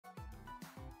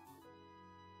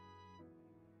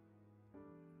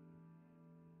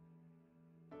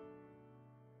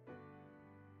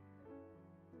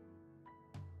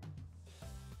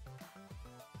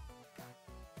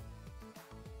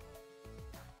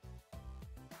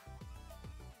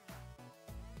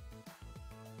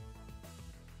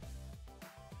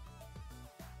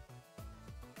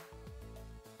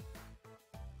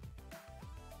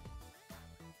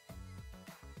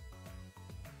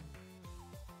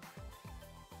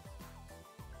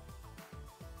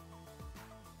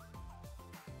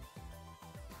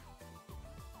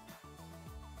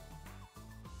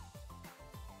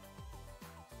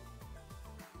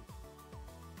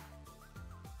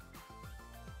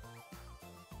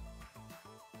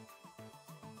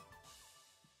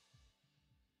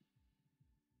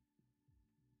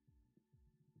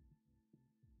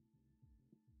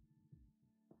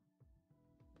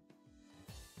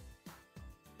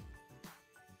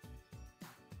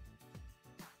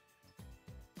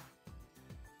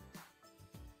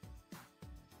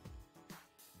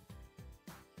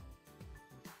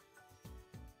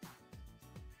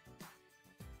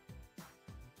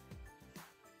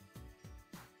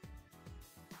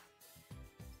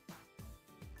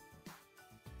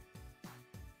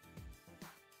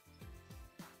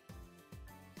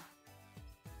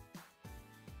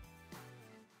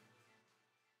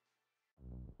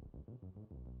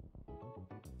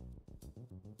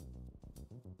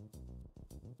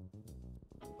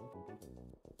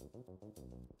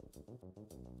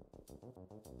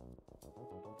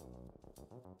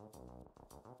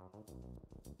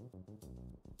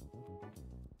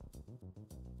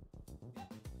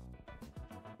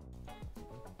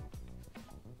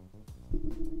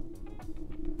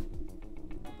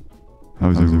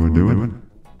How's everyone doing?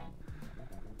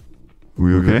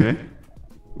 We okay?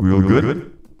 We all good?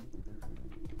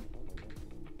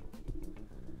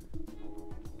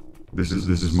 This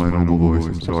is my normal voice.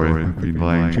 I'm sorry. I've been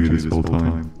lying to you this whole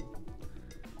time.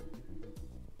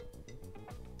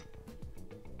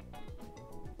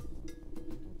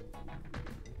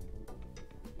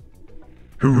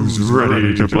 Who's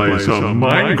ready to play some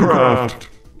Minecraft?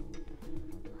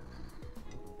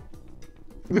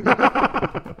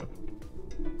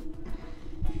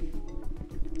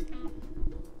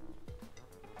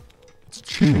 It's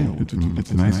chill.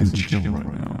 It's nice and chill right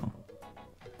now.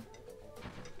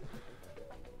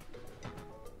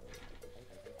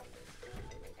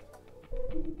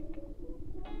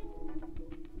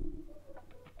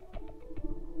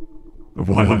 The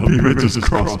wild beaver just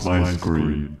crossed my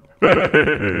screen.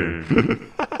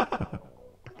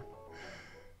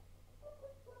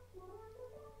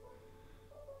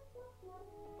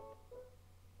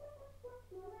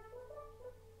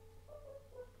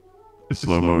 Is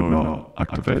slow mode not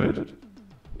activated?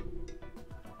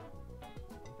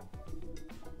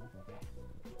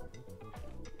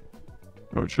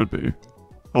 Oh, it should be.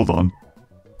 Hold on.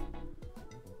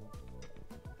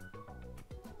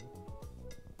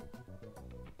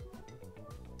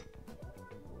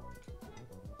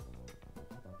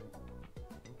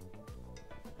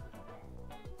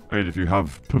 Wait, if you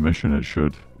have permission, it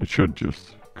should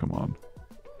just come on.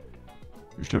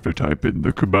 You just have to type in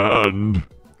the command.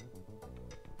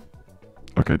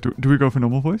 Okay, do we go for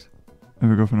normal voice? Then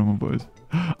we go for normal voice.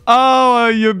 Oh,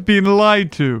 you've been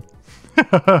lied to.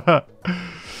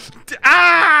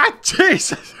 Ah,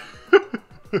 Jesus!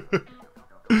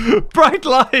 Bright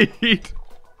light.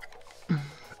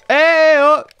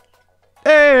 Ew.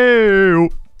 Ew.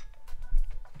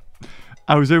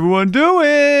 How's everyone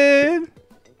doing?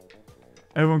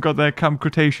 Everyone got their Camp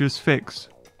Cretaceous fix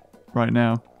right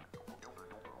now.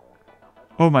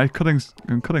 Oh, I'm cutting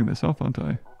this off, aren't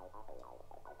I?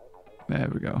 There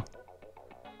we go.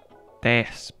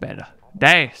 That's better.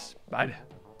 That's better.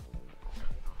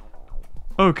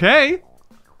 Okay.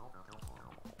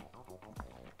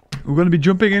 We're going to be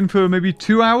jumping in for maybe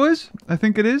 2 hours, I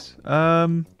think it is.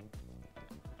 Oh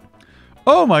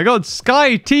my god,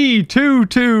 Sky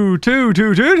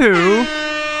T22222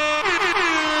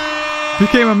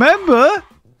 became a member.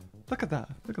 Look at that.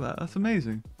 Look at that. That's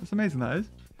amazing. That's amazing, that is.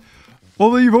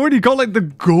 Although you've already got like the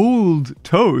gold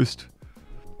toast.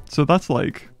 So that's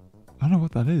like, I don't know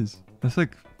what that is. That's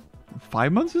like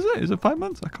 5 months, is it? Is it 5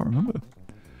 months? I can't remember.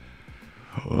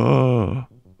 Oh,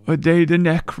 a day the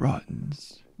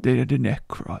Necrons. Day the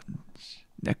Necrons.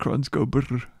 Necrons go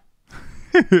brr.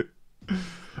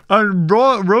 And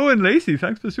Rowan Lacey,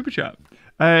 thanks for the super chat.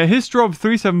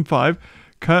 Histrob375,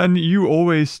 can you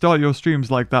always start your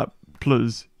streams like that?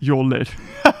 Plus, you're lit.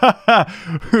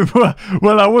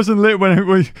 Well, I wasn't lit when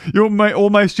all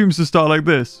my streams to start like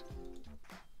this.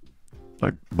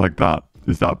 Like that.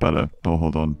 Is that better? Oh,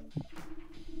 hold on.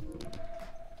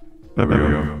 There we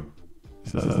go.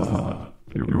 Is that?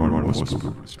 You want more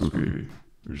spooky?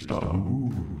 You start.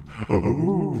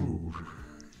 Ooh.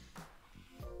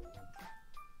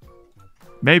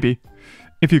 Maybe.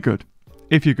 If you could.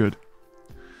 If you could.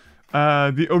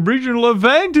 The original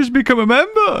event has become a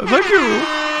member. Thank you.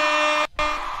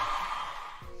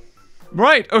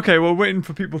 Right. Okay. We're waiting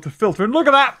for people to filter. And look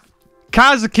at that.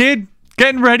 Kaz, a kid.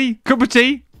 Getting ready. Cup of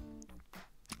tea.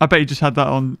 I bet you just had that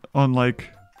on like,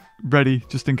 ready,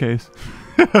 just in case.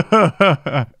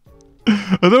 Are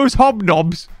those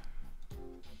hobnobs?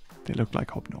 They look like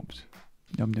hobnobs.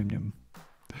 Yum, yum, yum.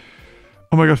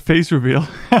 Oh my god, face reveal.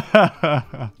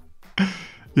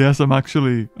 Yes, I'm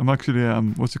actually,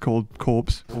 what's it called?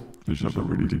 Corpse. I just have a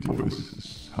really deep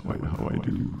voice. How I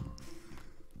do.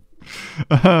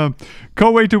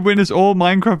 Can't wait to witness all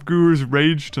Minecraft gurus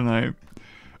rage tonight.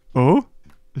 Oh?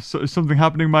 Is something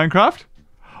happening in Minecraft?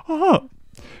 Oh.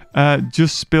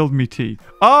 Just spilled me tea.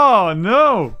 Oh,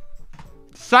 no!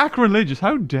 Sacrilegious.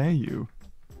 How dare you?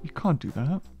 You can't do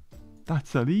that.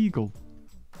 That's illegal.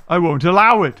 I won't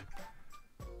allow it.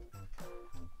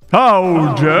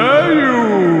 How dare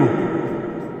you?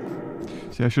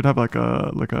 See, I should have like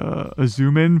a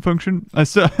zoom in function.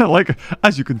 Like,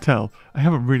 as you can tell, I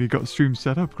haven't really got stream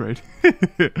set up great.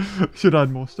 Should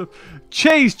add more stuff.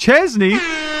 Chase Chesney.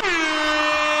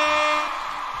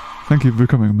 Thank you for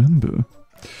becoming a member.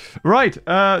 Right,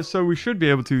 so we should be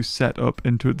able to set up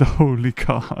into the holy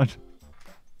card.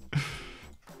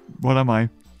 What am I?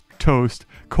 Toast.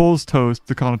 Calls Toast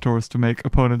the Carnotaurus to make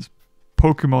opponents'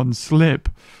 Pokemon slip.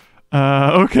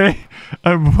 Okay.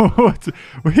 What?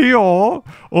 He or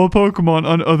all Pokemon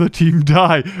on other team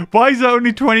die. Why is that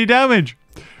only 20 damage?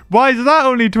 Why is that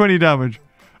only 20 damage?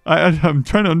 I'm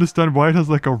trying to understand why it has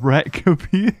like a wreck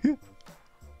appear.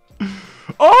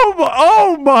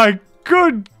 Oh my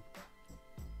good.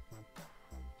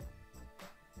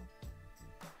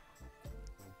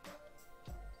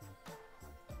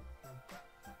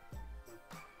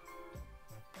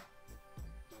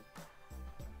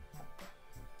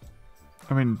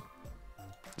 I mean,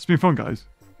 it's been fun, guys.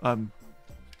 I'm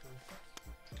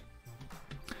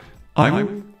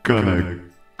gonna go.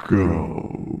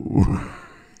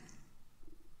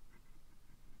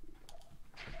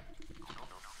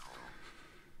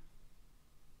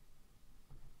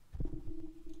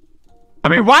 I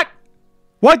mean, what?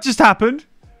 What just happened?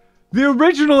 The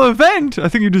original event? I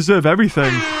think you deserve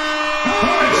everything.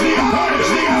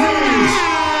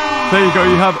 There you go.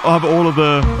 You have all of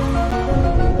the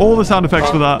sound effects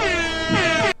for that.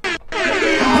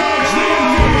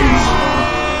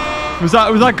 Was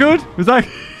that good? Was that?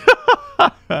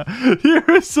 Here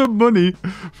is some money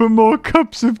for more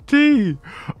cups of tea.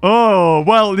 Oh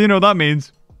well, you know what that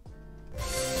means.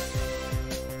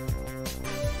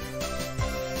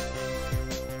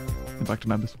 Back to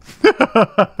members.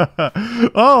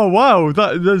 Oh wow,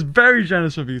 that's very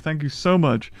generous of you. Thank you so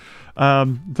much.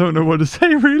 Don't know what to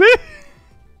say really.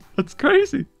 That's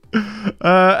crazy.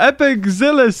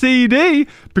 Epiczilla CD,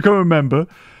 become a member.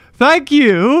 Thank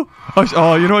you.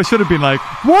 Oh, you know, I should have been like,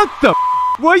 what the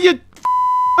what are you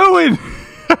doing?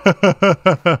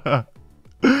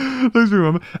 Thanks for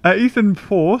remember. Ethan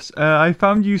Force, I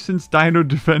found you since Dino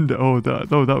Defender. Oh,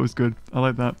 that was good. I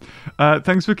like that.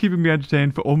 Thanks for keeping me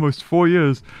entertained for almost 4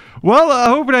 years. Well, I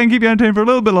hope I can keep you entertained for a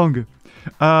little bit longer.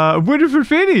 Winifred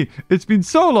Finney, it's been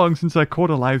so long since I caught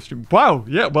a live stream. Wow,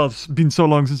 yeah, well, it's been so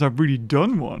long since I've really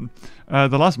done one.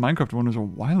 The last Minecraft one was a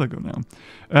while ago now.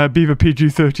 Beaver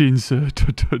PG-13, sir.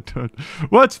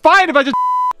 Well, it's fine if I just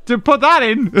to put that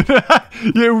in.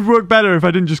 Yeah, it would work better if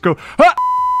I didn't just go, ah!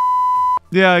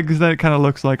 Yeah, because then it kind of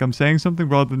looks like I'm saying something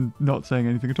rather than not saying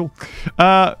anything at all.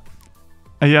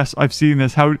 Yes, I've seen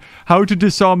this. How to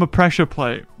disarm a pressure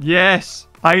plate. Yes,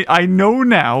 I know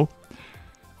now.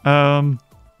 I'm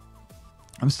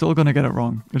still gonna get it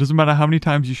wrong. It doesn't matter how many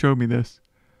times you show me this.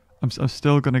 I'm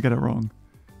still gonna get it wrong.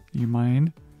 You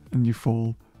mine and you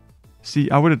fall. See,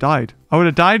 I would have died. I would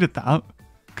have died at that.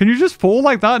 Can you just fall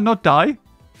like that and not die?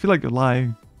 I feel like you're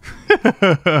lying.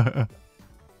 The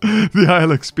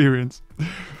Isle experience.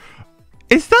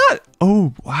 Is that...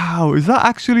 Oh, wow. Is that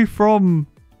actually from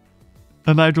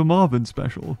a Nigel Marvin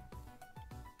special?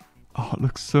 Oh, it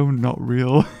looks so not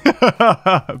real.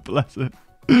 Bless it.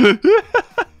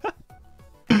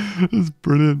 That's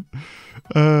brilliant.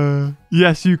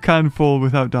 Yes, you can fall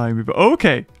without dying. But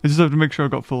okay. I just have to make sure I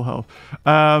got full health.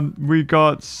 We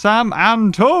got Sam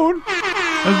Antone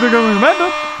as we're going to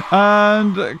remember.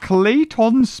 And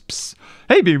Clayton Sps.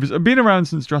 Hey, Beavers. I've been around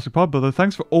since Jurassic Park, brother.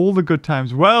 Thanks for all the good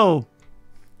times. Well,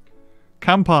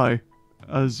 Kampai,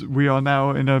 as we are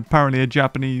now in apparently a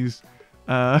Japanese...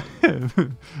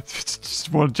 it's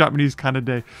just one Japanese kind of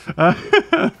day.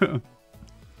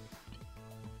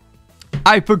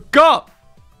 I forgot!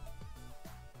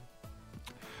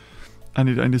 I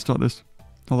need to start this.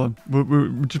 Hold on. We'll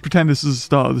just pretend this is the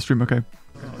start of the stream, okay?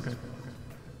 Okay.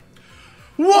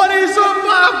 What is up,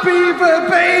 my beaver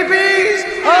babies?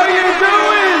 How you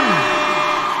doing?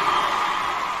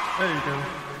 There you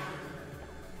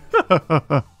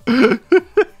go.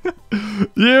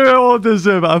 You all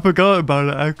deserve it. I forgot about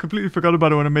it. I completely forgot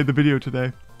about it when I made the video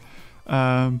today.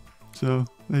 So,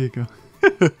 there you go.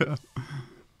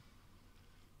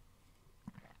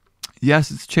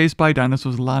 Yes, it's Chased by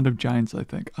Dinosaurs, Land of Giants, I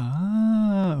think.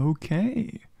 Ah,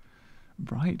 okay.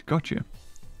 Right, gotcha.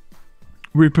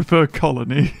 We prefer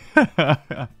Colony.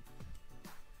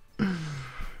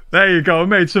 There you go. I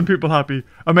made some people happy.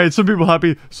 I made some people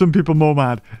happy, some people more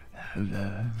mad.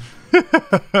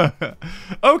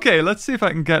 Okay, let's see if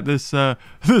I can get this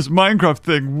this Minecraft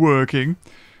thing working.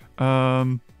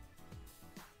 Hopefully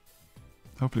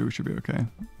we should be okay.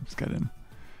 Let's get in.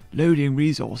 Loading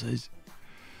resources.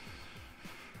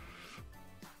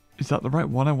 Is that the right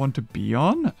one I want to be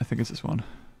on? I think it's this one.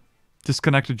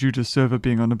 Disconnected due to server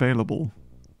being unavailable.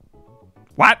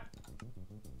 What?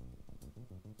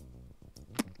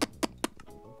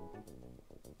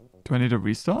 Do I need to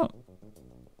restart?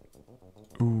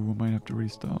 Ooh, I might have to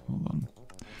restart. Hold on.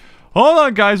 Hold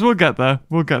on, guys. We'll get there.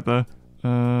 We'll get there.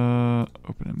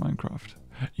 Open in Minecraft.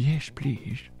 Yes,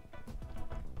 please.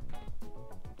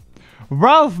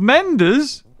 Ralph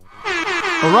Mendes?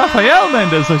 Or Raphael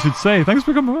Mendes, I should say. Thanks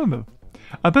for coming on, though.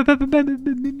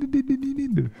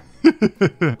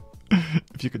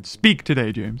 If you could speak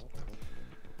today, James.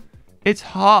 It's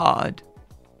hard.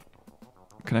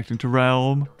 Connecting to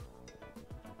realm.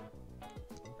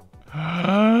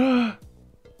 Are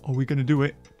we gonna do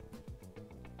it?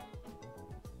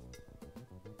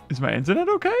 Is my internet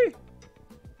okay?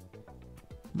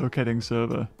 Locating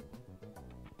server.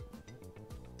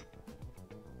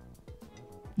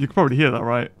 You can probably hear that,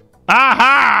 right?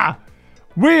 Aha!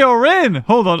 We are in!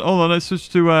 Hold on. Let's switch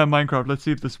to Minecraft. Let's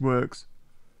see if this works.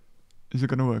 Is it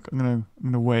gonna work? I'm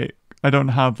gonna wait. I don't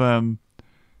have Jaha!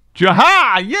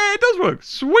 Yeah, it does work.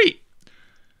 Sweet.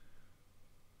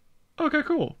 Okay,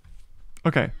 cool.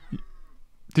 Okay.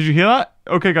 Did you hear that?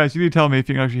 Okay, guys, you need to tell me if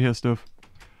you can actually hear stuff.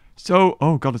 So,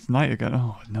 oh god, it's night again.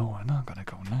 Oh no, I'm not gonna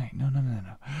go night. No.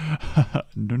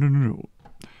 No.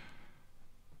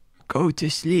 Go to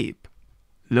sleep.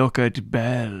 Look at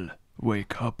bell.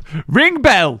 Wake up. Ring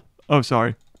bell! Oh,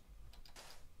 sorry.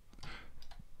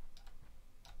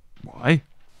 Why?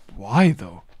 Why,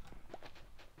 though?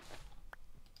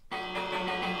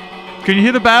 Can you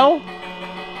hear the bell?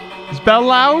 Is bell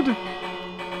loud?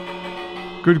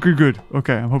 Good.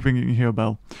 Okay, I'm hoping you can hear a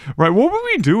bell. Right, what were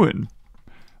we doing?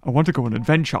 I want to go on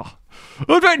adventure.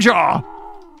 Adventure!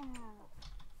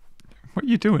 What are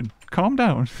you doing? Calm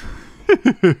down.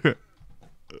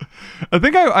 I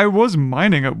think I was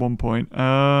mining at one point.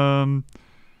 Oh,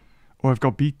 I've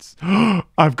got beats.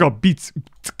 I've got beats.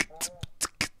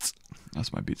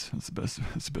 That's my beats. That's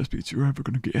the best beats you're ever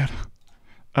gonna get.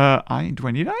 Do I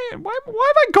need iron? Why have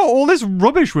I got all this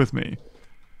rubbish with me?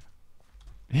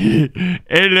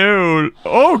 Hello.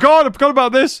 Oh god, I forgot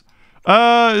about this.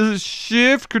 Is it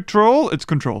shift control? It's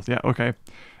control. Yeah, okay.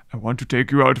 I want to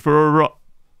take you out for a run.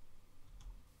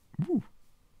 Ooh,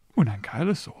 an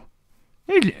ankylosaur.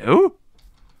 Hello.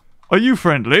 Are you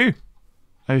friendly?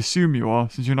 I assume you are,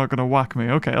 since you're not gonna whack me.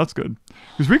 Okay, that's good.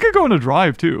 Because we could go on a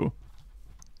drive too.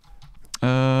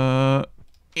 I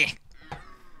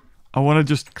want to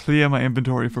just clear my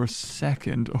inventory for a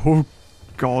second. Oh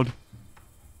god.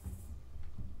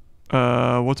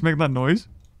 What's making that noise?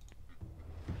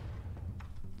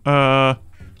 Are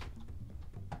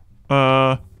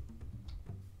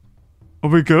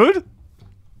we good?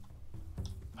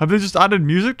 Have they just added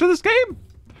music to this game?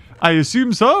 I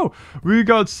assume so. We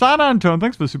got San Antone,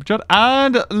 thanks for the super chat,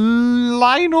 and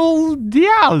Lionel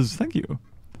Diaz, thank you.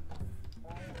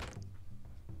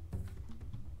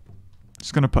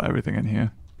 Just gonna put everything in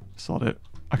here. Sod it.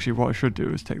 Actually, what I should do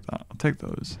is take that. I'll take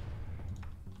those.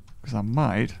 Because I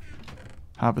might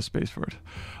have a space for it.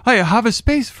 I have a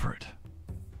space for it.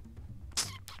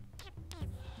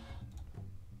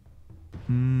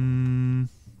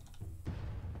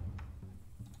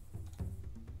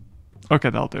 Okay,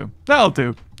 that'll do. That'll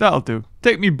do.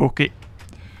 Take me bucket.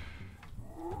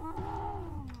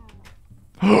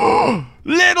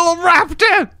 Little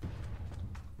raptor!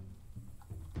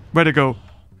 Where'd it go?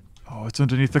 Oh, it's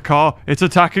underneath the car. It's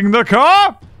attacking the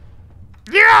car!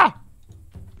 Yeah!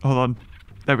 Hold on.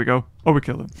 There we go. Oh, we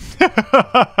killed him.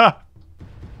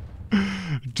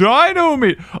 Dino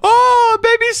meat! Oh,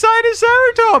 baby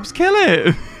Sinoceratops! Kill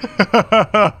it!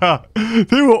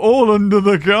 They were all under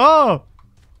the car!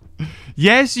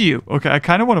 Yes, you! Okay, I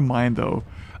kind of want to mine, though.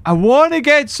 I want to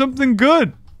get something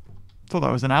good! Thought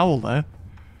that was an owl there.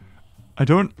 I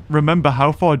don't remember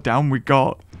how far down we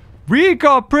got. We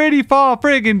got pretty far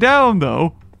friggin' down,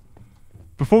 though.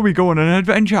 Before we go on an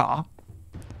adventure.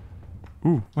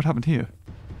 Ooh, what happened here?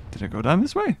 Did I go down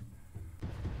this way?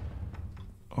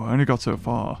 Oh, I only got so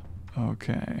far.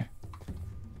 Okay.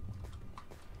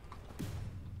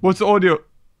 What's the audio?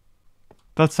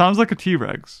 That sounds like a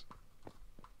T-Rex.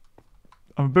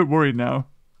 I'm a bit worried now.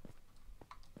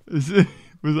 Was that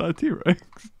a T-Rex?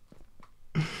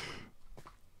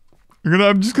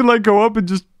 I'm just gonna like go up and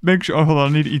just make sure. Oh, hold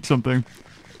on, I need to eat something.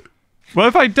 Well,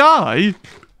 if I die,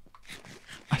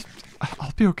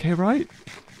 I'll be okay, right?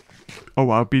 Oh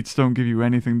wow, beats don't give you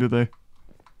anything, do they?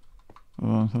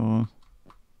 Hold on.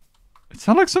 It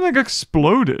sounded like something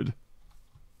exploded.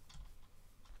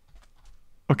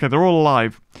 Okay, they're all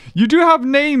alive. You do have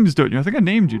names, don't you? I think I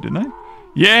named you, didn't I?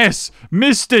 Yes!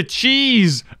 Mr.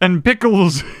 Cheese and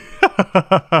Pickles!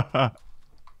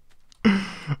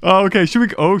 Okay, should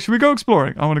we go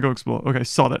exploring? I want to go explore. Okay,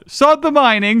 sod it. Sod the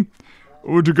mining!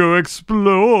 Or to go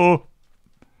explore!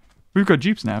 We've got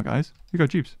jeeps now, guys. We've got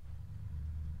jeeps.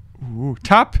 Ooh,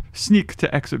 tap, sneak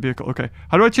to exit vehicle. Okay,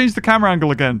 how do I change the camera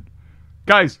angle again?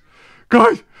 Guys!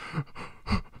 I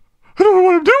don't know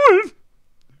what I'm doing!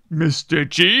 Mr.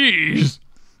 Cheese!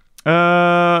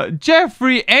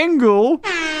 Jeffrey Engel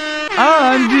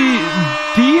and the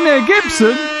Dina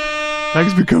Gibson.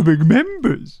 Thanks for becoming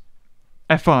members.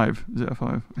 F5. Is it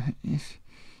F5?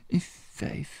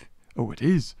 F5. Oh, it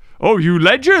is. Oh, you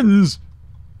legends!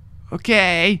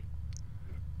 Okay.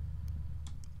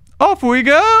 Off we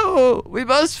go! We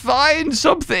must find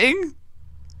something!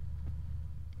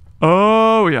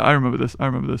 Oh, yeah, I remember this. I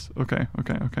remember this. Okay,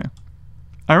 okay, okay.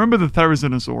 I remember the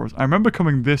Dinosaurs. I remember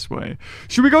coming this way.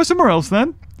 Should we go somewhere else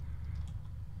then?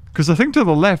 Because I think to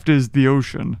the left is the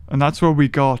ocean. And that's where we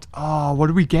got... Oh, what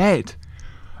did we get?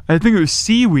 I think it was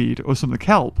seaweed or something.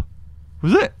 Kelp.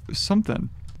 Was it? It was something.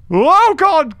 Oh,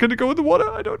 God! Can it go in the water?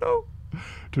 I don't know.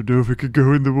 Don't know if it could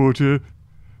go in the water.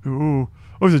 Oh,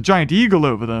 there's a giant eagle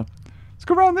over there. Let's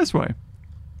go around this way.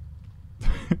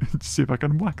 Let's see if I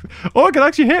can whack it. Oh, I can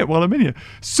actually hit while I'm in here.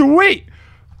 Sweet!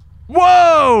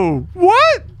 Whoa!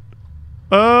 What?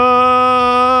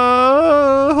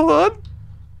 Hold on.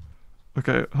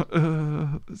 Okay.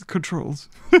 Controls.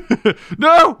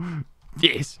 No!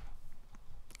 Yes.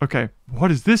 Okay.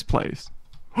 What is this place?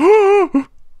 Oh,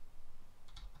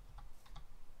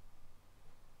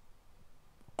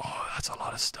 that's a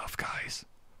lot of stuff, guys.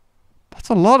 That's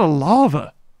a lot of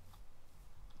lava.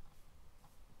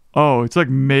 Oh, it's like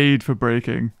made for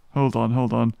breaking. Hold on,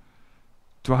 hold on.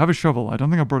 Do I have a shovel? I don't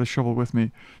think I brought a shovel with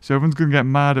me. So everyone's gonna get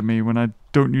mad at me when I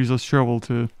don't use a shovel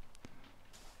to...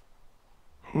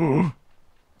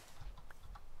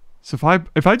 So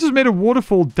if I just made a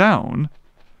waterfall down,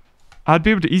 I'd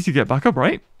be able to easily get back up,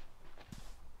 right?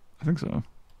 I think so.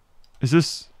 Is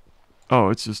this... Oh,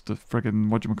 it's just a friggin...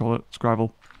 whatchamacallit? It's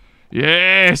gravel.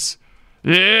 Yes!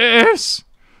 Yes!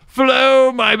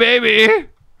 Flow, my baby!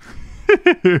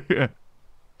 The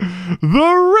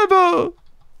river!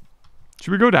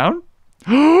 Should we go down?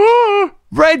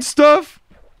 Red stuff!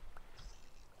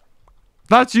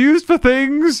 That's used for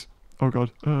things! Oh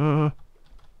god.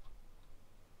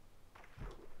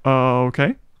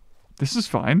 Okay. This is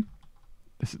fine.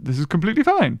 This is completely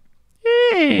fine.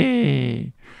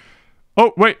 Yay!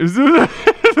 Oh, wait. Is there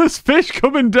this fish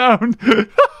coming down?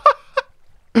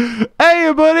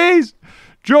 Hey, buddies!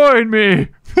 Join me!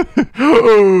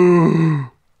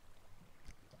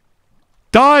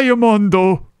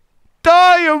 Diamondo!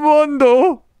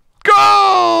 Diamondo!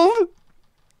 Gold!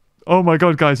 Oh my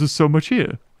god, guys, there's so much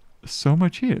here. There's so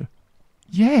much here.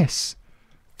 Yes!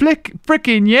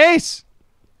 Frickin' yes!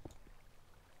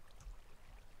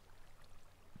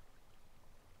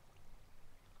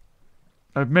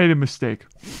 I've made a mistake.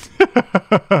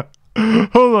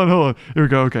 Hold on. Here we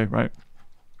go. Okay, right.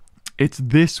 It's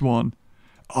this one.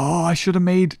 Oh, I should have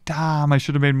made... Damn, I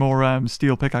should have made more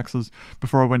steel pickaxes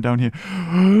before I went down here.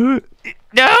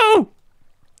 No!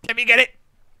 Let me get it.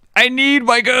 I need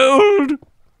my gold.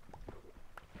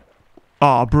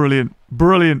 Oh, brilliant.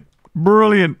 Brilliant.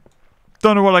 Brilliant.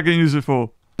 Don't know what I can use it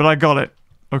for, but I got it.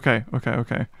 Okay.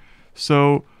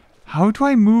 So, how do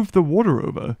I move the water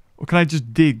over? Or can I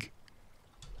just dig?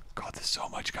 God, there's so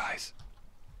much, guys.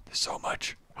 There's so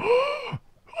much.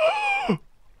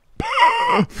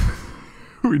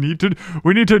 We need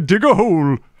to dig a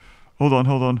hole. Hold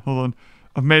on.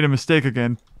 I've made a mistake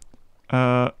again.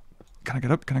 Can I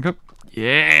get up?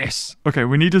 Yes. Okay,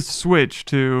 we need to switch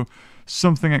to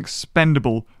something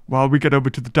expendable while we get over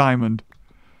to the diamond.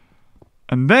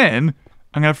 And then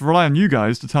I'm gonna have to rely on you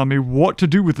guys to tell me what to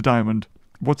do with the diamond.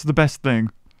 What's the best thing?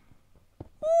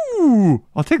 Ooh,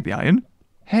 I'll take the iron.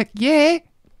 Heck yeah.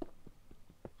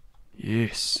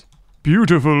 Yes.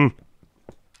 Beautiful.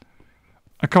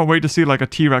 I can't wait to see like a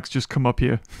T-Rex just come up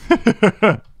here.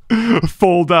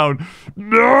 Fall down.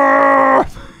 No!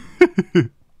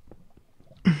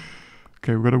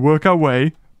 Okay, we're going to work our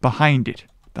way behind it.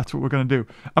 That's what we're going to do.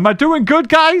 Am I doing good,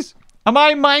 guys? Am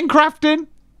I Minecrafting?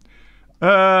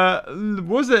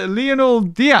 Was it Lionel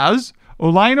Diaz?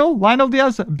 Or Lionel? Lionel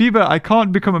Diaz? Beaver, I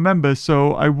can't become a member,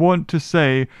 so I want to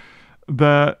say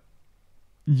that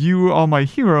you are my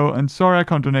hero, and sorry I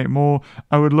can't donate more.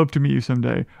 I would love to meet you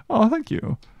someday. Oh, thank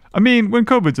you. I mean, when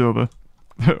COVID's over.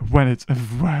 When it's...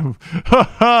 Well...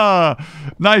 Ha-ha!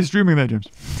 Nice dreaming there, James.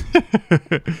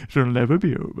 It'll never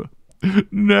be over.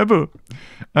 Never.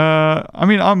 I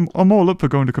mean, I'm all up for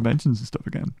going to conventions and stuff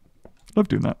again. Love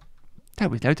doing that.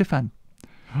 That was loads of fun.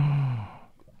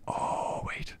 Oh,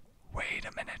 wait. Wait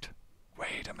a minute.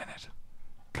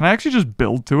 Can I actually just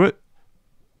build to it?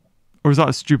 Or is that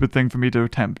a stupid thing for me to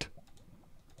attempt?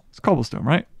 It's cobblestone,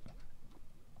 right?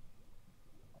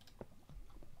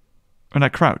 And I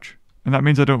crouch. And that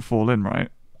means I don't fall in, right?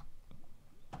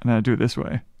 And then I do it this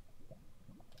way.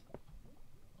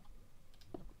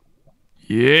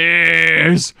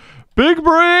 Yes! Big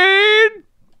brain!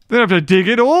 Don't have to dig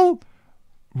it all.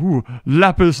 Ooh,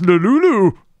 lapis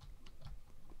lazuli.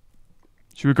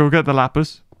 Should we go get the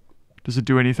lapis? Does it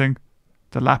do anything?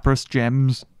 The lapis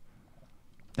gems.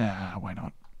 Ah, why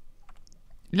not?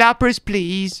 Lapras,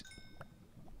 please.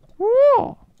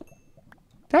 Whoa.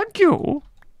 Thank you.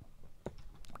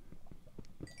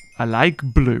 I like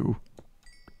blue.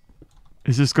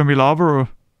 Is this gonna be lava or...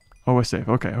 Oh, we're safe.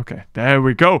 Okay, okay. There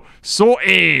we go.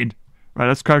 Sorted. Right,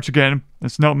 let's crouch again.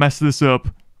 Let's not mess this up.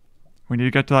 We need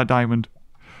to get to that diamond.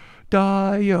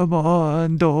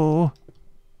 Diamondo.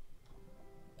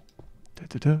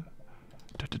 Da-da-da.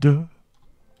 Da-da-da.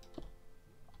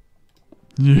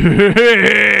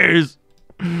 Yes!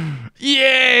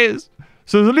 Yes!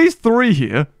 So there's at least 3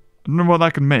 here. I don't know what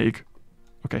that can make.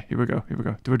 Okay, here we go. Here we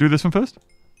go. Do I do this one first?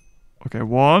 Okay,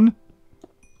 1,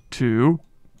 2.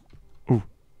 Oh.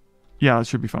 Yeah, that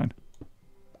should be fine.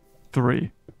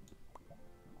 3.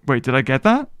 Wait, did I get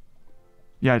that?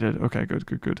 Yeah, I did. Okay, good,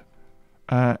 good, good.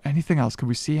 Anything else? Can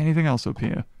we see anything else up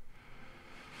here?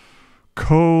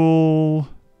 Coal.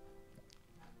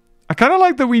 I kind of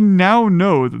like that we now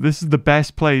know that this is the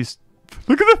best place.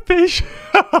 Look at the fish.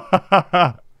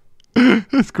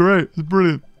 It's great. It's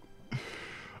brilliant.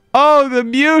 Oh, the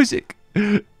music.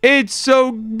 It's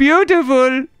so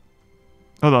beautiful.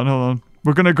 Hold on, hold on.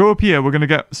 We're going to go up here. We're going to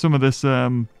get some of this,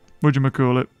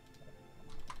 whatchamacallit.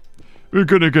 We're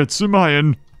going to get some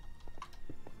iron.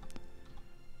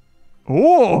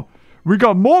 Oh, we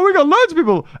got more. We got loads of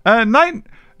people.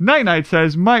 Night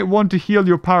says, might want to heal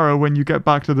your power when you get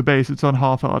back to the base. It's on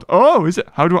half heart. Oh, is it?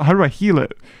 How do I heal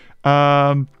it?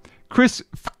 Chris,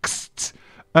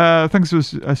 thanks for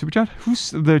super chat.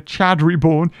 Who's the Chad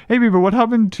Reborn? Hey, Beaver, what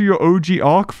happened to your OG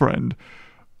Ark friend?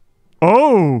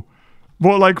 Oh,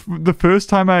 what, like the first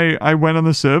time I went on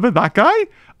the server? That guy?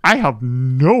 I have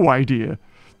no idea.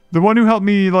 The one who helped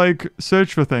me, like,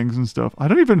 search for things and stuff. I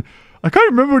can't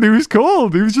remember what he was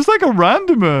called. He was just like a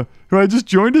randomer who I just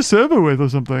joined a server with or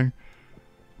something.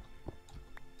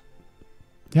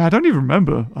 Yeah, I don't even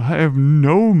remember. I have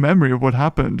no memory of what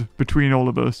happened between all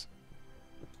of us.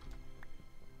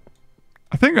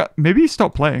 I think maybe he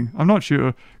stopped playing. I'm not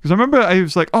sure. Because I remember I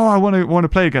was like, oh, I want to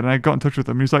play again. And I got in touch with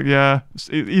him. He's like, yeah,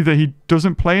 either he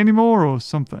doesn't play anymore or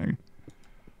something.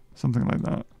 Something like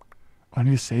that. I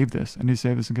need to save this. I need to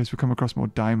save this in case we come across more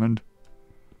diamond.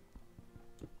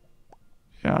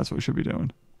 Yeah, that's what we should be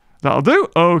doing. That'll do.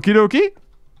 Okie dokie.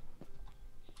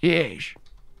 Yes.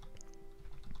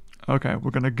 Okay,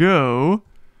 we're going to go.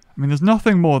 I mean, there's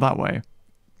nothing more that way.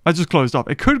 I just closed off.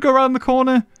 It could go around the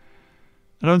corner.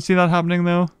 I don't see that happening,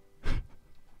 though.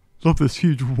 Love this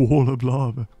huge wall of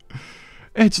lava.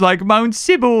 It's like Mount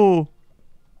Sibu.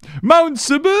 Mount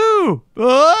Sibu.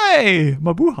 Oi!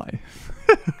 Mabuhay.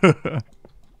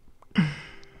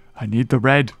 I need the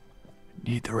red.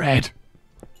 Need the red.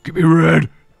 Give me red.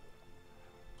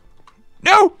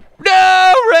 No!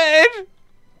 No, red!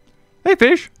 Hey,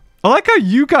 fish. I like how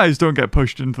you guys don't get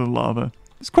pushed into the lava.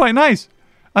 It's quite nice.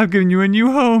 I've given you a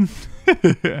new home.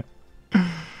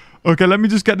 Okay, let me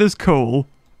just get this coal.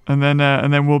 And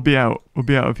then we'll be out. We'll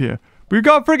be out of here. We've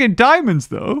got friggin' diamonds,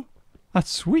 though. That's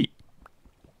sweet.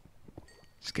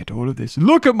 Let's get all of this.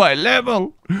 Look at my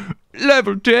level.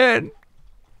 Level 10.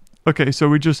 Okay, so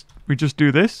we just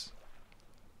do this.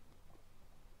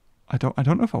 I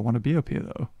don't know if I want to be up here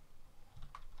though.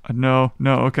 No,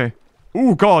 okay.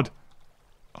 Oh God.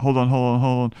 Hold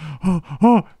on.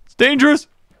 Oh, it's dangerous.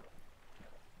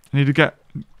 I need to get...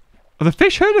 Are the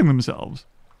fish hurting themselves?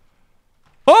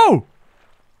 Oh!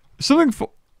 Something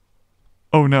for...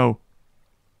 Oh no.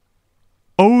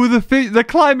 Oh, the fish, they're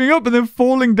climbing up and then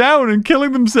falling down and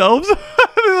killing themselves. I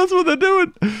think that's what they're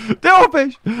doing. No,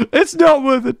 fish. It's not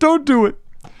worth it. Don't do it.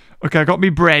 Okay, I got me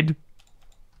bread.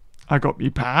 I got me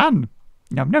pan.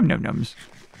 Num num num nums.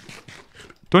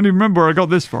 Don't even remember where I got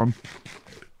this from.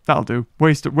 That'll do.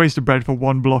 Waste of bread for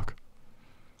 1 block.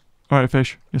 Alright,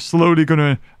 fish. You're slowly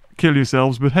gonna kill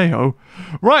yourselves, but hey ho.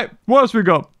 Right, what else we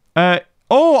got?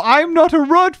 Oh, I'm not a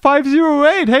Rud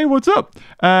 508. Hey, what's up?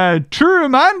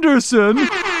 Trum Anderson.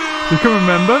 You can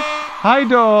remember.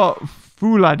 Haidar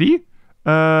Fuladi.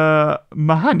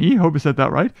 Mahani, hope I said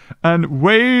that right. And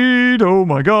Wade, oh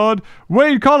my god.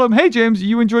 Wade Column, hey James,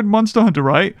 you enjoyed Monster Hunter,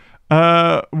 right?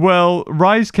 Well,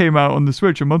 Rise came out on the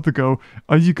Switch a month ago.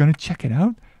 Are you gonna check it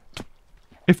out?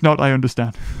 If not, I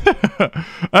understand. I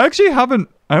actually haven't.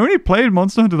 I only played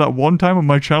Monster Hunter that one time on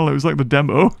my channel. It was like the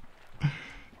demo.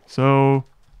 So,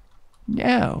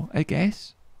 no, I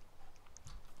guess.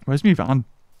 Where's me van?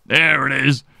 There it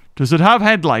is. Does it have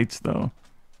headlights, though?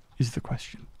 Is the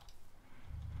question.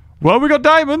 Well, we got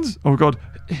diamonds. Oh, God.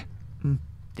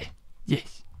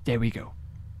 Yes, there we go.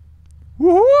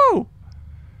 Woohoo!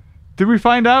 Did we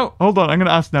find out? Hold on, I'm going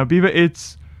to ask now. Beaver,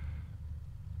 it's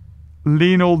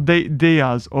Leonel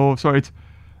Diaz. Oh, sorry, it's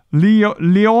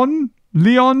Leon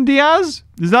Leon Diaz?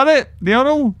 Is that it?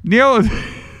 Leonel? Neo?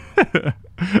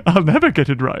 I'll never get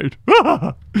it right.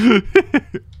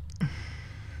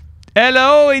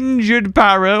 Hello, injured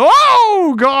para.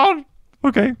 Oh, God.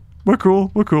 Okay. We're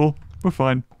cool. We're cool. We're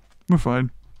fine. We're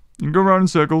fine. You can go around in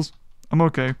circles. I'm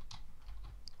okay.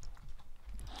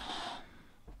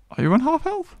 Are you on half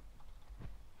health?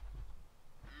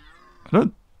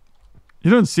 You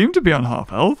don't seem to be on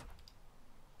half health.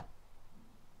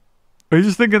 Are you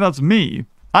just thinking that's me?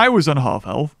 I was on half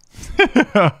health.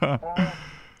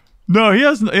 No, he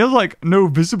has like no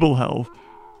visible health.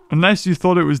 Unless you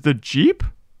thought it was the Jeep?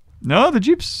 No, the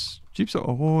Jeep's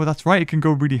oh, that's right. It can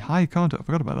go really high, can't it? I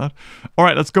forgot about that.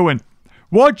 Alright, let's go in.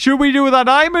 What should we do with that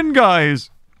diamond, guys?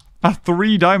 I have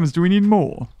 3 diamonds. Do we need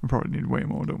more? We probably need way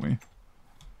more, don't we? I'm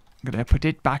gonna put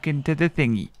it back into the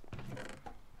thingy.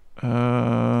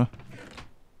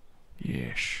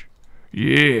 Yes.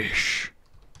 Yes.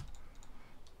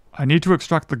 I need to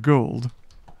extract the gold.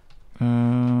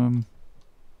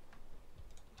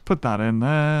 Put that in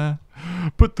there.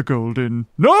 Put the gold in.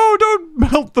 No, don't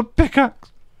melt the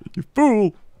pickaxe. You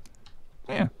fool.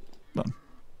 Yeah, done.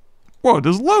 Whoa,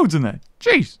 there's loads in there.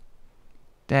 Jeez.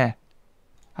 There.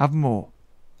 Have more.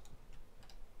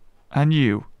 And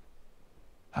you.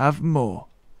 Have more.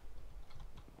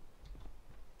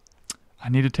 I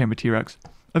need to tame a T-Rex.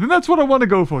 I think that's what I want to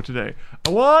go for today. I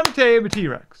want to tame a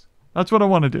T-Rex. That's what I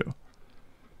want to do.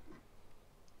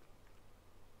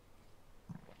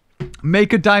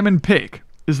 Make a diamond pick.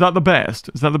 Is that the best?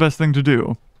 Is that the best thing to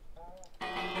do?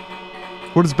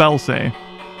 What does Belle say?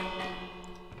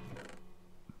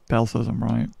 Belle says I'm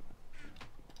right.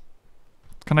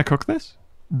 Can I cook this?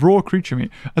 Raw creature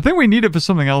meat. I think we need it for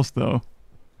something else, though.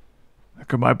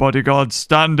 Look at my bodyguards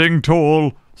standing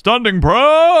tall, standing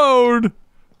proud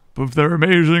of their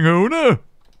amazing owner.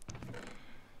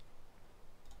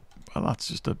 Well, that's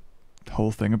just a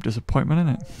whole thing of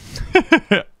disappointment, isn't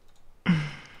it?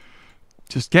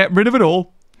 Just get rid of it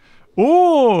all.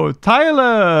 Oh,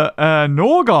 Tyler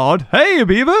Norgard. Hey,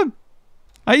 Beaver.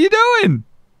 How you doing?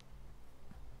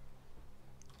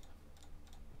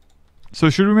 So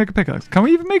should we make a pickaxe? Can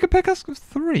we even make a pickaxe with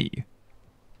 3?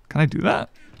 Can I do that?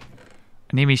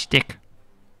 I need me stick.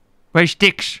 Where's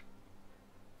sticks?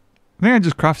 I think I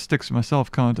just craft sticks myself,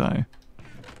 can't I?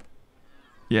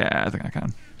 Yeah, I think I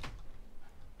can.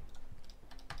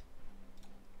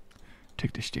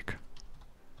 Take the stick.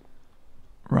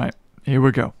 Right, here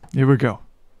we go. Here we go.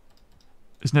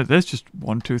 Isn't it this? Just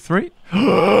 1, 2, 3.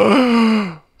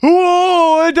 Whoa!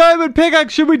 A diamond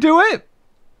pickaxe! Should we do it?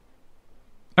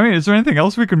 I mean, is there anything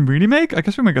else we can really make? I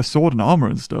guess we make a sword and armor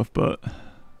and stuff, but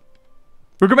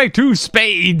we're gonna make 2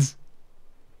 spades.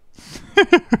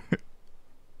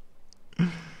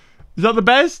 Is that the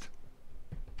best?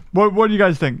 What do you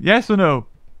guys think? Yes or no?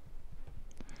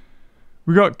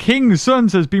 We got King's Son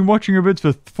says, been watching your vids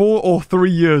for 4 or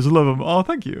 3 years. Love them. Oh,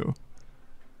 thank you.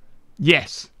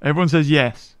 Yes. Everyone says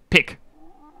yes. Pick.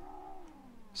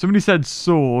 Somebody said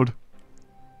sword.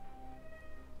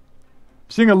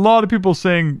 Seeing a lot of people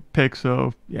saying pick,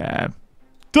 so yeah.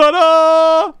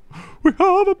 Ta-da! We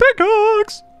have a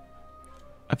pickaxe!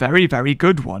 A very, very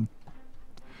good one.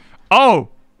 Oh!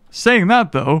 Saying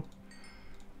that, though,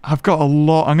 I've got a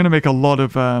lot. I'm going to make a lot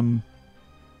of, oh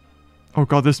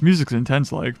god, this music's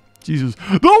intense, like. Jesus.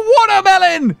 The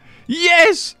watermelon!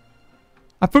 Yes!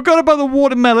 I forgot about the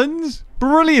watermelons.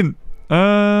 Brilliant.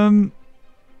 Hold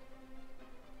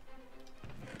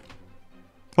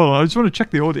on, I just want to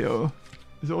check the audio.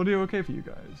 Is the audio okay for you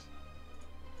guys?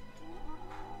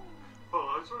 Hold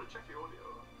on, I just want to check the audio.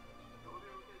 Is the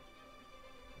audio okay?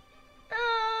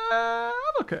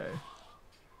 I'm okay.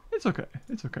 It's okay.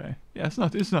 It's okay. Yeah, it's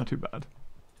not too bad.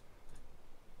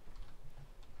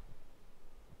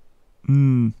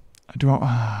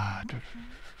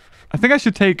 I think I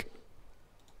should take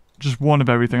just one of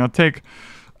everything. I'll take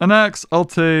an axe. I'll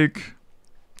take...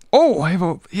 Oh, I have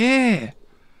a... Yeah.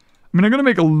 I mean, I'm going to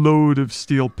make a load of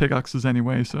steel pickaxes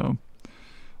anyway, so...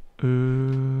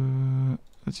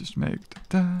 let's just make...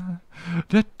 And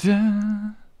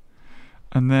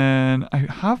then I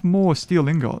have more steel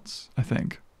ingots, I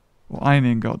think. Or iron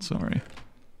ingots, sorry.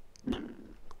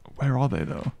 Where are they,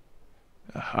 though?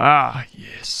 Aha,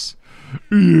 yes.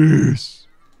 Yes.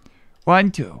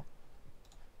 1, 2.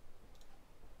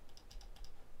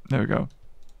 There we go.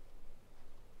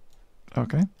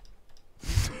 Okay.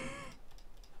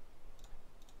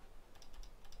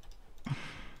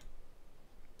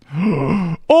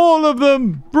 All of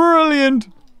them! Brilliant!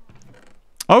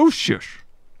 Oh, shush.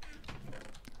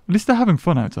 At least they're having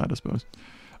fun outside, I suppose.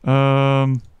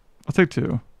 I'll take 2.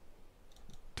 Do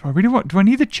I really want... Do I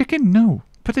need the chicken? No.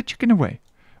 Put the chicken away.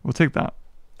 We'll take that.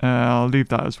 I'll leave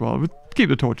that as well. We'll keep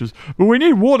the torches. But we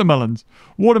need watermelons.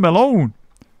 Watermelon.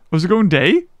 Was it going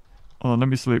day? Oh, let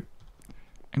me sleep.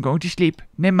 I'm going to sleep.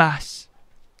 Nemas.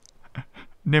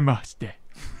 Namaste.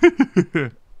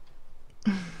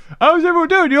 How's everyone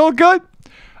doing? You all good?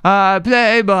 I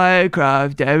play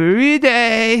Minecraft every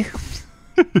day.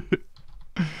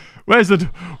 Where's it?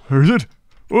 Where is it?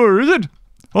 Where is it?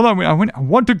 Hold on, I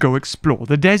want to go explore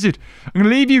the desert. I'm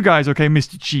gonna leave you guys, okay,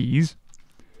 Mr. Cheese?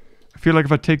 I feel like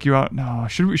if I take you out... No,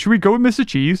 should we go with Mr.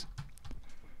 Cheese?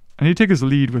 I need to take his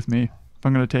lead with me if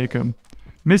I'm gonna take him.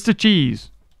 Mr.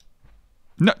 Cheese.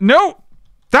 No, no!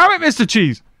 Damn it, Mr.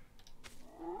 Cheese!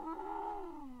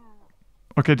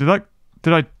 Okay, did I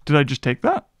just take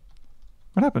that?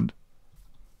 What happened?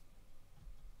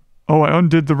 Oh, I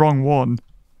undid the wrong one.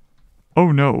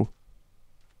 Oh no.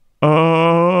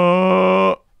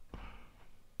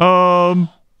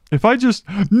 If I just...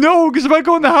 No, because if I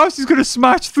go in the house, he's going to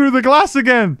smash through the glass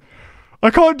again. I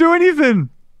can't do anything.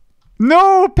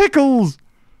 No, pickles.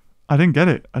 I didn't get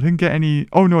it. I didn't get any...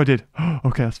 Oh, no, I did.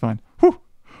 Okay, that's fine. Whew.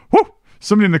 Whew.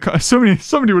 Somebody in the...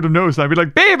 Somebody would have noticed that. I'd be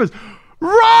like, Beavers!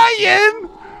 Ryan!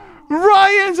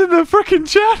 Ryan's in the freaking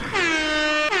chat.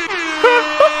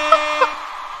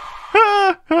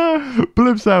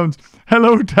 Blip sounds.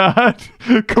 Hello, Dad.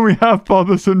 Can we have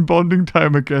father-son bonding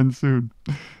time again soon?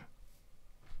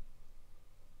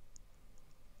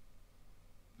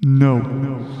 No.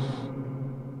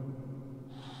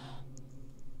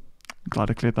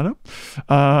 Glad I cleared that up.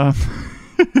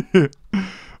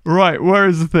 Right, where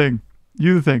is the thing?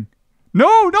 You the thing.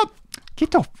 No, not...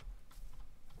 Get off.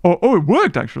 Oh, it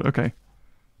worked, actually. Okay.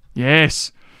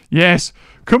 Yes. Yes.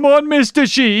 Come on,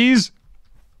 Mr. Cheese.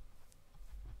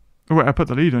 Oh, wait, I put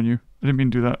the lead on you. I didn't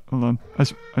mean to do that. Hold on. I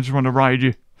just want to ride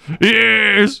you.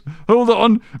 Yes! Hold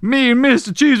on. Me and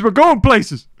Mr. Cheese, we're going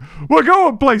places. We're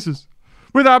going places.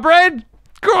 With our bread.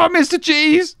 Go on, Mr.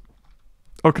 Cheese.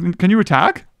 Oh, can you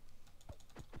attack?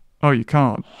 Oh, you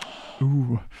can't.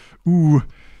 Ooh. Ooh.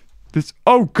 This...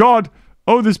 Oh, God.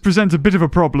 Oh, this presents a bit of a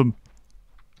problem.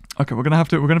 Okay, we're gonna have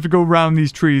to go around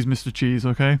these trees, Mr. Cheese,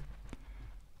 okay?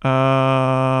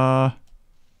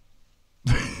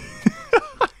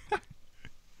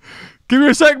 Give me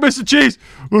a sec, Mr. Cheese!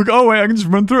 Oh, wait, I can just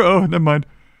run through it. Oh, never mind.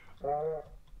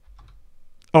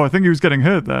 Oh, I think he was getting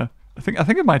hurt there. I think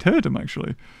it might hurt him,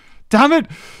 actually. Damn it!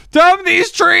 Damn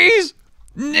these trees!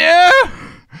 Yeah!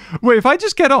 Wait, if I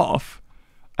just get off,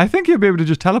 I think he'll be able to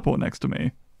just teleport next to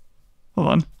me. Hold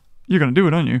on. You're gonna do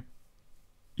it, aren't you?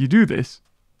 You do this.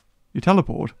 You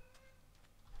teleport.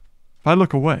 If I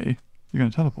look away, you're gonna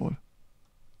teleport.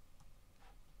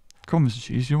 Come on, Mr.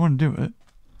 Cheese, you want to do it?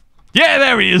 Yeah,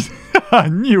 there he is! I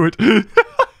knew it!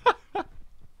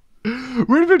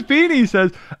 Winford Feeney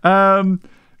says,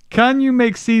 can you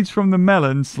make seeds from the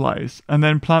melon slice and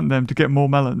then plant them to get more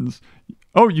melons?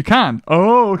 Oh, you can.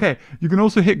 Oh, okay. You can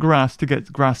also hit grass to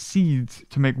get grass seeds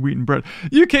to make wheat and bread.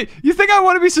 You think I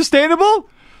want to be sustainable?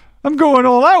 I'm going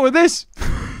all out with this.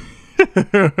 Think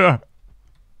I'm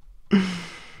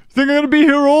going to be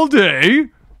here all day?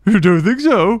 I don't think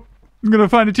so. I'm going to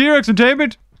find a T-Rex and tame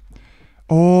it.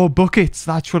 Oh, buckets.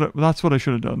 That's what I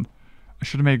should have done. I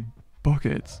should have made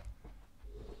buckets.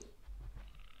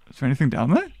 Is there anything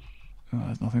down there? Oh,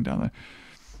 there's nothing down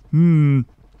there.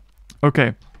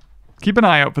 Okay. Keep an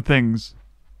eye out for things.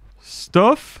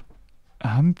 Stuff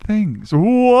and things.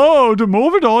 Whoa,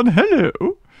 Demorphodon, hello.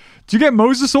 Do you get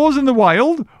mosasaurs in the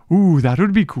wild? Ooh, that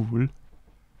would be cool.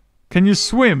 Can you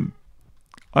swim?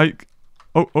 Oh,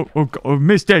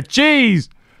 Mr. Cheese!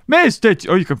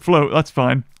 Oh, you can float. That's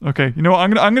fine. Okay, you know what?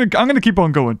 I'm gonna keep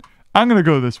on going. I'm gonna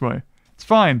go this way. It's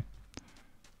fine.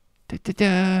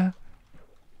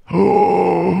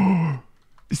 Oh,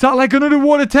 is that like an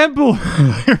underwater temple?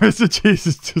 Mr. Cheese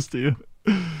is just here.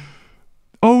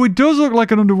 Oh, it does look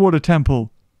like an underwater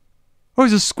temple. Oh,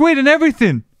 there's a squid and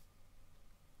everything.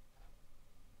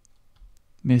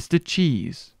 Mr.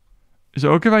 Cheese. Is it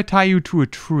okay if I tie you to a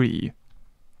tree?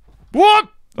 What?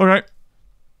 Alright.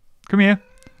 Come here.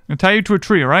 I'm gonna tie you to a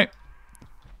tree, alright?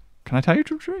 Can I tie you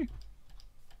to a tree?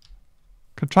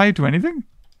 Can I tie you to anything?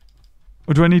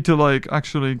 Or do I need to, like,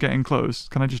 actually get in close?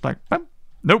 Can I just, like, bam?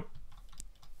 Nope.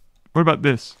 What about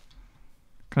this?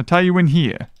 Can I tie you in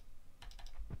here?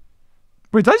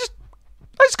 Wait, I just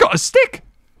got a stick!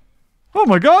 Oh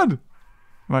my god!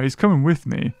 Right, he's coming with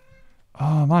me.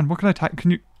 Oh man, what can I tie?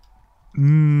 Can you...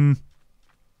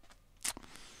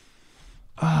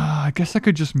 I guess I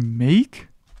could just make?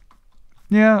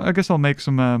 Yeah, I guess I'll make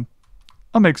some,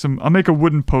 I'll make a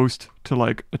wooden post to,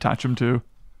 like, attach him to.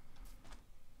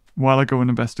 While I go and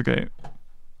investigate.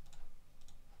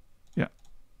 Yeah.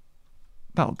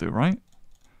 That'll do, right?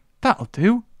 That'll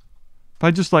do. If I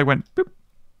just like went... Boop.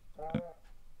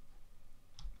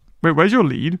 Wait, where's your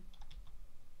lead?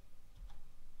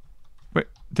 Wait,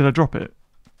 did I drop it?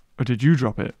 Or did you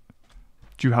drop it?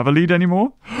 Do you have a lead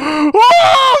anymore?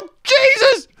 Oh,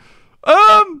 Jesus!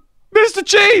 Mr.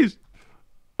 Cheese!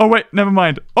 Oh, wait, never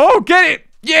mind. Oh, get it!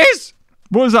 Yes!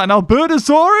 What was that, an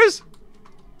Albertosaurus?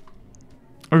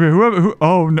 Okay, who...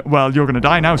 Oh, no, well, you're gonna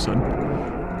die now, son.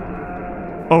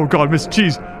 Oh, God, Mr.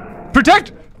 Cheese.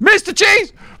 Protect! Mr.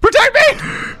 Cheese! Protect me!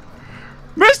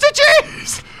 Mr.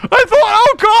 Cheese! I thought,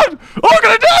 oh, God! Oh, I'm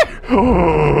gonna die!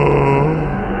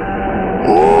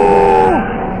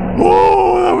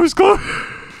 Oh, that was close.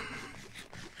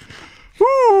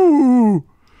 Ooh.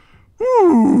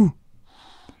 Ooh.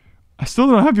 I still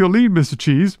don't have your lead, Mr.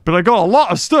 Cheese, but I got a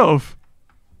lot of stuff.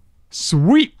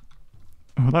 Sweet.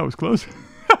 Oh, that was close.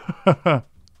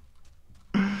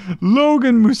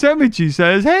 Logan Musemichi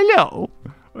says, hello.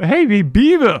 Hey,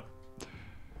 Beaver.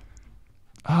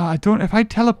 I don't... If I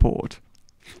teleport...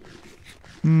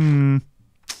 I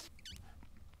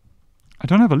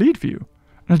don't have a lead for you.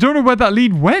 And I don't know where that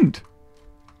lead went.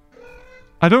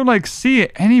 I don't, like, see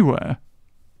it anywhere.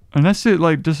 Unless it,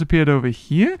 like, disappeared over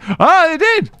here. Ah, it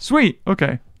did! Sweet.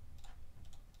 Okay.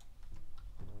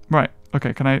 Right.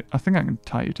 Okay, can I... I think I can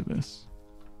tie you to this.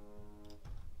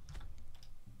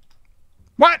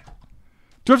 What?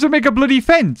 Do I have to make a bloody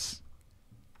fence?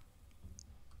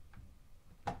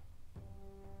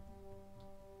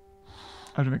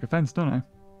 I have to make a fence, don't I?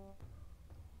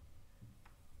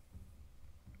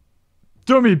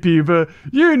 Dummy Beaver,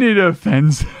 you need a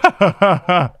fence.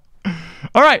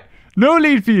 Alright, no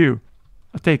lead for you.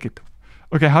 I'll take it.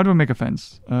 Okay, how do I make a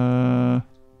fence? I'm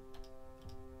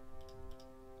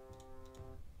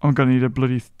gonna need a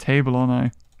bloody table, aren't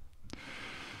I?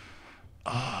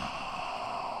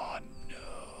 Oh,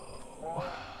 no.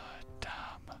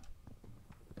 Damn.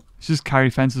 Let's just carry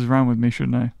fences around with me,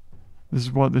 shouldn't I? This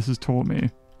is what this has taught me.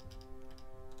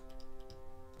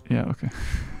 Yeah, okay.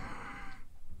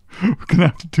 We're gonna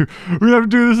have to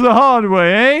do this the hard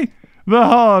way, eh? The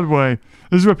hard way.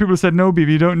 This is where people said, no,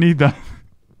 Beaver, you don't need that.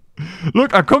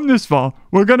 Look, I come this far.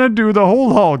 We're gonna do the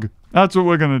whole hog. That's what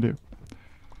we're gonna do.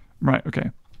 Right,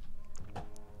 okay.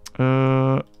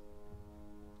 Yeah,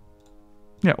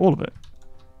 all of it.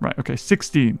 Right, okay,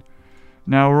 16.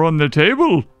 Now we're on the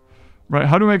table. Right,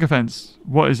 how do we make a fence?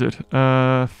 What is it?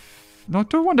 No, I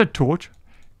don't want a torch.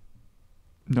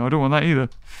 No, I don't want that either.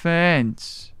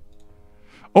 Fence.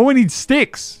 Oh, I need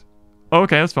sticks. Oh,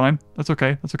 okay, that's fine. That's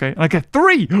okay. That's okay. And I get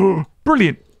 3.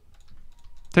 Brilliant.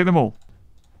 Take them all.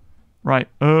 Right.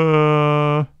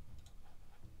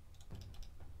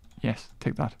 Yes,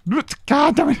 take that.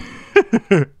 God damn it.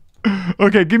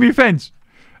 Okay, give me a fence.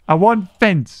 I want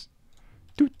fence.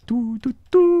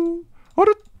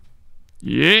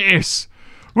 Yes.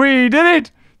 We did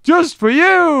it. Just for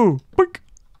you. Boink.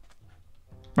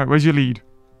 Right, where's your lead?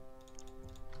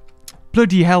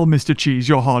 Bloody hell, Mr. Cheese,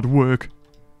 your hard work.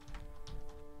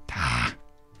 Ah.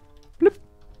 Blip.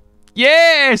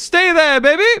 Yeah, stay there,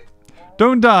 baby.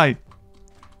 Don't die.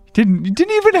 You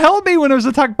didn't even help me when I was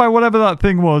attacked by whatever that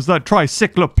thing was, that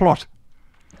tricycloplot.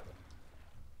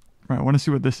 Right, I want to see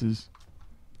what this is.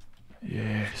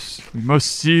 Yes, we must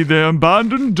see the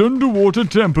abandoned underwater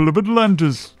temple of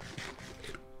Atlantis.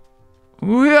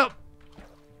 Yep.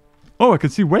 Oh, I can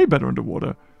see way better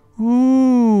underwater.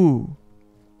 Ooh.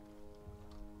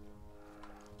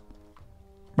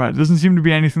 Right, there doesn't seem to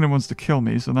be anything that wants to kill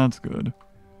me, so that's good.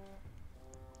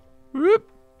 Whoop.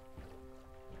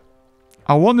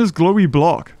 I want this glowy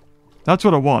block. That's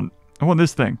what I want. I want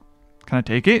this thing. Can I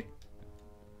take it?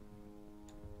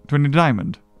 Do I need a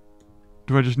diamond?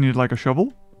 Do I just need like a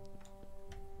shovel?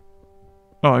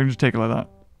 Oh, I can just take it like that.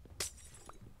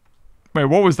 Wait,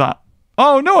 what was that?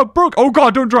 Oh no, it broke! Oh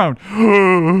god, don't drown!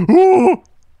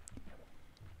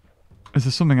 Is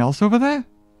there something else over there?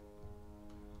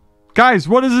 Guys,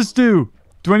 what does this do?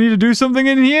 Do I need to do something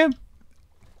in here?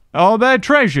 Oh, they're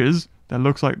treasures. There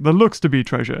looks to be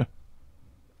treasure.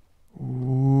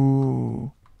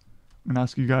 Ooh. I'm gonna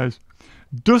ask you guys.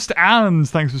 Dust Ann's,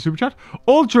 thanks for super chat.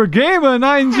 Ultra Gamer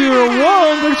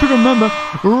 901, thanks for a member.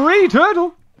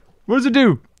 Turtle. What does it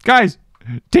do? Guys,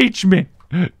 teach me.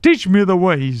 Teach me the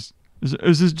ways.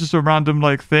 Is this just a random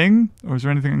like thing? Or is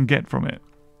there anything I can get from it?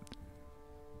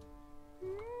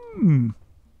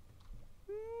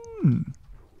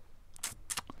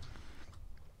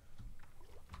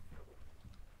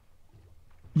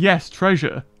 Yes,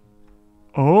 treasure.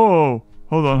 Oh,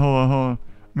 hold on. I'm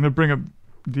gonna bring up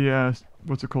the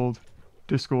what's it called?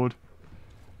 Discord.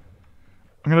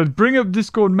 I'm gonna bring up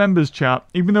Discord members chat,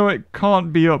 even though it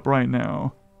can't be up right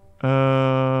now.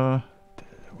 Where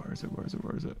is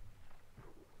it?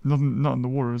 Nothing, not in the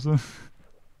water, is there?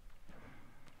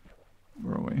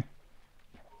 Where are we?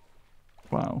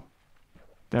 Wow.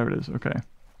 There it is, okay.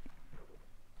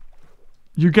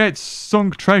 You get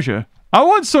sunk treasure. I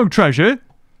want sunk treasure!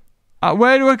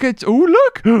 Where do I get... Oh,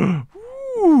 look!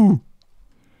 Ooh!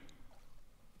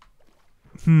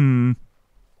 Do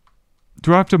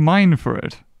I have to mine for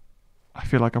it? I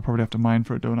feel like I probably have to mine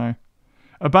for it, don't I?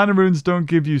 Abandoned ruins don't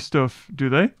give you stuff, do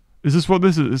they? Is this what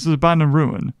this is? This is abandoned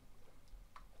ruin.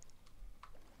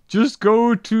 Just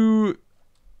go to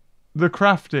the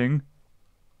crafting.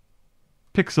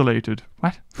 Pixelated.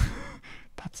 What?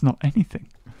 That's not anything.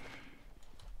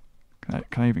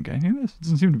 Can I even get any of this?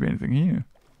 Doesn't seem to be anything here.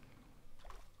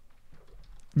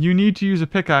 You need to use a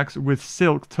pickaxe with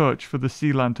silk touch for the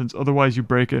sea lanterns, otherwise you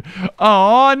break it.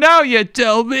 Oh, now you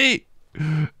tell me.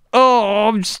 Oh,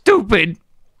 I'm stupid.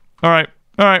 Alright,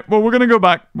 well we're gonna go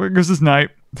back because it's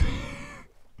night.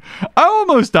 I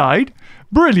almost died.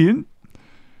 Brilliant.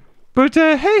 But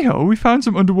hey ho, we found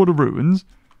some underwater ruins.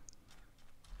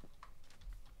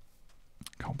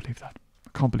 Can't believe that. I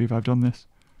can't believe I've done this.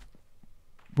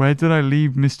 Where did I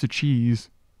leave Mr. Cheese?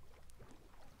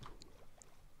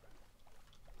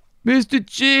 Mr.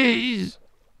 Cheese!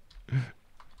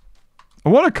 I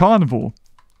want a carnivore.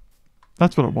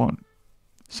 That's what I want.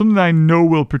 Something that I know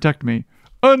will protect me.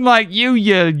 Unlike you,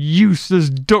 you useless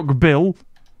duck bill.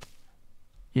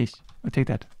 Yes, I'll take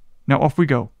that. Now off we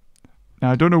go.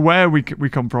 Now I don't know where we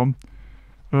come from.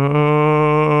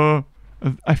 I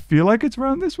feel like it's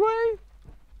around this way.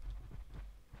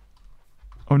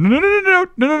 Oh no no no no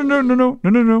no no no no no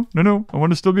no no no no no! I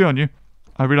want to still be on you.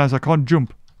 I realize I can't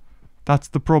jump. That's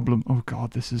the problem. Oh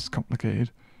god, this is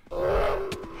complicated.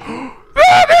 Mr.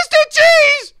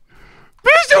 Cheese!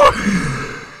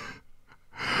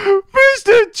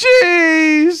 Mr.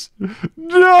 Cheese!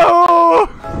 No!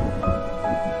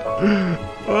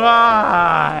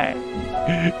 Why?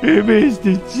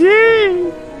 Mr.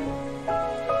 Cheese!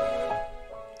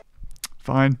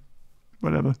 Fine.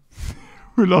 Whatever.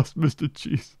 We lost Mr.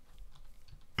 Cheese.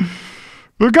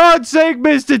 For God's sake,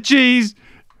 Mr. Cheese!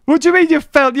 What do you mean you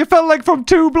fell? You fell like from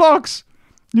 2 blocks!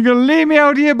 You're gonna leave me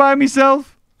out here by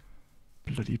myself?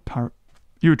 Bloody parrot.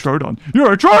 You're a Troodon.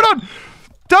 You're a Troodon!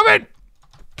 Damn it!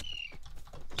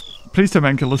 Please tell me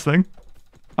I can kill this thing.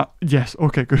 Yes,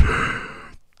 okay, good.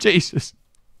 Jesus.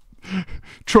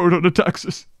 Troodon attacks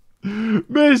us.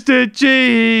 Mr.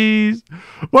 Cheese!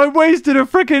 I wasted a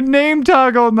freaking name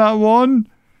tag on that one.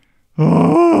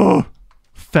 Oh,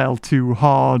 fell too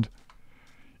hard.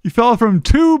 You fell from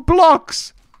 2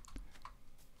 blocks.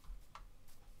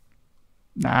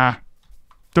 Nah.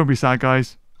 Don't be sad,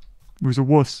 guys. It was a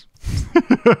wuss.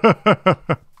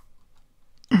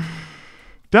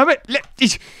 Damn it!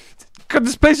 God,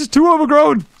 this place is too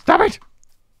overgrown. Damn it!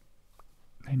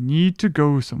 I need to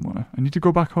go somewhere. I need to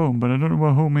go back home, but I don't know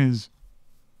where home is.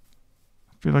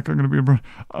 I feel like I'm going to be...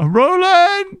 I'm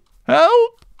rolling!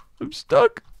 Help! I'm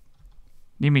stuck.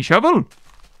 Need me shovel?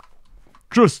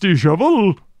 Trusty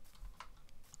shovel.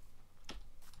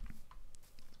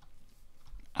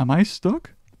 Am I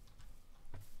stuck?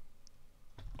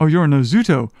 Oh, you're an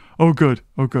Ozuto. Oh, good.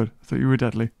 Oh, good. I thought you were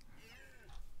deadly.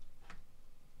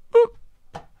 Ooh.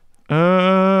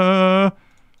 I'll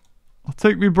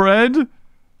take me bread.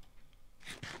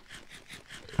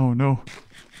 Oh, no.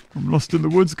 I'm lost in the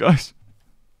woods, guys.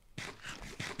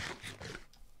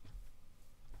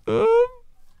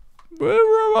 Where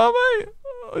am I?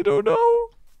 I don't know.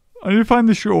 I need to find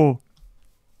the shore.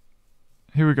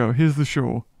 Here we go. Here's the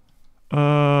shore.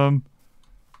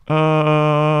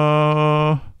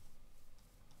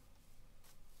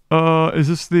 Is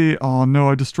this the... Oh, no.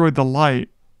 I destroyed the light.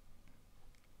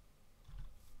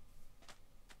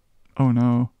 Oh,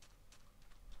 no.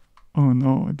 Oh,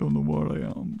 no. I don't know where I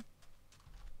am.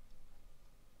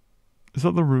 Is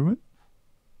that the ruin?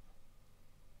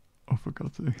 Oh, for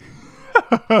God's sake.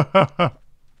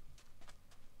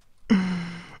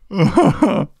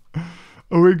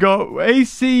 We got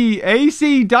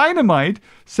AC Dynamite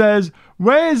says,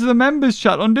 where's the members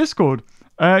chat on Discord?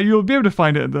 You'll be able to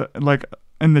find it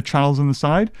in the channels on the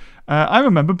side. I'm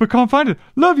a member but can't find it.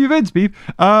 Love your vids, Beep.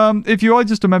 If you are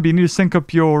just a member, you need to sync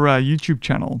up your YouTube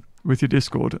channel with your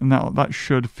Discord, and that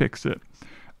should fix it.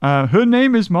 Her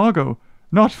name is Margot,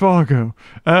 not Fargo.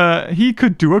 He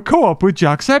could do a co-op with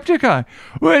Jacksepticeye.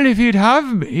 Well, if you'd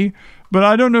have me, but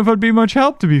I don't know if I'd be much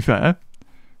help, to be fair,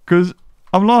 because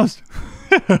I'm lost.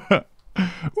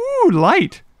 Ooh,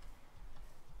 light.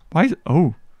 Why is it?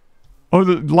 Oh,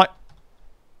 the light.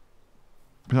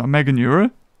 Is that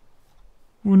Meganura?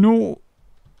 Oh, no.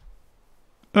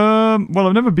 Well,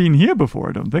 I've never been here before,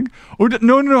 I don't think. Oh,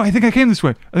 no. I think I came this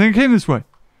way. I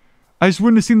just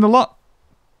wouldn't have seen the lot.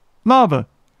 Lava.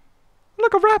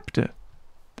 Look, a raptor.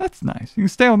 That's nice. You can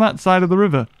stay on that side of the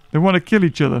river. They want to kill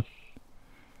each other.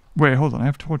 Wait, hold on. I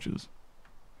have torches.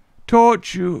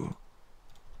 Torch you.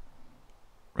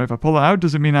 Right, if I pull that out,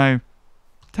 does it mean I...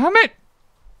 Damn it!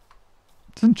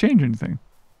 It doesn't change anything.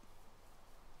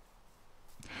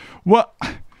 What?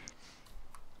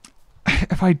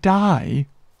 If I die,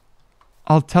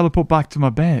 I'll teleport back to my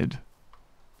bed.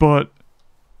 But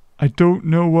I don't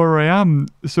know where I am.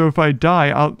 So if I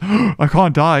die, I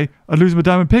can't die. I'd lose my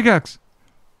diamond pickaxe.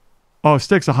 Oh,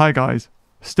 stakes are high, guys.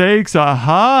 Stakes are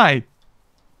high.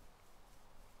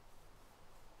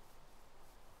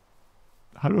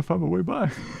 How do I find my way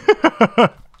back?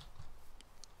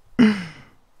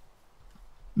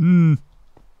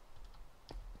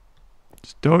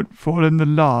 Just don't fall in the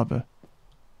lava.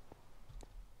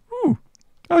 Ooh.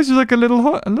 That was just like a little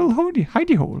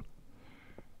hidey hole.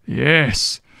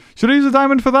 Yes. Should I use a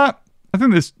diamond for that? I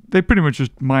think they pretty much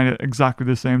just mine it exactly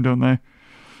the same, don't they?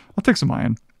 I'll take some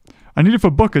iron. I need it for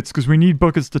buckets because we need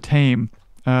buckets to tame.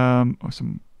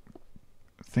 Some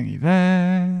thingy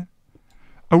there.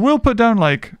 I will put down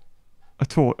like a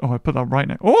torch. Oh, I put that right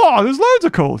now. Oh, there's loads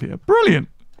of coal here. Brilliant.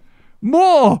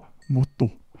 More.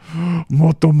 Moto.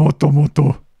 What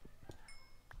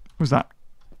was that?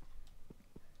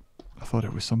 I thought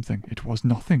it was something. It was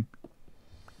nothing.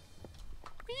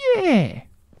 Yeah.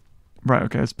 Right,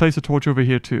 okay. Let's place a torch over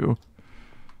here too.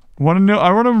 I want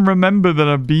to remember that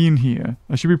I've been here.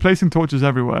 I should be placing torches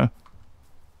everywhere.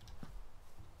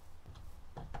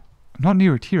 I'm not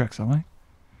near a T-Rex, am I?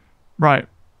 Right.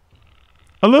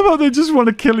 I love how they just want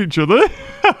to kill each other.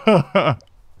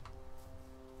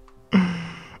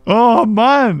 Oh,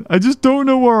 man. I just don't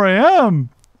know where I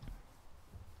am.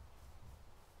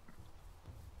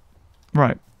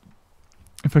 Right.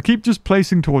 If I keep just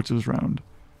placing torches around,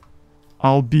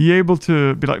 I'll be able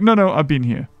to be like, no, I've been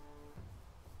here.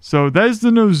 So there's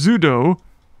the Nozudo.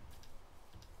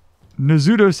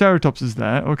 Nozudoceratops is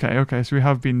there. Okay, so we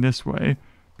have been this way.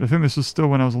 But I think this was still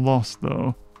when I was lost,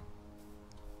 though.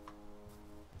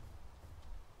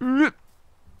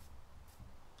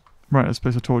 Right, let's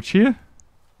place a torch here.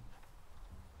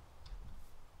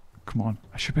 Come on.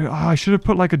 I should have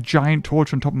put like a giant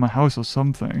torch on top of my house or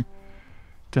something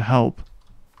to help.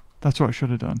 That's what I should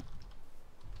have done.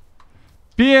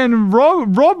 Bien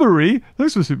robbery.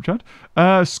 Thanks for the super chat.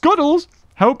 Scuttles,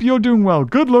 hope you're doing well.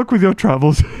 Good luck with your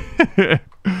travels.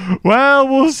 Well,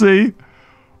 we'll see.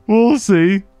 We'll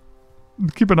see.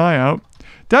 Keep an eye out.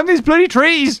 Damn these bloody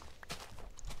trees!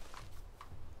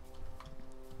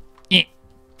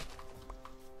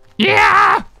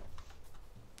 Yeah!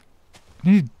 I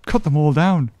need to cut them all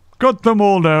down. Cut them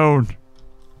all down.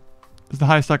 That's the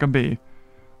highest I can be.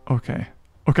 Okay.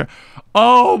 Okay.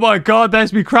 Oh my god,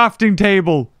 there's my crafting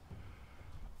table.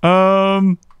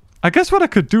 I guess what I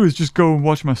could do is just go and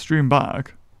watch my stream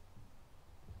back.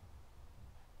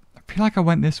 I feel like I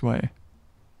went this way.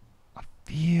 I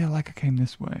feel like I came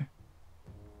this way.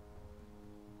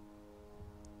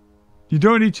 You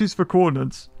don't need to choose for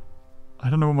coordinates. I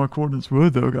don't know what my coordinates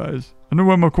were though, guys. I know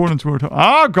where my coordinates were at home.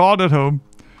 Ah, God, at home.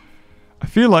 I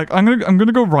feel like I'm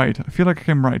gonna go right. I feel like I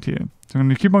came right here. So I'm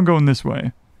gonna keep on going this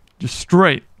way. Just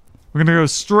straight. We're gonna go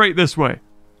straight this way.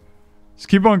 Just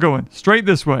keep on going. Straight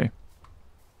this way.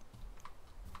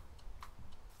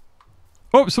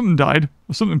 Oh, something died.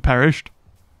 Or something perished.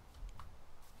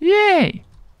 Yay!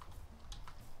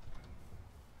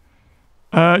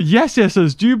 Yes,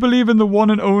 says, do you believe in the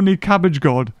one and only cabbage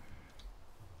god?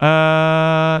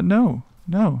 No.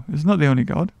 No, it's not the only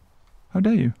god. How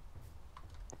dare you?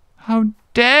 How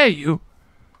dare you?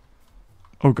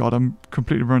 Oh god, I'm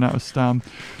completely run out of stam.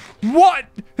 What?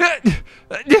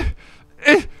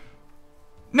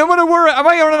 No matter where... Am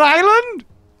I on an island?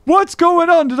 What's going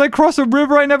on? Did I cross a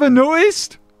river I never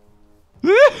noticed?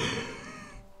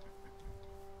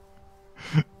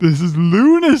 This is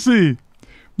lunacy.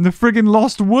 In the friggin'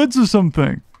 Lost Woods or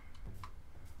something.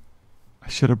 I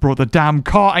should have brought the damn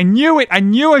car. I knew it. I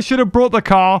knew I should have brought the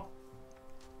car.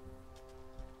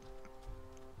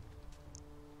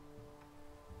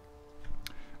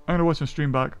 I'm going to watch my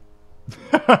stream back.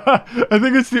 I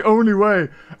think it's the only way.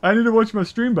 I need to watch my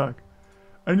stream back.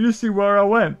 I need to see where I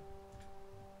went.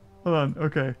 Hold on.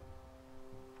 Okay.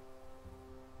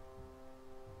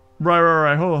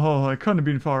 Right. Hold on. I couldn't have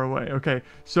been far away. Okay.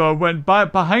 So I went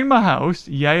behind my house.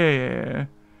 Yeah.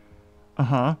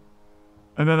 Uh-huh.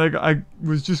 And then I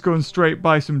was just going straight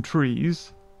by some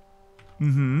trees.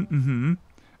 And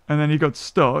then he got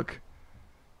stuck.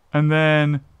 And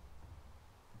then...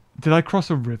 Did I cross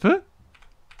a river?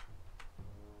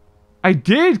 I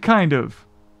did, kind of.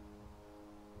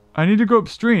 I need to go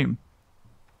upstream.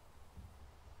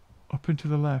 Up and to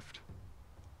the left.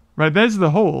 Right, there's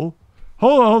the hole.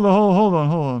 Hold on, hold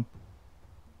on.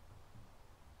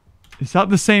 Is that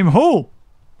the same hole?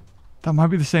 That might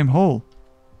be the same hole.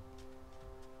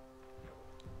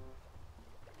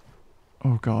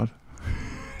 Oh, God.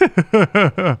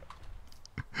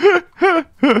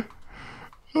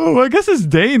 Oh, I guess it's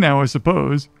day now, I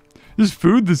suppose. There's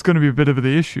food that's going to be a bit of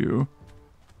the issue.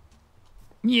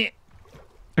 Yeah.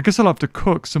 I guess I'll have to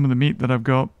cook some of the meat that I've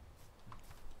got.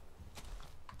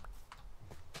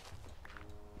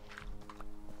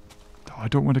 Oh, I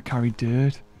don't want to carry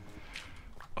dirt.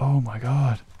 Oh my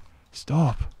God.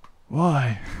 Stop.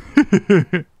 Why?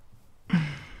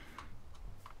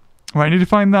 Right, I need to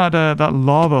find that that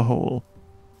lava hole.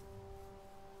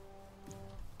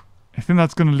 I think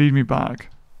that's going to lead me back.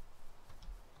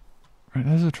 Right,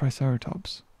 there's a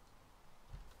Triceratops.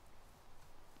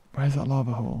 Where's that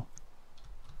lava hole?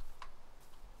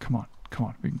 Come on, come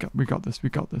on. We got this.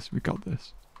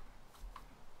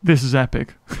 This is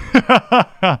epic.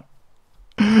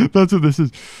 That's what this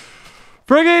is.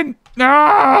 Friggin'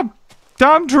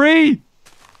 damn tree!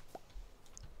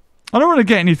 I don't want to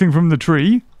get anything from the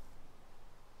tree.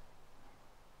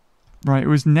 Right, it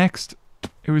was next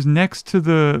to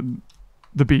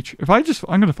the beach. If I just...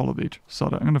 I'm going to follow the beach.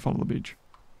 Sod it. I'm going to follow the beach.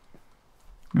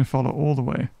 I'm going to follow all the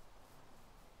way.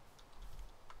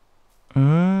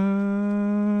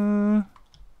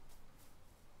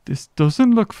 This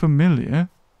doesn't look familiar.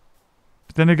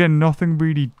 But then again, nothing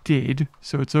really did.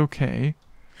 So it's okay.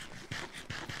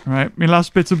 Alright, my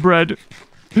last bits of bread.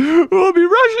 Oh, me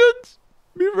rations!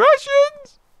 Me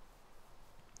rations!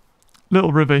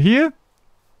 Little river here.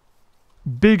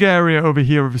 Big area over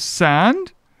here of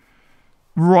sand.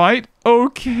 Right,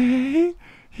 okay.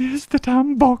 Here's the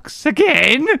damn box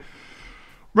again.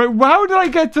 Right, how did I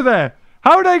get to there?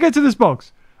 How did I get to this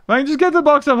box? If I can just get to the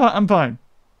box, I'm fine.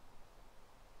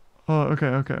 Oh,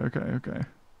 okay.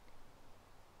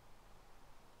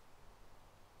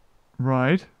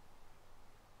 Right.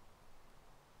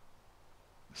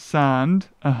 Sand,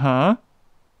 Hold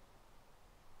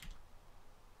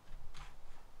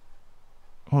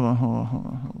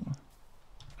on.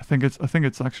 I think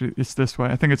it's actually this way.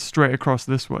 I think it's straight across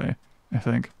this way. I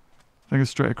think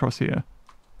it's straight across here.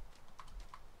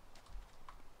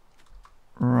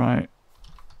 Right.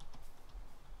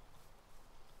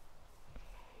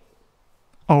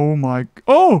 Oh my...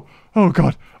 Oh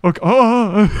God. Okay.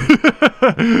 Oh.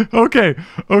 Okay.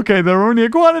 They're only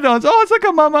iguanodons. Oh, it's like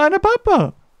a mama and a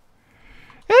papa.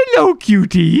 Hello,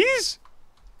 cuties.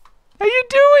 How you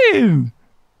doing?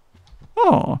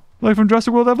 Oh, like from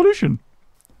Jurassic World Evolution.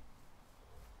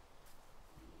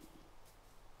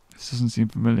 This doesn't seem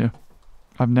familiar.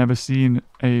 I've never seen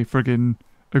a friggin'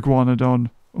 iguanodon.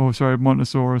 Oh, sorry,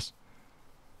 Montosaurus.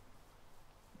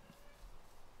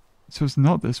 So it's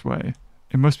not this way.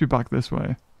 It must be back this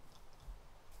way.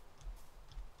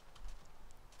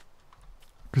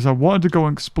 Because I wanted to go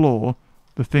and explore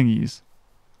the thingies.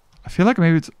 I feel like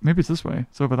maybe it's this way.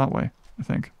 It's over that way, I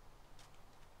think.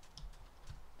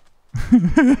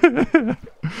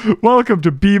 Welcome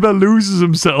to Beaver Loses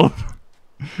Himself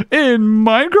in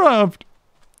Minecraft.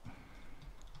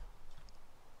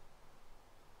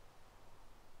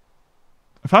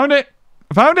 I found it.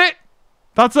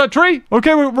 That's that tree.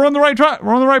 Okay, we're on the right track.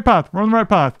 We're on the right path.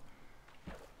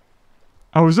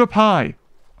 I was up high.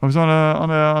 I was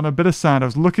on a bit of sand. I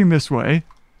was looking this way.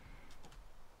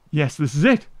 Yes, this is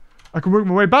it. I can work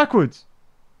my way backwards.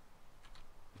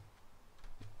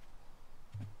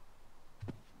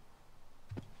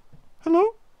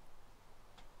 Hello?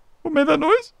 What made that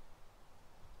noise?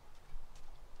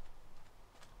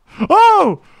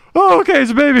 Oh! Oh, okay,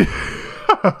 it's a baby.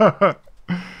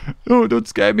 Oh, don't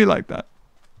scare me like that.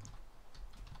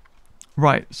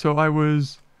 Right, so I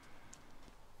was...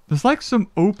 There's like some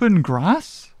open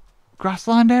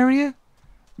grassland area?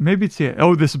 Maybe it's here.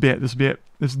 Oh, this will be it. This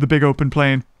is the big open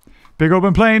plain. Big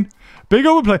open plain.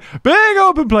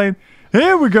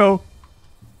 Here we go.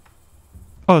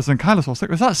 Oh, it's an Ankylosaurus.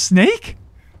 Was that a snake?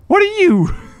 What are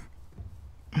you?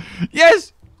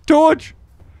 Yes! Torch!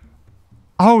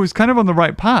 Oh, it's kind of on the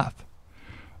right path.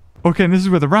 Okay, and this is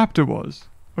where the raptor was.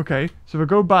 Okay, so if I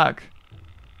go back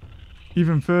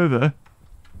even further,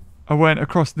 I went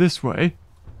across this way.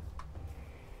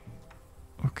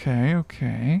 Okay.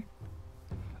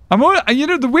 You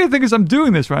know, the weird thing is I'm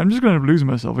doing this, right? I'm just going to lose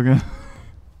myself again.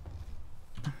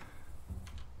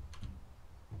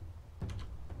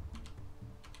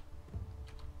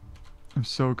 I'm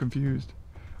so confused.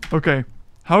 Okay,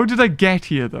 how did I get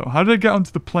here, though? How did I get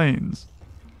onto the plains?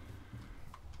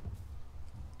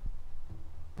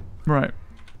 Right.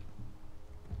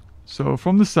 So,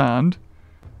 from the sand,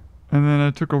 And then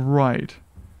I took a right.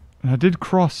 And I did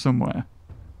cross somewhere.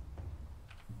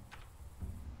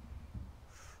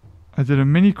 I did a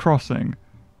mini crossing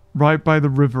right by the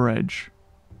river edge.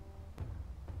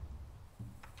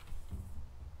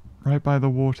 Right by the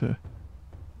water.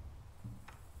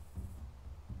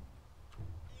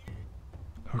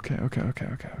 Okay.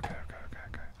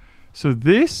 So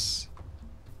this...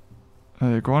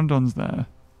 Guandon's there.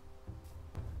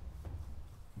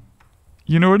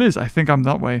 You know what it is? I think I'm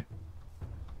that way.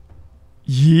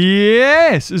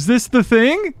 Yes! Is this the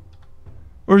thing?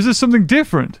 Or is this something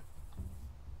different?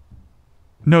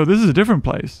 No, this is a different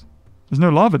place. There's no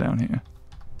lava down here.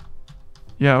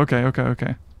 Yeah, okay. How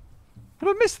did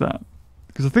I miss that?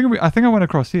 Because I think I went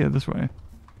across here, this way.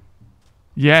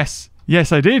 Yes!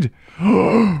 Yes, I did!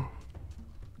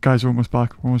 Guys, we're almost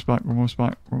back.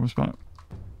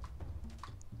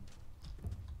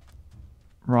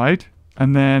 Right.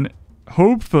 And then,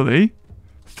 hopefully,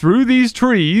 through these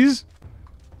trees,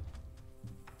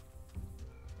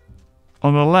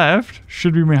 on the left,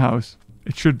 should be my house.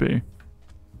 It should be.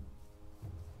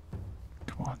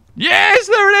 Come on. Yes,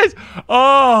 there it is!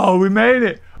 Oh, we made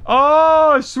it.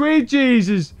 Oh, sweet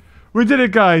Jesus. We did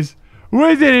it, guys.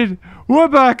 We did it. We're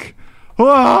back.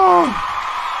 Oh,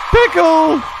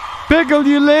 Pickle! Pickle,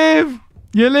 you live!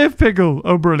 You live, Pickle!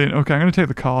 Oh, brilliant. Okay, I'm going to take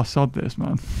the car. Sod this,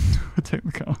 man. I'll take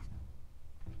the car.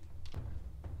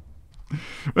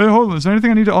 Wait, hold on. Is there anything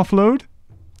I need to offload?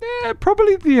 Yeah,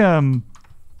 probably the,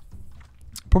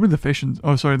 probably the fish and...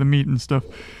 Oh, sorry, the meat and stuff.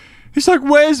 He's like,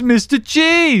 where's Mr.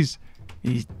 Cheese?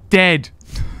 He's dead.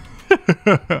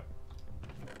 The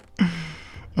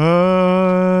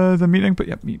meat... But,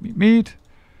 yep, meat.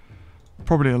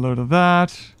 Probably a load of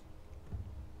that.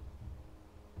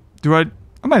 I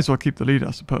might as well keep the lead,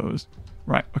 I suppose.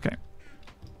 Right, okay.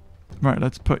 Right,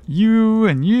 let's put you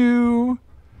and you.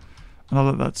 And I'll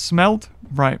let that smelt.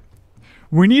 Right.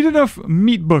 We need enough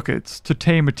meat buckets to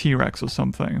tame a T-Rex or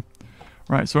something.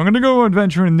 Right, so I'm going to go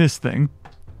adventure in this thing.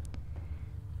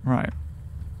 Right.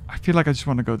 I feel like I just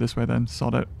want to go this way then.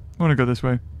 Sod it. I want to go this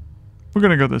way. We're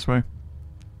going to go this way.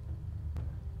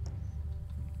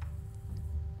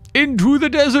 Into the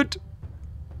desert!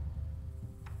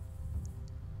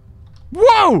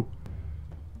 Whoa!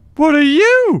 What are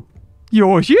you?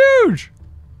 You're huge!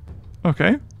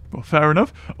 Okay, well, fair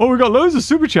enough. Oh, we got loads of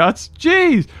super chats.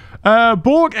 Jeez!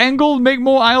 Borg Engel, make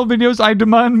more Isle videos. I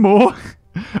demand more.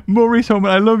 Maurice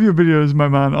Holman, I love your videos, my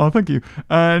man. Oh, thank you.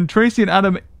 And Tracy and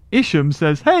Adam Isham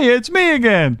says, hey, it's me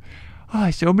again.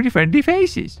 Oh, so many friendly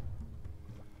faces.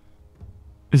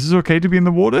 Is this okay to be in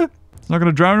the water? It's not going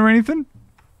to drown or anything?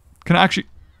 Can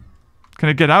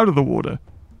I get out of the water?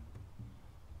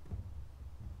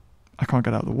 I can't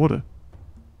get out of the water.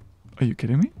 Are you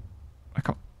kidding me? I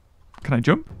can't. Can I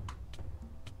jump?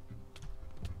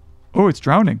 Oh, it's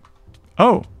drowning.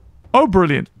 Oh. Oh,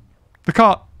 brilliant. The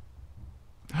car.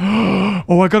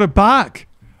 Oh, I got it back.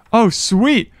 Oh,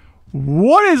 sweet.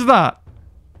 What is that?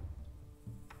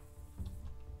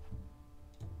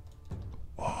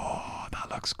 Oh, that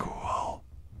looks cool.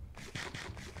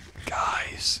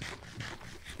 Guys.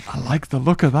 I like the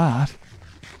look of that.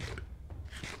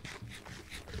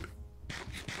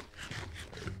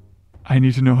 I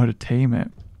need to know how to tame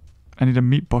it. I need a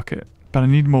meat bucket. But I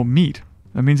need more meat.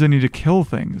 That means I need to kill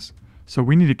things. So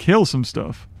we need to kill some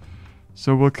stuff.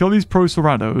 So we'll kill these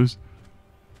Proceratops.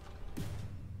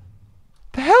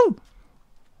 The hell?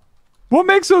 What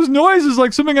makes those noises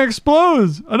like something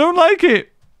explodes? I don't like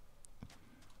it.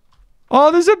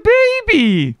 Oh, there's a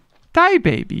baby. Die,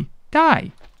 baby.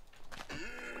 Die.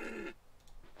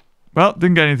 Well,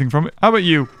 didn't get anything from it. How about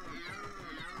you?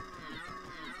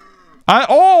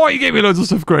 Oh, you gave me loads of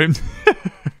stuff, Graham.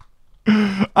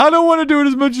 I don't want to do it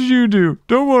as much as you do.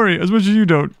 Don't worry, as much as you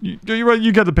don't. You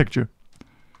get the picture.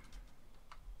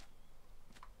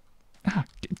 Ah,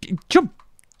 jump.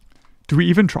 Do we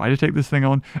even try to take this thing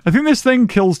on? I think this thing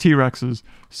kills T-Rexes.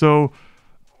 So,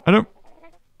 I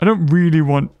don't really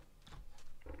want...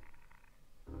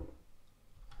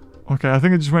 Okay, I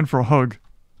think I just went for a hug.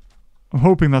 I'm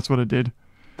hoping that's what it did.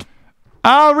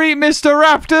 I'll eat Mr.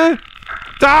 Raptor!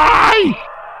 Die!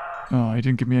 Oh, he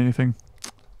didn't give me anything.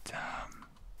 Damn.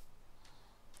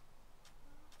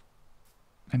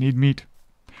 I need meat.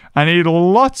 I need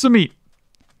lots of meat.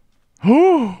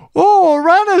 Oh,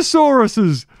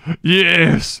 Tyrannosauruses!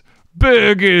 Yes!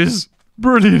 Burgers!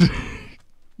 Brilliant!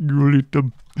 You'll eat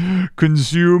them.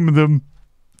 Consume them.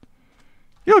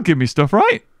 You'll give me stuff,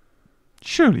 right?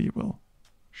 Surely you will.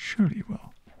 Surely you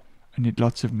will. I need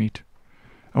lots of meat.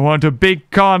 I want a big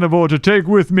carnivore to take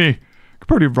with me. I could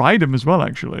probably ride him as well,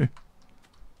 actually.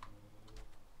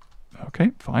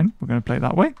 Okay, fine. We're going to play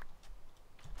that way.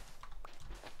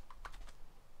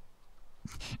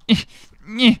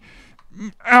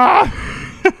 Ah!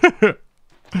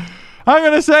 Hang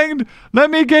on a second. Let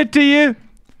me get to you.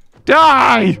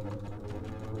 Die!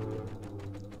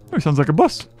 Oh, sounds like a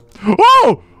bus.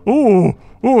 Oh! Oh!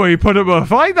 Oh, he put up a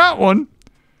fight, that one.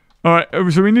 Alright,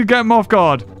 so we need to get him off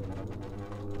guard.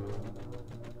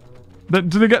 Do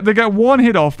they get one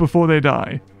hit off before they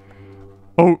die?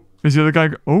 Oh, is the other guy...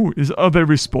 Oh, are they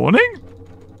respawning?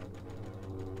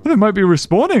 Oh, they might be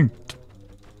respawning.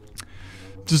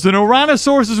 Just an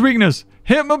Ouranosaurus' weakness.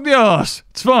 Hit him up the arse.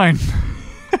 It's fine.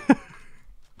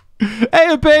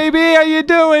 Hey, baby, how you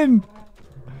doing?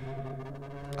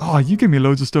 Oh, you give me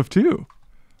loads of stuff too.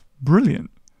 Brilliant.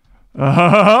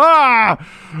 Attack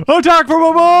from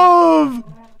above!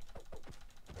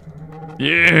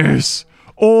 Yes!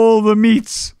 All the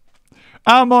meats.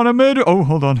 I'm on a murder. Oh,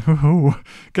 hold on. Oh,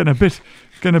 getting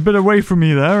a bit away from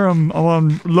me there. I'm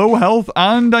on low health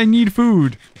and I need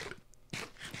food.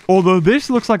 Although this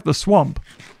looks like the swamp.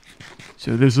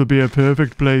 So this will be a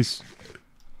perfect place.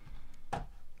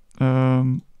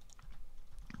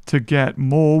 To get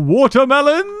more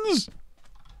watermelons.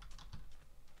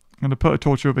 I'm going to put a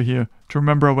torch over here to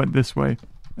remember I went this way.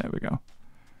 There we go.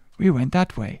 We went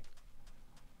that way.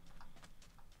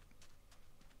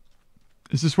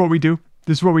 Is this what we do?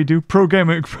 This is what we do? Pro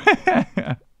gamer.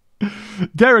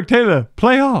 Derek Taylor,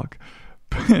 play Ark.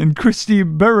 And Christy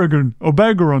Bergeron, or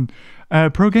Bergeron.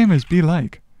 Pro gamers be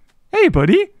like. Hey,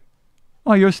 buddy.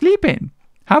 Oh, you're sleeping.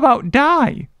 How about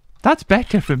die? That's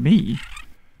better for me.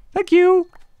 Thank you.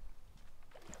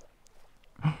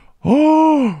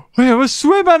 Oh, we have a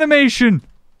swim animation.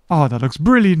 Oh, that looks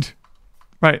brilliant.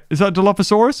 Right, is that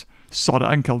Dilophosaurus? Sod it,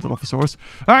 I can kill Dilophosaurus.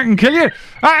 I can kill you.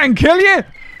 I can kill you.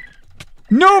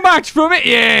 No match for me.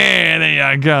 Yeah,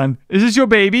 there you go. Is this your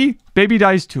baby? Baby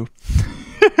dies too.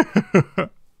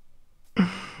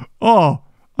 Oh,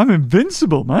 I'm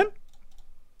invincible, man.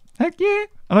 Heck yeah.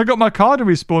 And I got my car to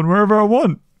respawn wherever I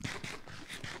want.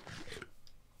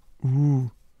 Ooh.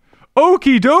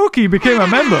 Okie dokie became a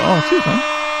member. Oh, cheers, man.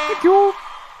 Thank you.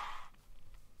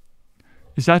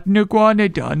 Is that an iguana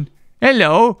done?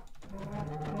 Hello.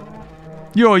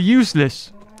 You're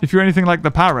useless. If you're anything like the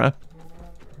para.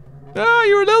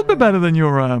 You're a little bit better than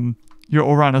your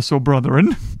Ouranosaur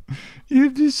brethren.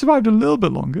 You survived a little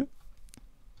bit longer.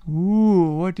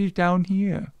 Ooh, what is down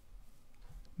here?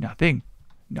 Nothing.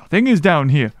 Nothing is down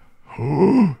here.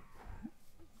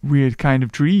 Weird kind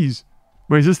of trees.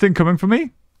 Wait, is this thing coming for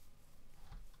me?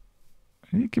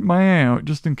 I need to keep my eye out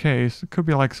just in case. It could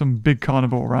be like some big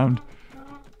carnivore around.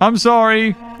 I'm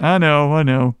sorry. I know, I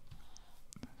know.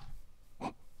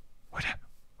 Oh, wait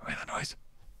that noise.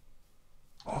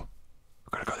 Oh,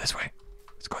 we're gonna go this way.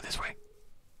 Let's go this way.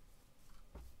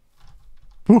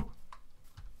 Oh,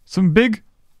 some big...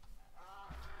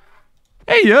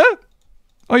 Hey, yeah?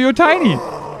 Oh, you're tiny.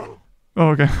 Oh,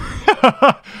 okay.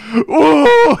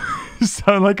 Oh!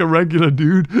 Sound like a regular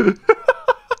dude.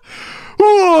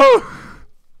 Oh!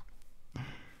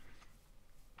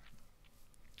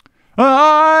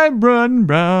 I'm running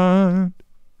round,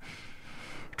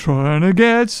 trying to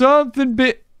get something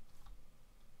big.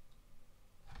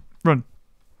 Run.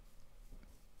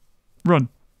 Run.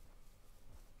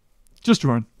 Just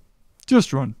run.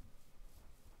 Just run.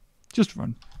 Just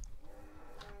run.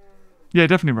 Yeah,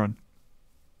 definitely run.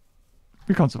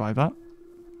 We can't survive that.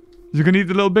 Is he going to eat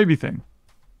the little baby thing?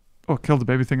 Oh, killed the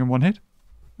baby thing in one hit.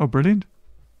 Oh, brilliant.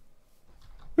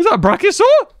 Is that a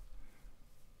brachiosaur?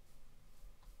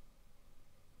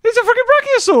 It's a freaking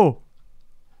brachiosaur!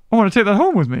 I want to take that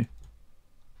home with me.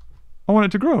 I want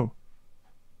it to grow.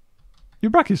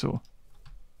 You're brachiosaur.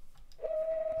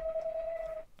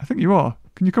 I think you are.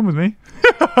 Can you come with me?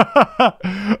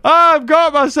 I've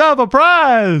got myself a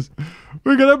prize!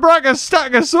 We're gonna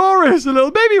Brachiosaurus, a little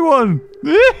baby one!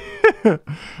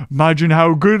 Imagine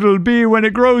how good it'll be when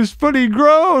it grows fully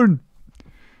grown!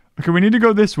 Okay, we need to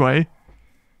go this way.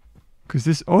 Because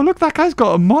this... Oh, look, that guy's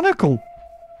got a monocle!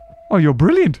 Oh, you're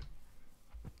brilliant!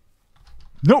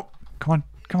 No! Come on,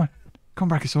 come on.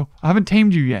 Come on, Brachiosaur. I haven't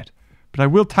tamed you yet. But I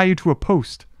will tie you to a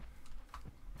post.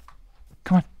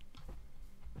 Come on.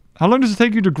 How long does it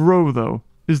take you to grow, though?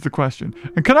 Is the question.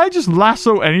 And can I just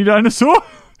lasso any dinosaur?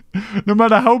 No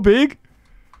matter how big?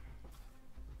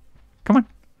 Come on.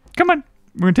 Come on.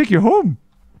 We're going to take you home.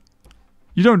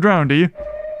 You don't drown, do you?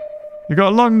 You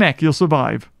got a long neck. You'll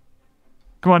survive.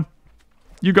 Come on.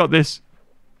 You got this.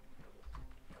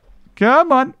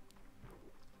 Come on.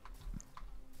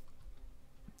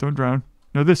 Don't drown.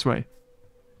 No, this way.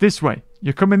 This way.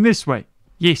 You're coming this way.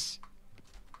 Yes.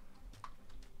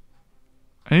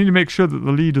 I need to make sure that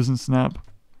the lead doesn't snap.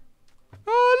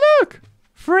 Oh, look!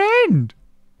 Friend!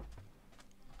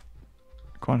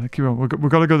 Come on, keep on.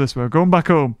 We've got to go this way. We're going back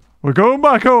home. We're going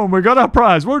back home. We got our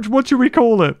prize. What should we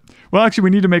call it? Well, actually,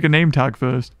 we need to make a name tag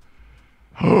first.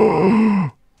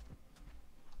 Hold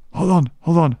on.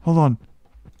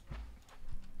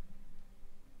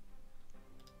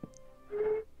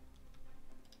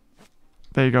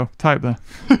 There you go. Type there.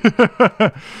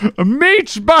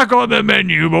 Meat's back on the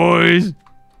menu, boys.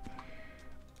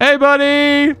 Hey,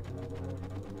 buddy.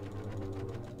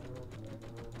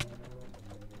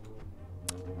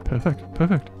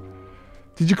 Perfect.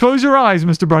 Did you close your eyes,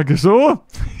 Mr. Brachiosaur?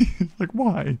 Like,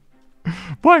 why?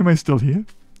 Why am I still here?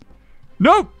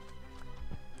 Nope.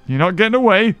 You're not getting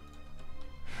away.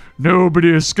 Nobody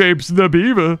escapes the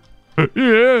beaver.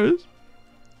 Yes.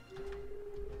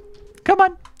 Come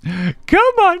on.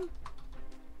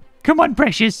 Come on,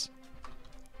 precious.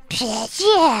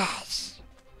 Yes.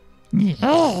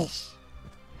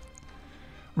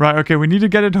 Right, okay, we need to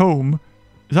get it home.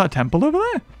 Is that a temple over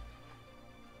there?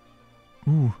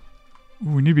 Ooh,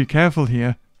 we need to be careful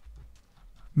here.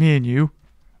 Me and you.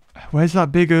 Where's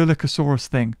that big Erlichosaurus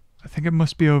thing? I think it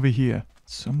must be over here.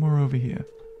 Somewhere over here.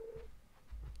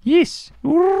 Yes.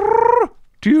 You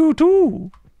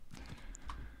too.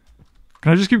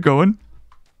 Can I just keep going?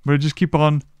 We'll just keep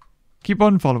on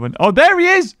following. Oh, there he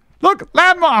is! Look,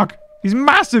 landmark! He's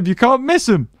massive, you can't miss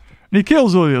him. And he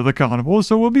kills all the other carnivores,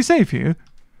 so we'll be safe here.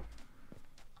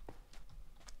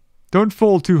 Don't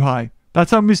fall too high.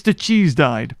 That's how Mr. Cheese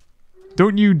died.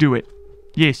 Don't you do it.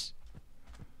 Yes.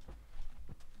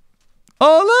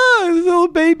 Oh, look! There's a little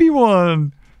baby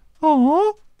one.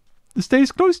 Aww. It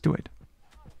stays close to it.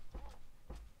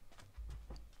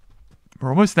 We're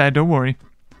almost there, don't worry.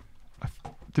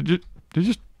 Did you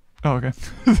just... Oh, okay.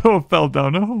 It all fell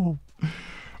down. Oh.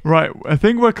 Right, I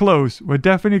think we're close. We're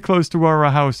definitely close to where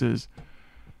our house is.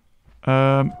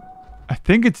 I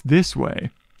think it's this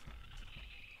way.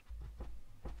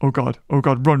 Oh god,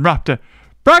 run, raptor.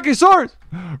 Brachiosaurus!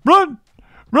 Run!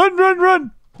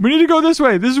 Run! We need to go this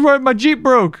way. This is where my Jeep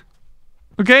broke.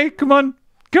 Okay, come on.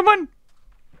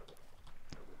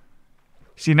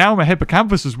 See, now my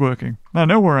hippocampus is working. I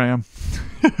know where I am.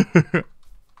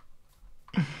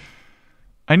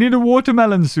 I need a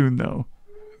watermelon soon, though.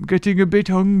 I'm getting a bit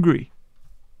hungry.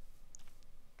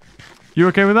 You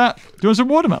okay with that? Do you want some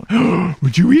watermelon?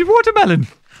 Would you eat watermelon?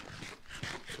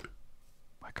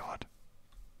 My god.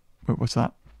 Wait, what's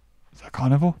that? Is that a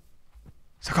carnivore?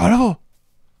 It's a carnivore!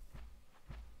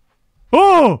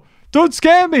 Oh! Don't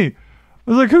scare me! I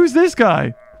was like, who's this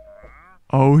guy?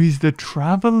 Oh, he's the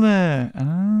traveler.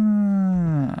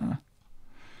 Ah.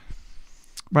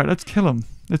 Right, let's kill him.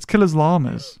 Let's kill his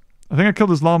llamas. I think I killed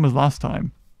his llamas last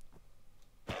time.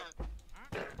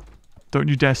 Don't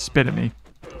you dare spit at me.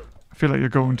 I feel like you're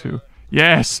going to.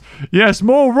 Yes! Yes,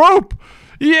 more rope!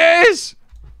 Yes!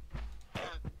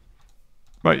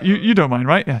 Right, you don't mind,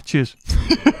 right? Yeah, cheers.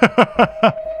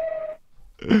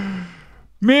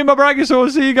 Me and my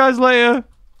Brachiosaurus, see you guys later.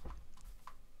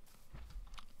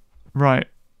 Right.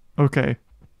 Okay.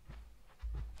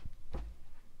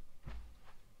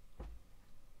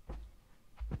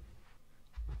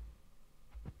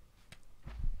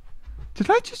 Did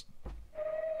I just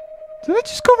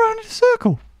go around in a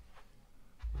circle?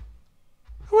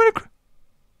 I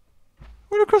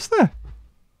went across there.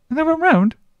 And then went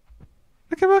round.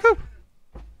 I came back up.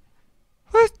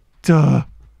 What?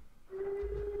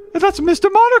 That's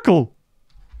Mr. Monocle.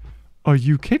 Are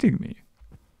you kidding me?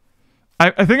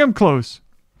 I think I'm close.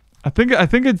 I think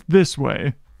it's this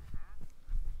way.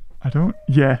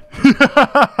 Yeah.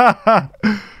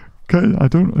 Okay, I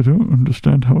don't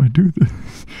understand how I do this.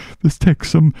 This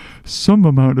takes some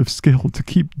amount of skill to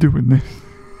keep doing this.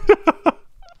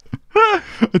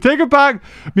 I take it back.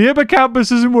 My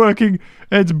hippocampus isn't working.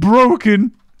 It's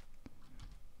broken.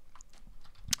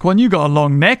 Come on, you got a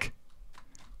long neck.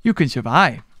 You can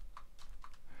survive.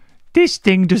 This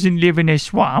thing doesn't live in a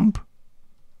swamp.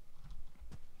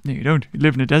 No, you don't. You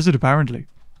live in a desert, apparently.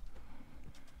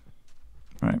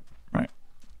 Right.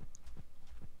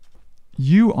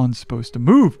 You aren't supposed to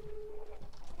move.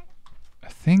 I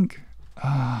think...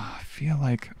 I feel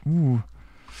like... Ooh.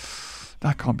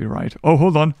 That can't be right. Oh,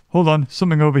 hold on.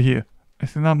 Something over here. I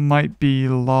think that might be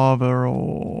lava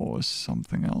or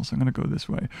something else. I'm going to go this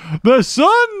way. The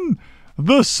sun!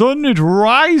 The sun, it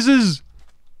rises!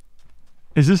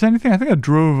 Is this anything? I think I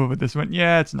drove over this one.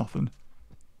 Yeah, it's nothing.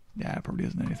 Yeah, it probably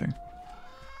isn't anything.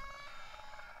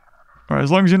 Alright,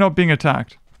 as long as you're not being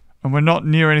attacked. And we're not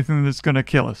near anything that's going to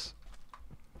kill us.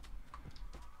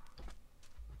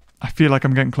 I feel like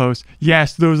I'm getting close.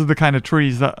 Yes, those are the kind of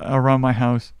trees that are around my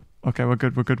house. Okay, we're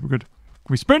good. Can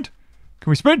we sprint?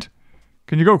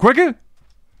 Can you go quicker?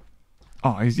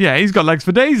 Oh, he's got legs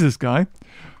for days, this guy.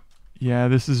 Yeah,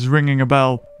 this is ringing a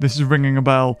bell. This is ringing a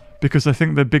bell. Because I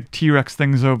think the big T-Rex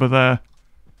thing's over there.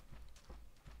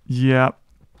 Yeah.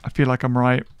 I feel like I'm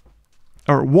right.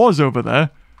 Or it was over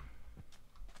there.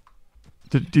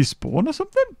 Did it despawn or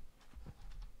something?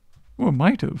 Oh, it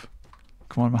might have.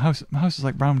 Come on, my house is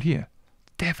like round here.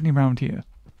 Definitely round here.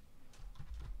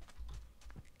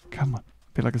 Come on.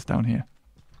 I feel like it's down here.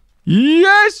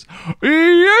 Yes!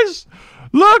 Yes!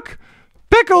 Look!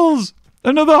 Pickles!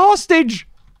 Another hostage!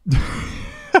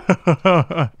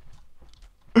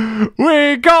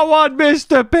 We got one,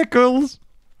 Mr. Pickles!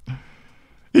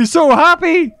 He's so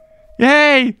happy!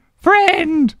 Yay!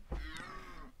 Friend!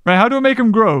 Right, how do I make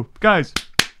him grow? Guys,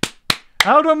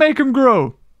 how do I make him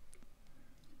grow?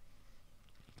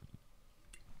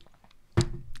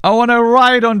 I want to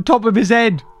ride on top of his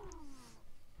head.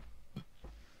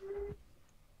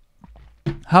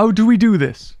 How do we do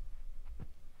this?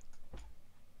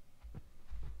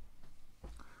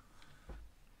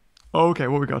 Okay,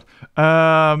 what we got?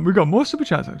 We got more super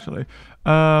chats actually.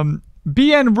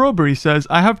 BN Robbery says,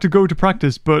 I have to go to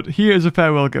practice, but here is a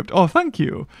farewell gift. Oh, thank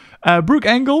you. Brooke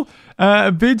Engel,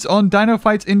 vids on dino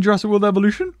fights in Jurassic World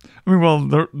Evolution. I mean, well,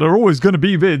 they're always going to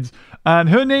be vids. And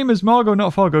her name is Margot,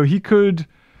 not Fargo. He could...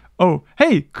 Oh,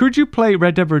 hey, could you play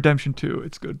Red Dead Redemption 2?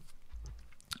 It's good.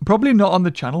 Probably not on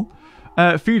the channel.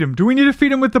 Feed him. Do we need to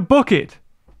feed him with the bucket?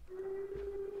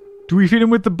 Do we feed him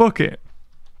with the bucket?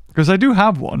 Because I do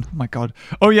have one. Oh my god.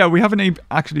 Oh yeah, we haven't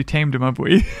actually tamed him, have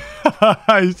we?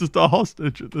 He's just a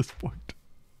hostage at this point.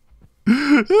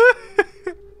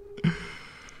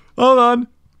 Hold on.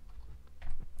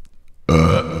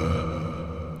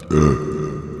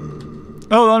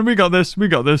 Hold on, we got this. We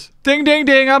got this. Ding, ding,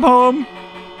 ding, I'm home.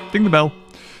 Ding the bell.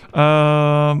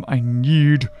 I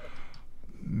need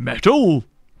metal.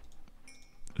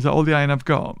 Is that all the iron I've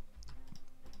got?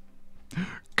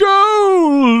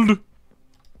 Gold!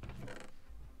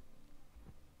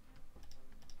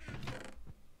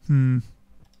 I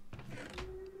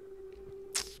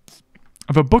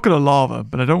have a bucket of lava,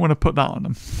 but I don't want to put that on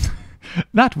them.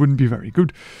 That wouldn't be very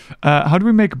good. How do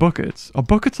we make buckets? Are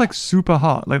buckets like super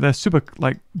hard? Like they're super,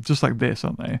 like, just like this,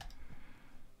 aren't they?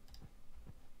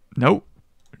 Nope.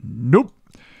 Nope.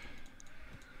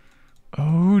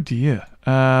 Oh dear.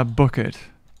 Bucket.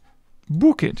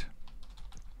 Bucket.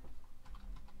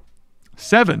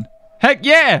 7. Heck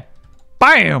yeah!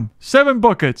 Bam! 7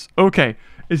 buckets. Okay.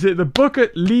 Is it the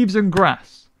bucket, leaves, and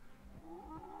grass?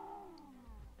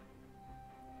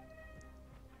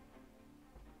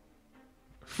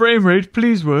 Frame rate,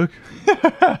 please work.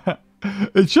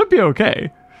 It should be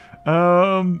okay.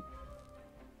 How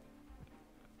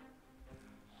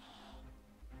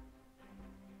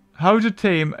to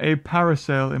tame a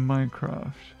parasail in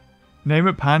Minecraft? Name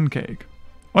it Pancake.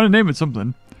 I want to name it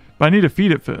something, but I need to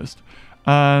feed it first.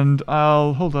 And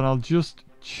hold on, I'll just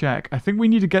check. I think we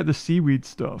need to get the seaweed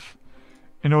stuff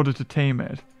in order to tame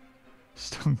it.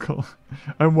 Stunkle.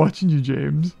 I'm watching you,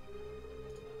 James.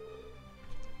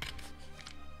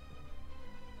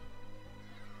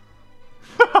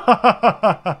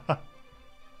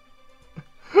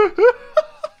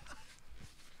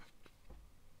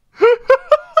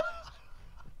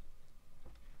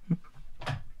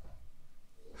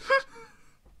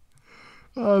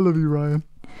 I love you, Ryan.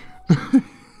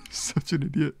 Such an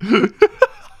idiot.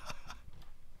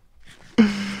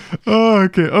 Oh,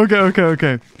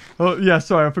 okay. Oh, yeah,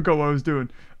 sorry, I forgot what I was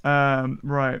doing.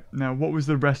 Right, now, what was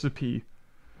the recipe?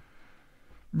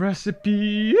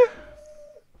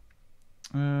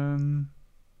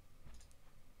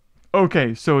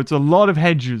 Okay, so it's a lot of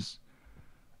hedges.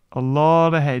 A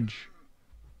lot of hedge.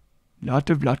 Lot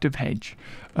of hedge.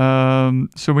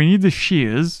 So we need the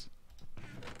shears.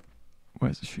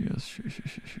 Where's the shears?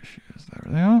 Shears. There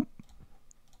they are.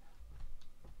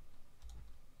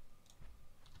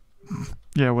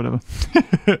 Yeah, whatever.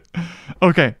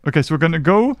 Okay, so we're gonna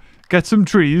go get some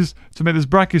trees to make this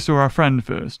brachiosaur our friend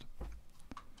first.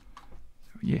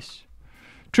 Yes.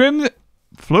 Trim the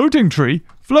floating tree.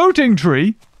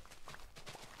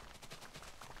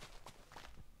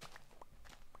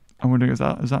 I'm wondering, is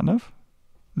that enough?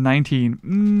 19.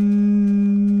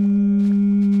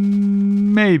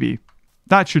 Maybe.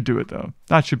 That should do it though.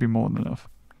 That should be more than enough.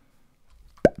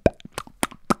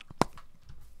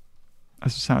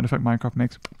 That's the sound effect Minecraft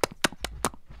makes.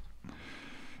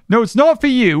 No, it's not for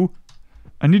you.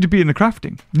 I need to be in the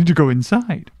crafting. I need to go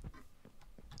inside.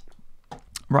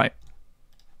 Right.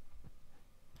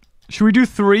 Should we do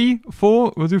 3?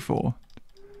 4? We'll do 4.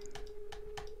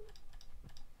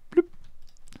 Bloop.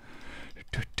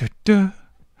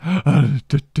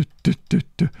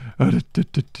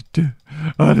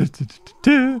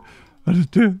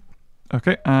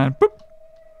 Okay, and boop.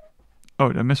 Oh,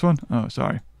 did I miss one? Oh,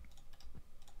 sorry.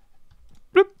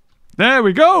 Bloop. There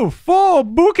we go. 4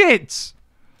 buckets.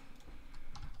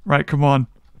 Right, come on.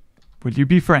 Will you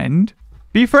befriend?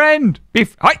 Befriend!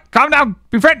 Hi, calm down!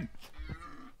 Befriend!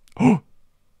 Oh!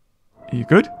 Are you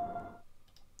good?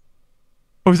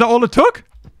 Oh, is that all it took?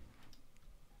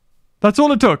 That's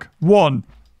all it took. 1.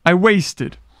 I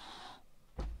wasted.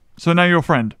 So now you're a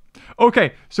friend.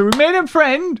 Okay, so we made him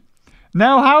friend.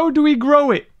 Now how do we grow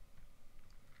it?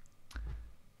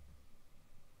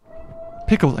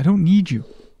 Pickles, I don't need you.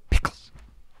 Pickles.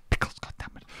 Pickles,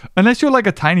 goddammit. Unless you're like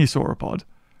a tiny sauropod.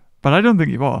 But I don't think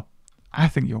you are. I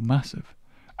think you're massive.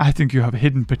 I think you have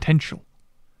hidden potential.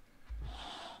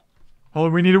 Hold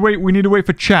on, we need to wait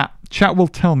for chat. Chat will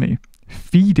tell me.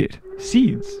 Feed it.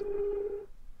 Seeds.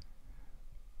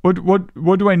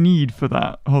 What do I need for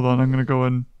that? Hold on, I'm gonna go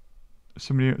and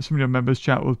somebody on members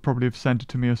chat will probably have sent it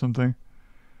to me or something.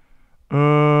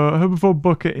 Herbivore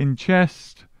bucket in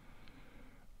chest.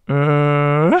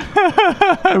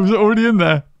 I was already in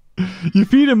there. You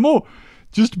feed him more.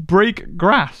 Just break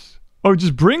grass. Oh,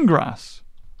 just bring grass.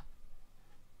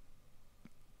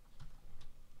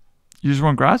 You just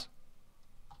want grass?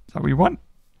 Is that what you want?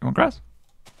 You want grass?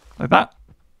 Like that?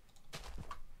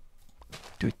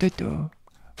 Is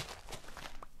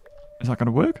that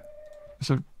gonna work?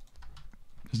 So,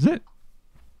 this is it.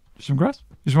 Just some grass?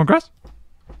 You just want grass?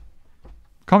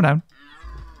 Calm down.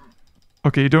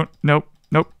 Okay, you don't. Nope.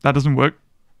 Nope. That doesn't work.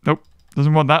 Nope.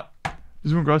 Doesn't want that.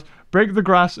 Doesn't want grass. Break the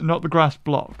grass, not the grass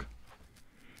block.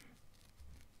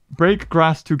 Break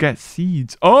grass to get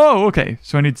seeds. Oh, okay.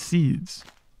 So I need seeds.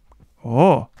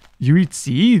 Oh, you eat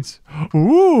seeds?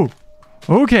 Ooh.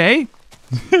 Okay.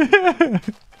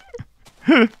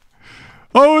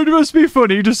 Oh, it must be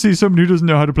funny to see somebody who doesn't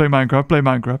know how to play Minecraft play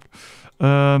Minecraft.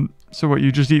 So what,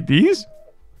 you just eat these?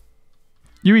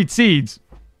 You eat seeds.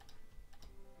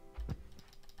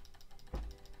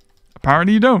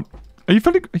 Apparently you don't. Are you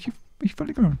fully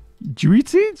grown? Do you eat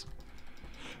seeds?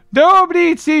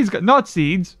 Nobody eats seeds. Not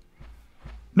seeds.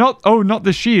 Not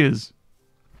the shears.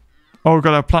 Oh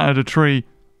god, I planted a tree.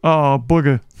 Oh,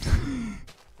 bugger.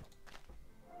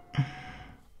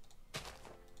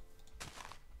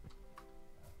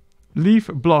 Leaf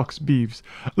blocks, beeves.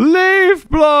 Leaf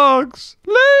blocks!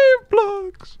 Leaf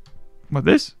blocks! What,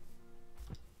 this?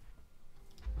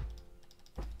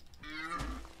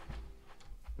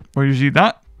 Well, you just eat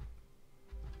that?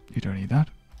 You don't eat that.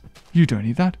 You don't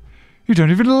eat that. You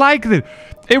don't even like it.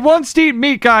 It wants to eat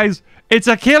meat, guys. It's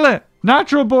a killer.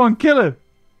 Natural born killer.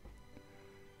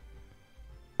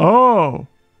 Oh.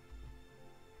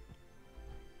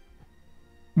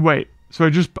 Wait. So I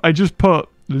just put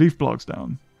leaf blocks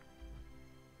down.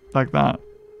 Like that.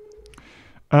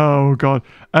 Oh god.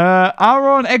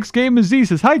 Aaron X Gamer Z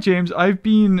says, "Hi James, I've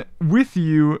been with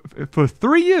you for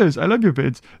 3 years. I love your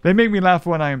vids. They make me laugh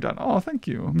when I am done." Oh, thank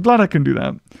you. I'm glad I can do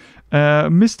that.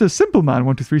 Mr.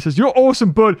 Simpleman123 says, "You're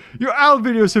awesome, bud. Your owl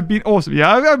videos have been awesome."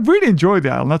 Yeah, I really enjoyed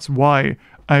the owl, and that's why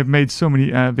I've made so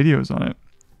many videos on it.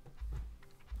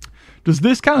 Does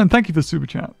this count? And thank you for the super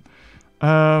chat.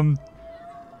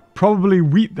 Probably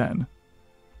wheat then.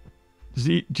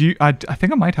 I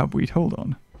think I might have wheat. Hold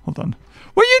on.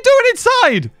 What are you doing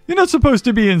inside? You're not supposed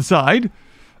to be inside.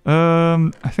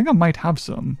 I think I might have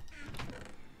some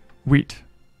wheat.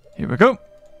 Here we go.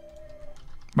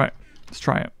 Right, let's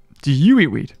try it. Do you eat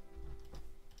wheat?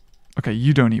 Okay,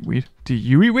 you don't eat wheat. Do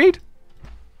you eat wheat?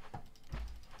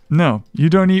 No, you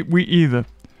don't eat wheat either.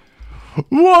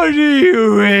 What do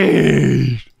you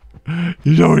eat?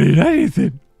 You don't eat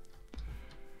anything.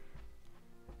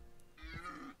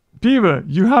 Beaver,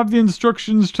 you have the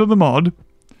instructions to the mod.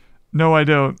 No, I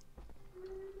don't.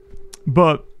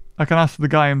 But I can ask the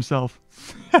guy himself.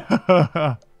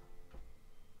 Dino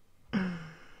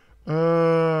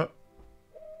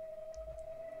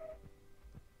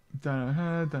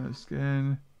head, dino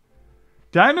skin.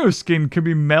 Dino skin can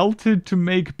be melted to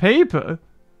make paper?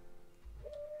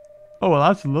 Oh, well,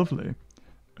 that's lovely.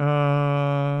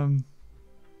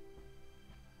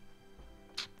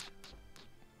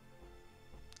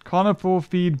 Carnivore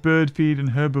feed, bird feed, and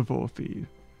herbivore feed.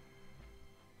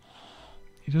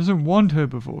 He doesn't want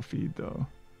herbivore feed, though.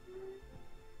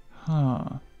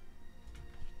 Huh.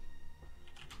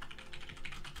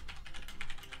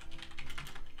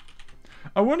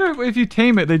 I wonder if you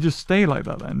tame it, they just stay like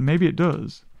that then. Maybe it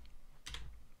does.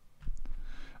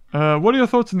 What are your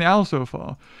thoughts on the owl so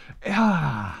far?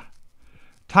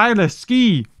 Tyler,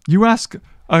 Ski, you ask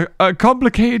a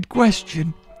complicated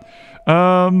question.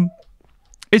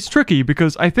 It's tricky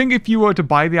because I think if you were to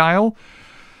buy the owl,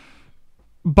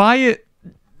 buy it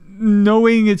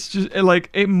knowing it's just like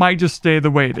it might just stay the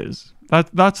way it is.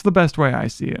 That's the best way I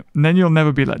see it. And then you'll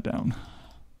never be let down.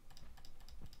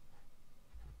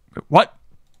 What?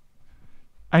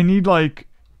 I need, like...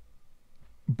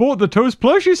 Bought the toast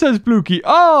plushie, says Blukey.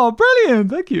 Oh, brilliant.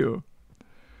 Thank you.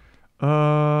 Do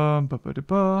I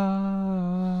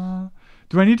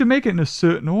need to make it in a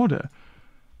certain order?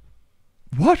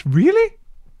 What? Really?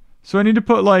 So I need to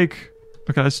put, like...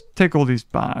 Okay, let's take all these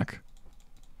back.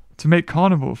 To make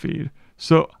carnivore feed.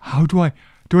 So, how do I...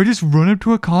 Do I just run up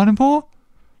to a carnivore?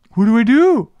 What do I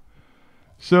do?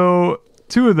 So,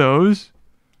 2 of those.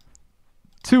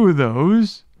 2 of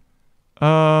those. 2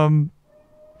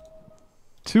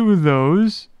 of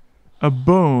those. A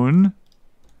bone.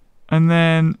 And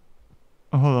then...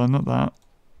 Oh, hold on, not that.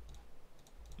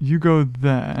 You go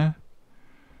there.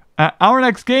 Our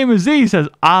next gamer Z says,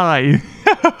 I.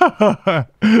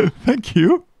 Thank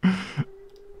you.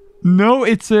 No,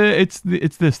 it's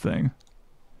this thing.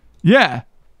 Yeah.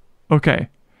 Okay.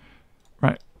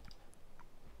 Right.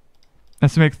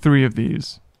 Let's make 3 of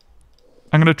these.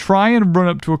 I'm going to try and run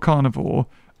up to a carnivore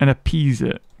and appease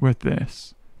it with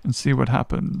this and see what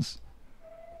happens.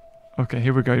 Okay,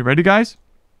 here we go. You ready, guys?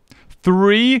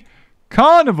 3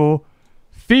 carnivore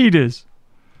feeders.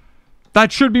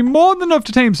 That should be more than enough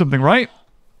to tame something, right?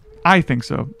 I think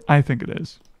so. I think it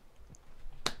is.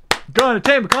 Gonna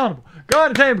tame a carnivore.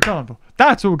 Gonna tame a carnivore.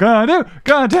 That's what we're gonna do.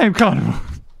 Gonna tame a carnivore.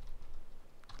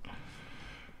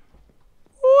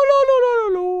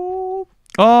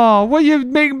 Oh, what are you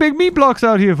making big meat blocks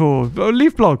out here for? Oh,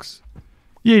 leaf blocks.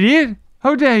 You idiot.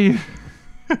 How dare you?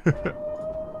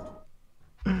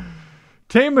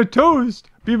 Tame a toast.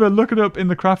 Beaver, look it up in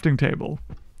the crafting table.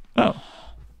 Oh.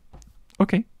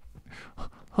 Okay.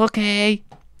 Okay.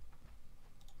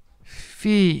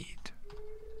 Feed.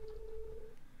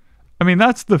 I mean,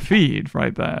 that's the feed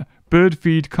right there. Bird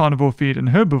feed, carnivore feed, and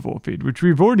herbivore feed, which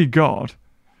we've already got.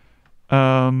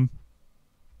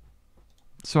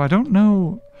 So I don't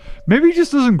know. Maybe it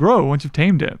just doesn't grow once you've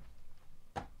tamed it.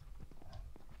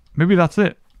 Maybe that's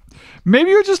it. Maybe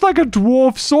you're just like a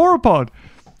dwarf sauropod.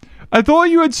 I thought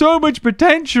you had so much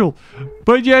potential,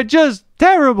 but you're just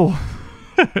terrible.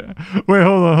 Wait,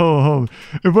 hold on.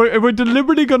 If we're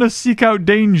deliberately gonna seek out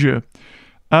danger,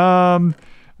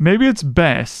 maybe it's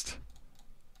best.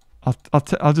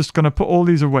 I'll just gonna put all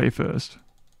these away first.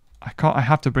 I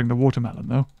have to bring the watermelon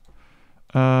though.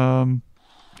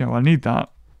 Yeah, well, I need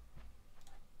that.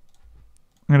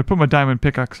 I'm gonna put my diamond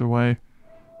pickaxe away.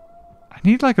 I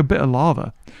need like a bit of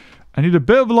lava. I need a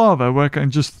bit of lava where I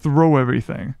can just throw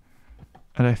everything.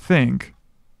 And I think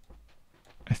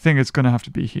it's gonna have to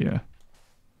be here.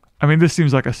 I mean, this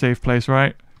seems like a safe place,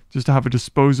 right? Just to have a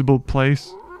disposable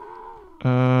place.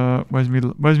 Where's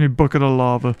me bucket of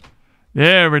lava?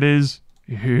 There it is.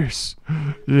 Yes.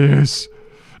 Yes.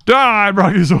 Die,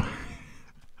 Brachiosaur.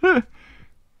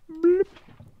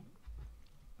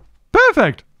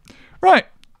 Perfect. Right.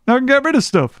 Now I can get rid of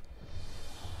stuff.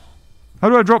 How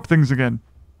do I drop things again?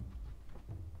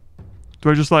 Do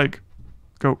I just like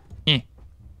go?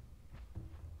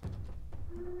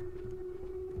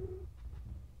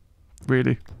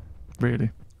 Really? Really?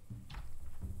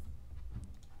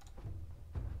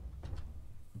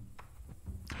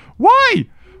 Why?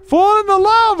 Fall in the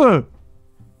lava!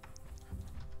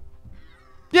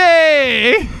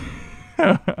 Yay!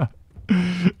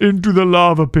 Into the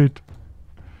lava pit.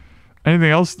 Anything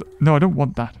else? No, I don't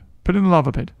want that. Put it in the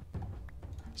lava pit.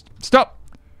 Stop!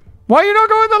 Why are you not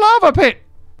going in the lava pit?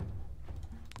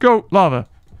 Go, lava.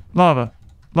 Lava.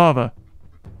 Lava.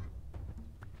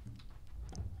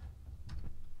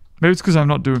 Maybe it's because I'm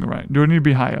not doing it right. Do I need to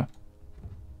be higher?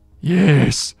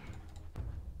 Yes!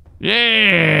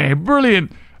 Yeah!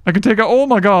 Brilliant! I can take out all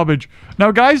my garbage. Now,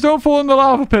 guys, don't fall in the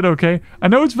lava pit, okay? I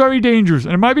know it's very dangerous,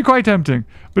 and it might be quite tempting,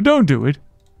 but don't do it.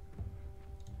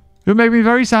 It'll make me a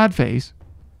very sad face.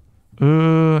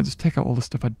 Just take out all the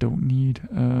stuff I don't need.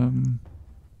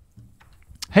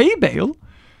 Hay bale?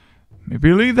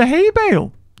 Maybe we'll eat the hay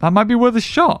bale. That might be worth a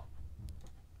shot.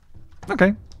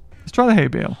 Okay, let's try the hay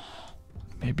bale.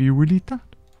 Maybe you will eat that.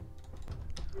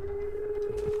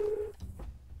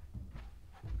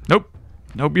 Nope.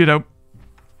 Nope, you don't.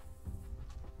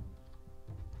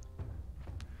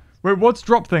 Wait, what's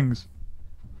drop things?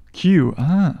 Q.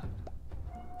 Ah.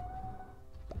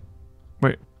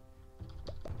 Wait.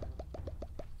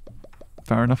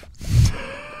 Fair enough.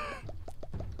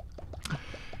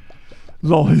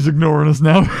 Lol, he's ignoring us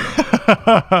now.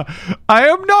 I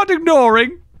am not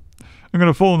ignoring. I'm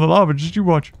gonna fall in the lava. Just you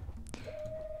watch.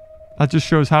 That just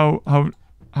shows how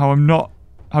I'm not,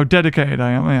 how dedicated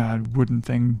I am. Yeah, wooden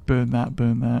thing. Burn that,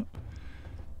 burn that.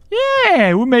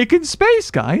 Yeah, we're making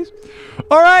space, guys.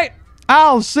 All right.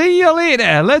 I'll see you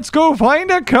later. Let's go find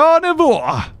a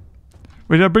carnivore.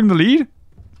 Wait, did I bring the lead?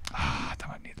 Ah,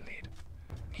 damn, I need the lead.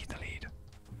 Need the lead.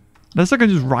 Unless I can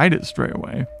just ride it straight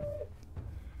away.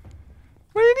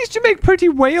 Well, it needs to make pretty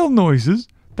whale noises.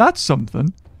 That's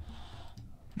something.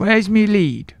 Where's me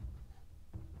lead?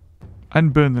 I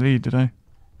didn't burn the lead, did I?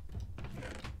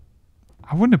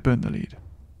 I wouldn't have burned the lead.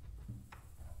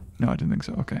 No, I didn't think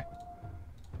so. Okay.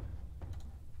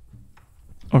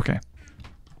 Okay.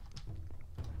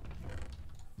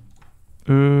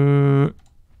 Yeah,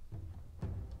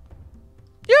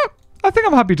 I think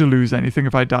I'm happy to lose anything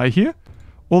if I die here.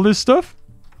 All this stuff,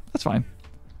 that's fine.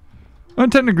 I don't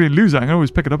technically lose it. I can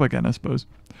always pick it up again, I suppose.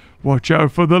 Watch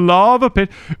out for the lava pit.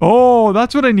 Oh,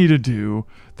 that's what I need to do.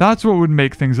 That's what would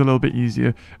make things a little bit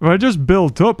easier. If I just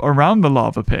built up around the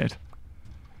lava pit.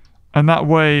 And that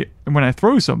way, when I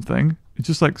throw something, it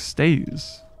just like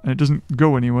stays. And it doesn't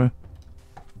go anywhere.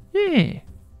 Yeah.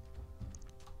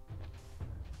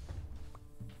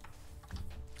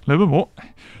 A little more.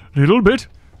 Little bit.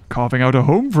 Carving out a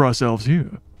home for ourselves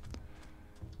here.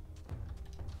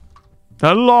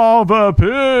 The lava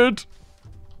pit.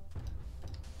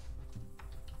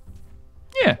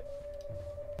 Yeah.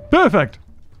 Perfect.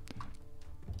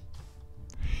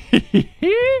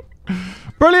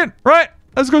 Brilliant. Right.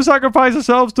 Let's go sacrifice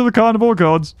ourselves to the carnivore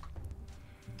gods.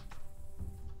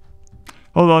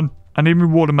 Hold on. I need my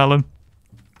watermelon.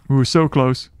 We were so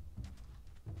close.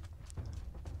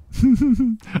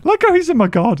 Like how he's in my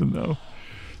garden, though.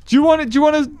 Do you want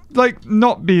to, like,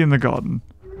 not be in the garden?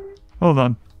 Hold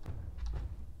on.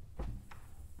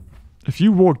 If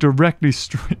you walk directly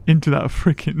straight into that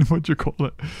freaking, what do you call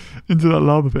it? Into that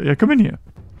lava pit. Yeah, come in here.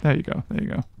 There you go. There you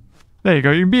go. There you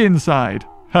go. You can be inside.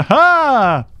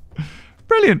 Ha-ha!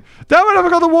 Brilliant. Damn it, I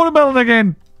forgot the watermelon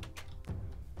again.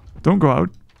 Don't go out.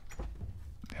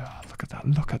 Oh, look at that.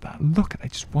 Look at that. Look at that.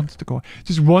 It just wants to go.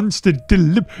 Just wants to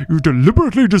you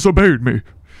deliberately disobeyed me.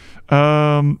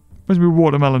 Where's my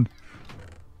watermelon?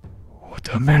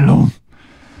 Watermelon.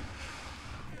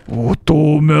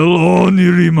 Watermelon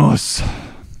irimas.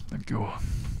 Thank you.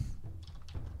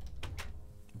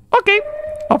 Okay.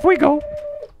 Off we go.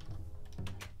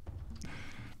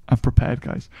 I'm prepared,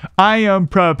 guys. I am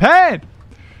prepared.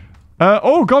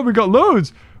 Oh god, we got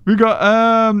loads. We got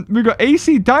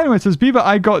AC Dynamite says, Beaver,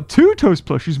 I got 2 toast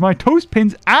plushies, my toast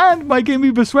pins, and my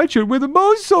TheGamingBeaver sweatshirt with the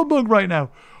most so mug right now.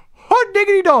 Hot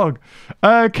diggity dog.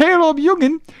 Caleb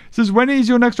Youngin says, when is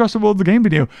your next Rest of All the Game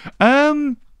video?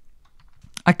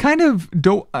 I kind of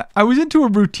don't. I was into a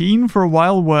routine for a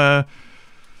while where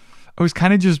I was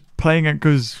kind of just playing it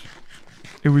because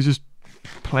it was just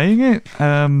playing it.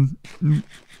 I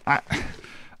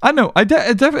don't know.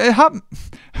 It happened.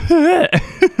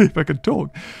 If I could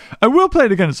talk, I will play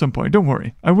it again at some point. Don't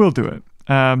worry, I will do it.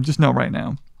 Just not right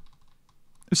now.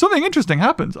 If something interesting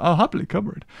happens, I'll happily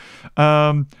cover it.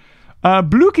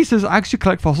 Blukey says, I actually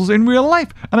collect fossils in real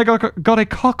life, and I got a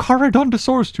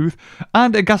Coryodontosaurus tooth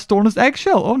and a Gastornis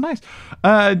eggshell. Oh, nice.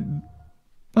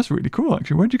 That's really cool,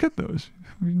 actually. Where'd you get those?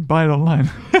 You can buy it online.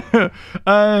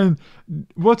 And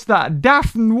what's that?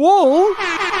 Daphne Wall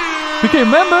became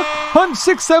a member.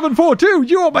 Hunt6742.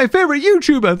 You are my favorite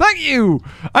YouTuber. Thank you.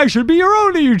 I should be your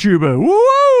only YouTuber.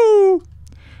 Woo!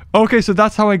 Okay, so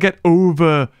that's how I get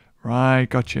over. Right,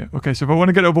 gotcha. Okay, so if I want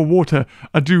to get over water,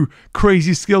 I do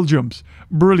crazy skill jumps.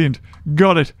 Brilliant.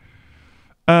 Got it.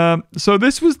 So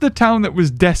this was the town that was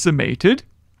decimated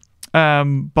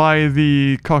by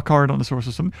the Coryodontosaurus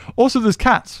or something. Also, there's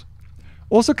cats.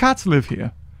 Also, cats live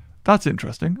here. That's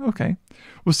interesting. Okay.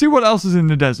 We'll see what else is in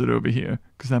the desert over here,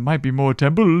 because there might be more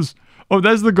temples. Oh,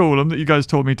 there's the golem that you guys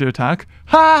told me to attack.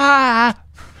 Ha!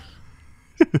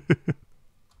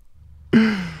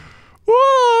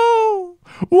 Whoa!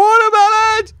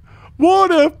 Watermelon!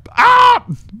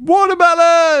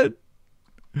 Watermelon!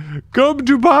 Come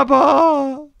to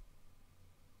Papa!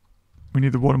 We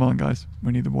need the watermelon, guys.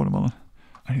 We need the watermelon.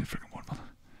 I need the freaking watermelon.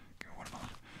 Give me watermelon.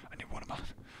 I need watermelon.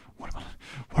 Watermelon.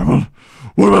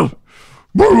 Watermelon.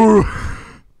 Watermelon.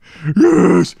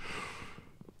 Yes!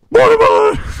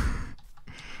 Watermelon!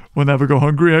 We'll never go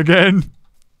hungry again.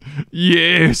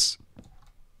 Yes!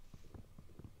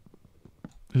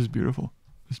 This is beautiful.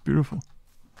 This is beautiful.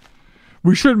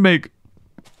 We should make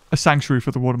a sanctuary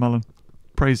for the watermelon.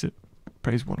 Praise it.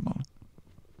 Praise watermelon.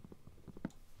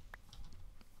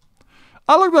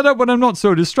 I'll look that up when I'm not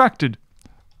so distracted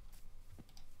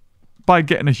by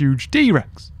getting a huge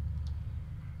T-Rex.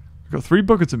 We've got 3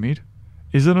 buckets of meat.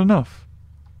 Is it enough?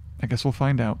 I guess we'll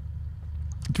find out.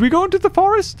 Do we go into the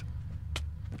forest?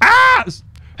 Ah!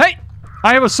 Hey!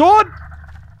 I have a sword!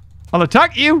 I'll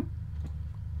attack you!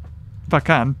 If I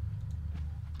can.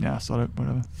 Yeah, sod it.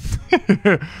 Whatever.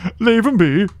 Leave him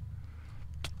be.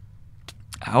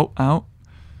 Ow, ow.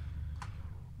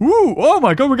 Ooh, oh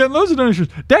my god, we're getting loads of donations.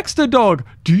 Dexter Dog,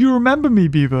 do you remember me,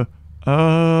 Beaver?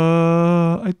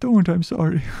 I don't, I'm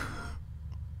sorry.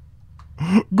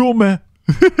 Gourmet.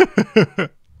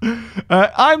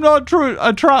 I'm not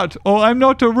a trout, or I'm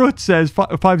not a root, says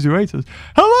 508 says.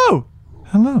 Hello!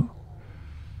 Hello.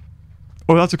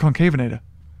 Oh, that's a concavinator.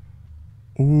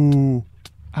 Ooh.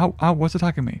 Ow, ow, what's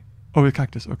attacking me? Oh, the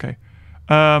cactus, okay.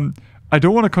 I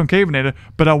don't want a concavinator,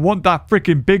 but I want that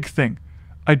freaking big thing.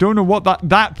 I don't know what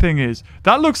that thing is.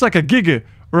 That looks like a giga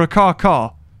or a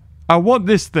car. I want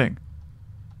this thing.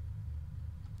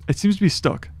 It seems to be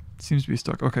stuck. It seems to be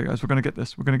stuck. Okay, guys, we're gonna get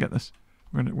this. We're gonna get this.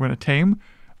 We're gonna tame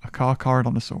a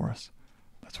Dinosaurs.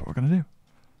 That's what we're gonna do.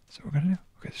 That's what we're gonna do.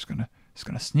 Okay, just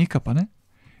gonna sneak up on it.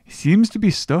 It seems to be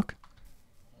stuck.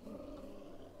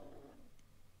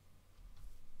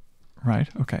 Right.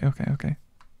 Okay.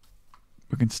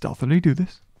 We can stealthily do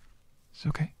this. It's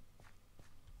okay.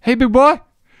 Hey, big boy!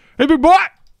 Hey, big boy!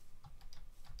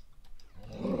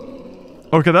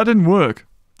 Okay, that didn't work.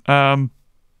 I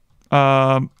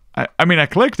mean, I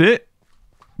clicked it,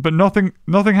 but nothing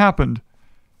happened.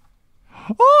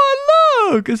 Oh,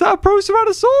 look! Is that a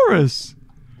Proceratosaurus?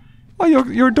 Oh,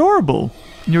 you're adorable.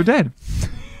 You're dead.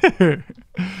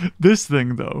 This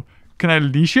thing, though. Can I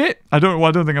leash it? I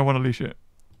don't think I want to leash it.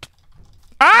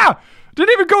 Ah!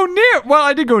 Didn't even go near it. Well,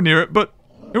 I did go near it, but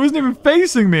it wasn't even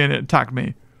facing me and it attacked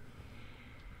me.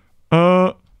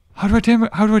 How do I tame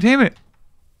it? How do I tame it?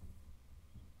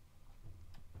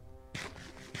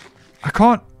 I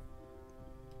can't.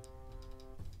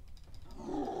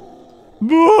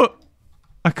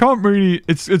 I can't really.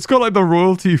 It's got like the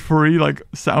royalty-free like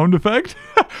sound effect.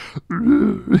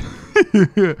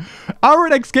 Our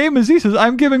next game is he says,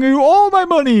 "I'm giving you all my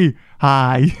money."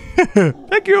 Hi.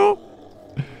 Thank you.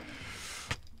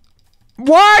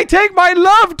 Why take my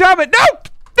love? Damn it! No!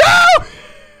 No!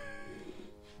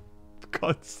 For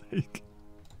God's sake.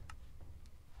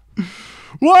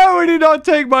 Why would he not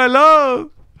take my love?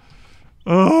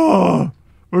 Oh,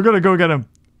 we're gonna go get him.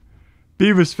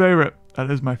 Beaver's favorite.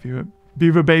 That is my favorite.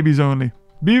 Beaver babies only.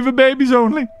 Beaver babies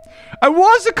only. I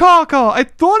was a car. I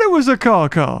thought it was a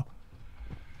car.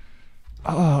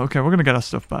 Oh, okay. We're gonna get our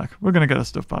stuff back.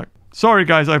 Sorry,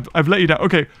 guys. I've let you down.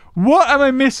 Okay. What am I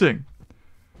missing?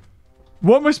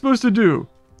 What am I supposed to do?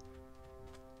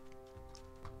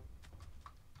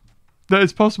 That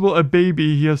it's possible a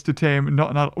baby he has to tame,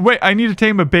 not an adult. Wait, I need to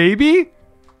tame a baby?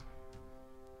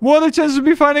 What are the chances of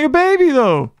me finding a baby,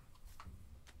 though?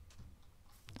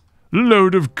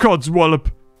 Load of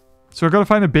codswallop. So I gotta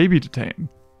find a baby to tame.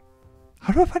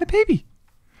 How do I find a baby?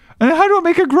 And how do I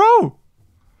make it grow?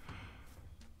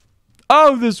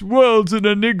 Oh, this world's an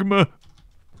enigma.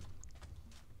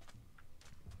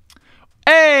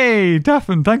 Hey,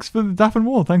 Daffin, thanks for the Daffin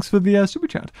Wall. Thanks for the super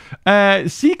chat.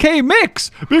 CK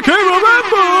Mix became a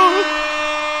member.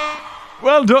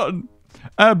 Well done.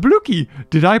 Blukey,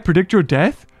 did I predict your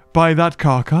death by that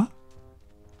car?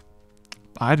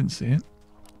 I didn't see it,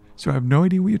 so I have no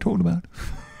idea what you're talking about.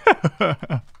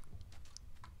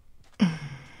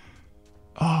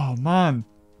 Oh man.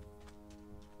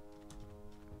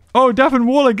 Oh, Daffin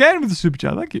Wall again with the super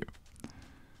chat. Thank you.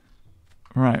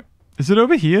 Right, is it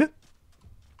over here?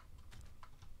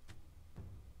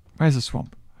 Where's the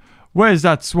swamp? Where's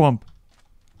that swamp?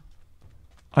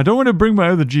 I don't want to bring my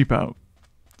other Jeep out.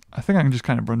 I think I can just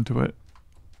kind of run to it.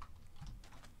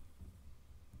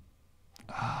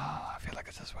 I feel like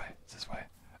it's this way. It's this way.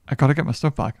 I gotta get my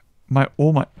stuff back. Can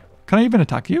I even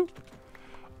attack you?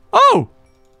 Oh!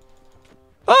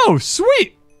 Oh,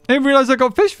 sweet! I didn't realize I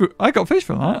got fish food. I got fish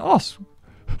from that. Oh,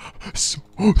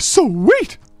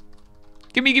 sweet!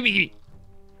 Gimme.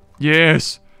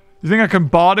 Yes. You think I can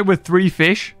barter with 3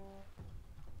 fish?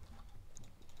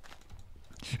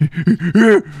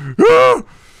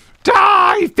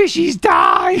 Die, fishies,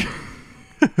 die!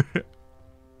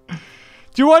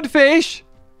 Do you want fish?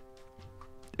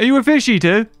 Are you a fish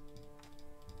eater?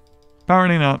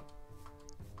 Apparently not.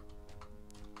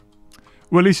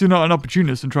 Well, at least you're not an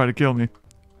opportunist and try to kill me.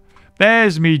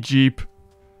 There's me, Jeep.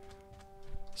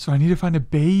 So I need to find a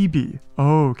baby.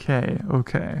 Okay.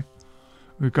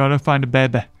 We gotta find a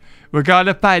baby. We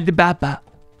gotta find the baby.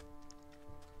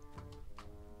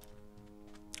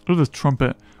 Look at this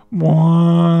trumpet.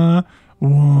 Wah,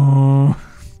 wah.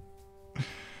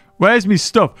 Where's me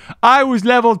stuff? I was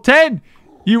level 10,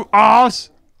 you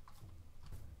ass.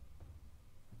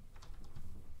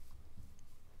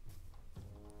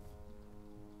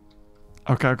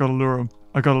 Okay, I gotta lure him.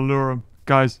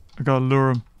 Guys, I gotta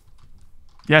lure him.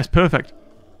 Yes, perfect.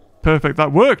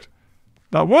 That worked.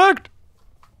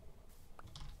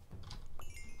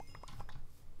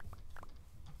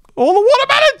 All the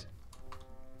watermelons!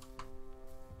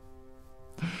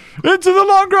 Into the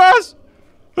long grass!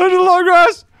 Into the long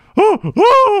grass! Oh!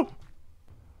 Oh!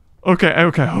 Okay,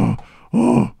 okay. Oh!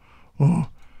 Oh! Oh!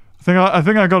 I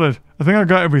think I got it. I think I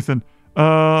got everything.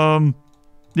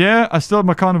 Yeah, I still have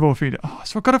my carnivore feeder. Oh,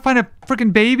 so I gotta find a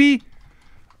freaking baby?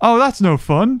 Oh, that's no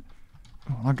fun.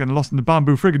 Oh, I'm getting lost in the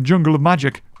bamboo friggin' jungle of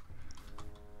magic.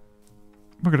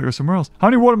 We're gonna go somewhere else. How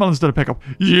many watermelons did I pick up?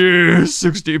 Yeah,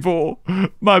 64.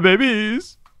 My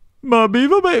babies. My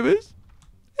beaver babies.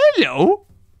 Hello.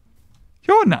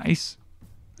 You're nice,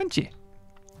 aren't you?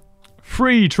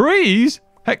 Free trees?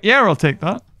 Heck yeah, I'll take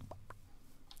that.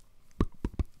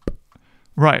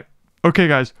 Right. Okay,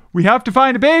 guys. We have to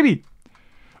find a baby.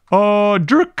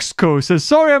 Drixco says,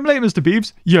 sorry I'm late, Mr.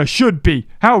 Beeves. You should be.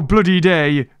 How bloody dare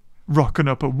you? Rocking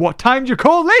up at what time do you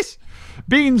call this?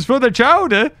 Beans for the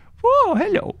chowder? Whoa,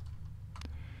 hello.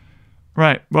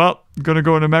 Right, well, gonna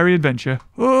go on a merry adventure.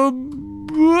 Oh,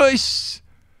 nice.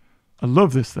 I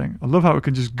love this thing. I love how it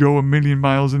can just go a million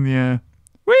miles in the air.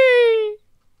 Whee!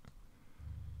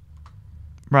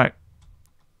 Right.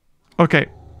 Okay.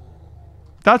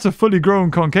 That's a fully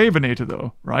grown concavinator,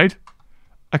 though, right?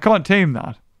 I can't tame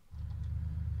that.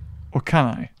 Or can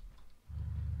I?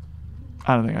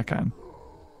 I don't think I can.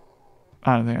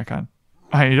 I don't think I can.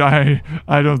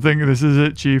 I don't think this is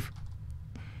it, Chief.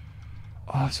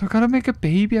 Oh, so I gotta make a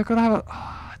baby. I gotta have a...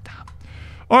 Oh, damn.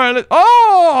 Alright,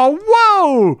 oh,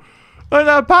 whoa! An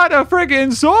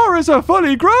Apatosaurus, a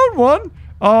fully grown one.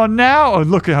 Oh, now... Oh,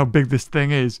 look at how big this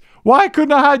thing is. Why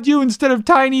couldn't I have you instead of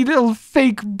tiny little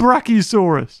fake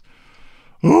Brachiosaurus?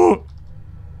 Oh!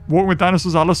 Walking with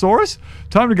Dinosaurs, Allosaurus?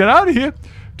 Time to get out of here.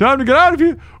 Time to get out of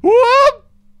here. Whoop!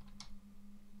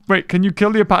 Wait, can you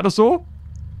kill the Apatosaur?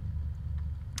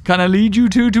 Can I lead you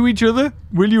two to each other?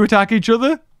 Will you attack each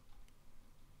other?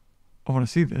 I want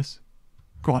to see this.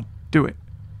 Go on, do it.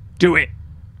 Do it!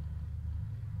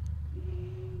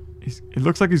 It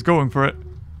looks like he's going for it.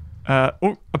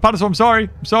 Oh, Apatosaur, I'm sorry.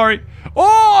 I'm sorry.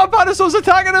 Oh, Apatosaur's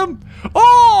attacking him!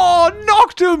 Oh,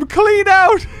 knocked him clean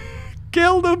out!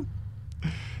 Killed him!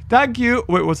 Thank you.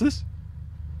 Wait, what's this?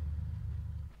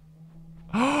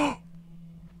 Oh,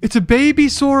 it's a baby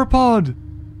sauropod.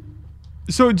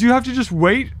 So do you have to just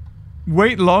wait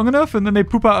long enough and then they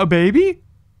poop out a baby?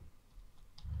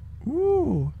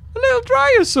 Ooh, a little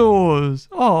Dryosaurs.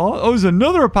 Oh, there's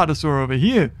another Apatosaur over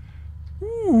here.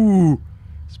 Ooh,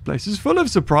 this place is full of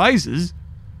surprises.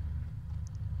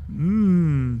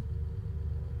 Right,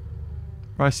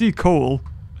 I see coal.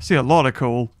 I see a lot of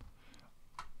coal.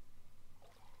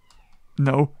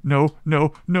 No, no,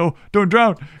 no, no. Don't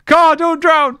drown. Car, don't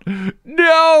drown.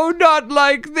 No, not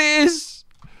like this.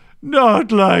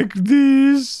 Not like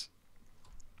this.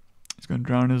 He's gonna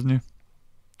drown, isn't he?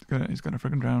 He's gonna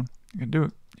freaking drown. You can do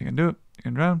it. You can do it. You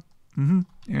can drown. You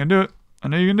can do it. I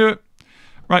know you can do it.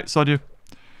 Right, sod you.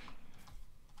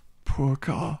 Poor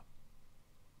car.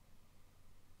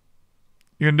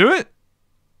 You can do it?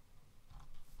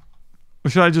 Or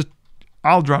should I just...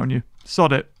 I'll drown you.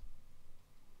 Sod it.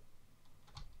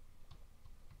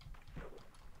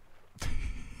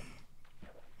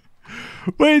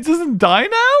 Wait, it doesn't die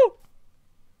now?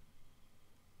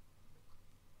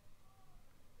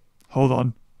 Hold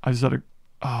on. I just had to...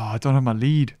 Oh, I don't have my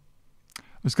lead. I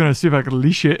was going to see if I could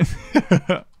leash it.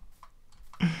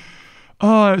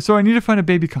 Oh, so I need to find a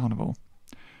baby carnivore.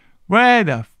 Where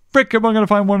the frick am I going to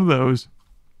find one of those?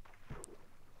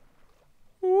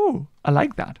 Ooh, I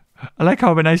like that. I like how I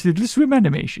have a nice little swim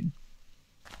animation.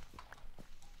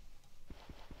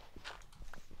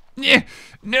 Yeah,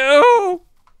 no!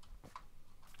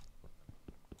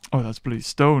 Oh, that's bloody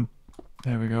stone.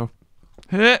 There we go.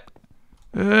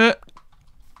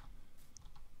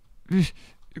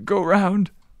 Go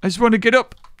round. I just want to get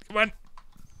up. Come on.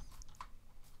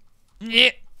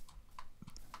 Yeah.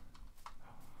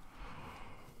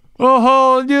 A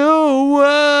whole new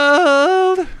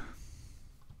world.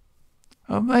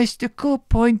 A mystical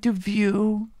point of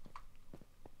view.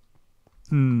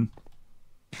 Well,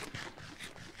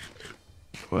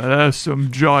 there's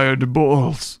some giant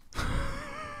balls.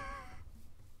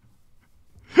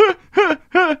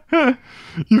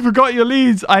 You forgot your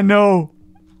leads. I know.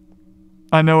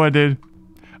 I know I did.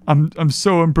 I'm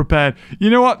so unprepared. You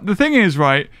know what? The thing is,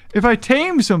 right, if I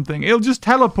tame something, it'll just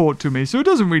teleport to me, so it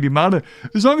doesn't really matter.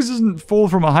 As long as it doesn't fall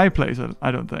from a high place,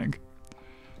 I don't think.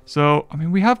 So, I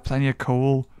mean, we have plenty of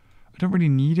coal. I don't really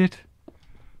need it.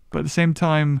 But at the same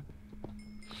time,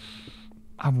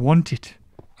 I want it.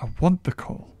 I want the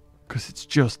coal. Because it's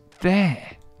just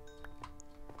there.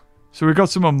 So we got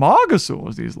some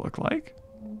Amargasaurs, these look like.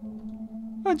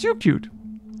 Oh, it's you cute.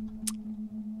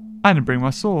 I didn't bring my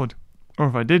sword. Or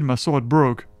if I did, my sword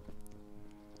broke.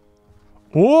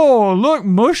 Oh, look,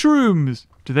 mushrooms.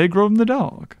 Do they grow in the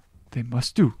dark? They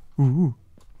must do. Ooh.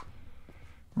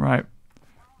 Right.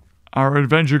 Our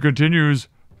adventure continues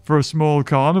for a small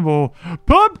carnivore.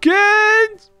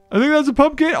 Pumpkins! I think that's a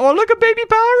pumpkin. Oh, look, a baby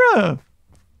para.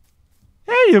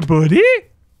 Hey, buddy.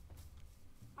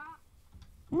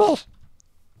 What?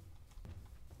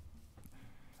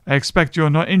 I expect you're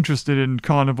not interested in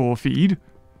carnivore feed.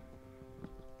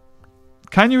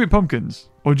 Can you eat pumpkins?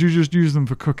 Or do you just use them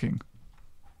for cooking?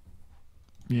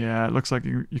 Yeah, it looks like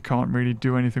you can't really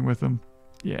do anything with them.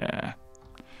 Yeah.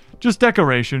 Just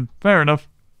decoration. Fair enough.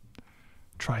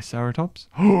 Triceratops.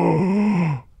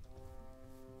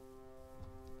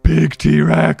 Big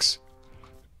T-Rex.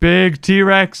 Big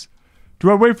T-Rex.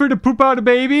 Do I wait for it to poop out a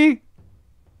baby?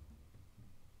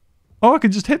 Oh, I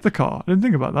can just hit the car. I didn't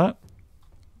think about that.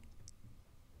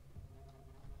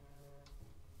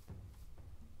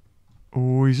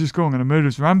 Oh, he's just going on a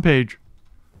murderous rampage.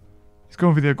 He's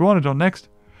going for the iguanodon next.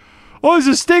 Oh, there's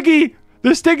a Stiggy!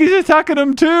 The Stiggy's attacking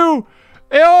him too!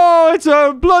 Oh, it's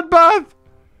a bloodbath!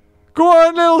 Go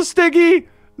on, little Stiggy!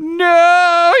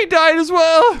 No, he died as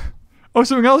well! Oh,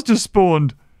 something else just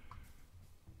spawned.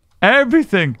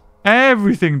 Everything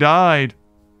died.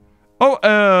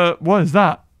 Oh, what is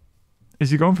that?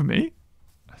 Is he going for me?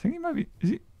 I think he might be.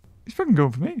 He's fucking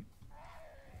going for me.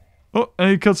 Oh, and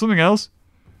he killed something else.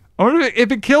 I wonder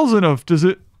if it kills enough, does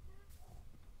it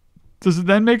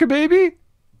then make a baby?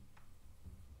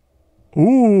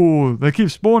 Ooh, they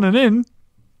keep spawning in.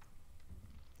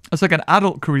 That's like an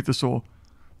adult Corythosaur.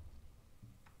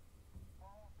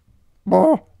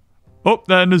 Oh,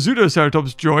 then the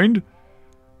Pseudoceratops joined.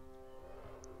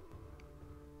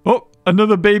 Oh,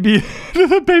 another baby,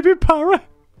 another baby para.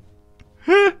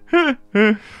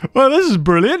 Well, this is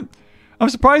brilliant. I'm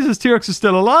surprised this T-Rex is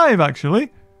still alive,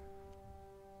 actually.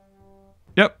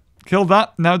 Yep, killed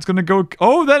that. Now it's going to go...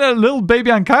 Oh, then a little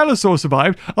baby ankylosaur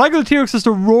survived. I like the T-Rex has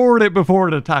to roar at it before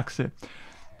it attacks it.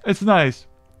 It's nice.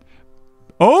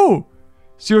 Oh!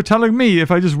 So you're telling me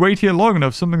if I just wait here long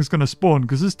enough, something's going to spawn,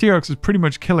 because this T-Rex is pretty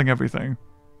much killing everything.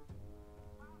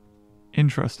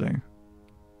 Interesting.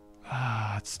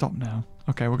 Ah, it's stopped now.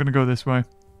 Okay, we're going to go this way.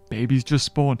 Babies just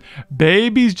spawn.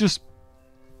 Babies just...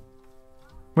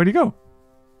 Where'd he go?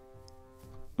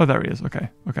 Oh, there he is. Okay,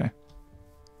 okay.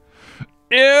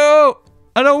 Ew!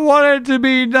 I don't want it to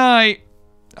be night.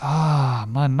 Ah,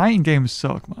 man, night in games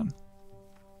suck, man.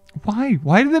 Why?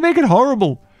 Why did they make it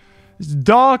horrible? It's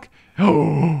dark.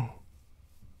 Oh,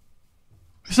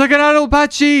 it's like an adult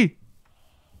Patchy.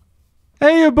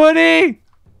 Hey, you buddy.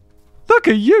 Look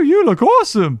at you. You look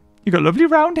awesome. You got a lovely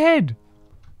round head.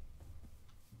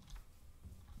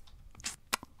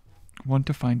 Want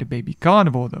to find a baby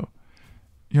carnivore, though.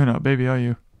 You're not a baby, are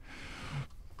you?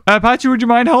 Patchy, would you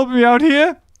mind helping me out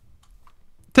here?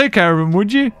 Take care of him,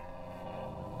 would you?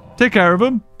 Take care of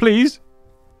him, please.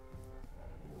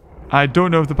 I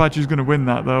don't know if the Patchy's going to win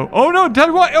that, though. Oh, no, tell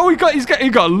me what. Oh, he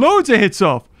got loads of hits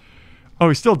off. Oh,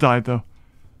 he still died, though.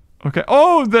 Okay.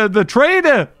 Oh, the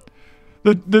trader.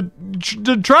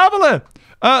 The traveler.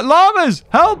 Llamas,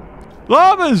 help.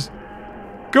 Llamas.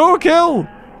 Go kill.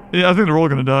 Yeah, I think they're all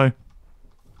going to die.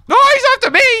 Oh, he's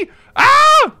after me.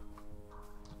 Ah!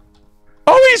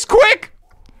 Oh, he's quick.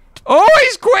 Oh,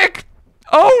 he's quick.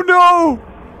 Oh, no.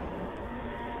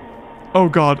 Oh,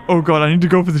 God. Oh, God. I need to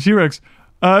go for the T-Rex.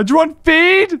 Do you want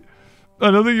feed?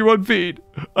 I don't think you want feed.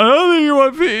 I don't think you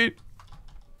want feed.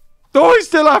 Oh, he's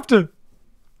still after.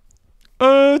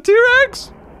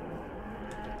 T-Rex?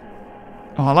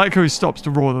 Oh, I like how he stops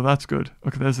to roar, though. That's good.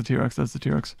 Okay, there's the T-Rex. That's the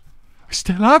T-Rex. He's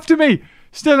still after me.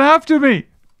 Still after me.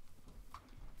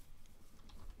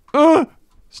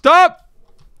 Stop.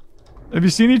 Have you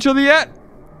seen each other yet?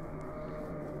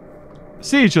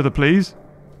 See each other, please.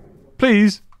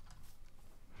 Please.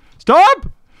 Stop.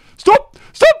 Stop.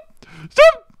 Stop.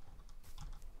 Stop.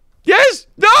 Yes.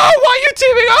 No. Why are you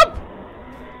teaming up?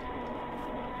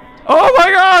 Oh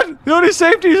my God. The only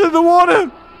safety is in the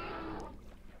water.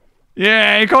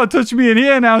 Yeah, you can't touch me in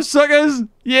here now, suckers.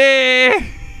 Yeah.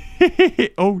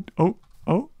 Oh.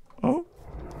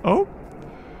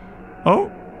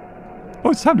 Oh,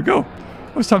 it's time to go.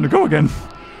 Oh, it's time to go again.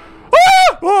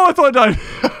 Ah! Oh, I thought I died.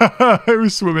 I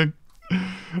was swimming.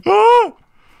 Oh.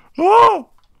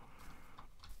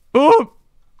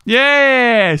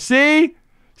 Yeah, see?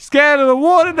 Scared of the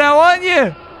water now, aren't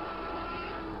you?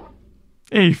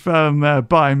 He found that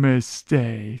by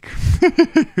mistake.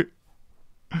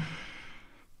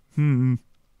 I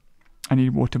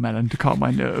need watermelon to calm my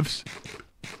nerves.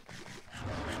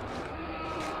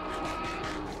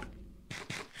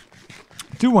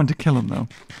 I do want to kill him, though.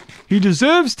 He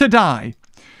deserves to die.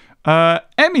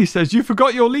 Emmy says, you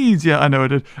forgot your leads. Yeah, I know I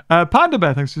did. Panda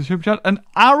Bear, thanks for the super chat. And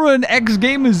Aaron X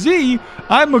Gamer Z,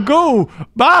 I'm a go.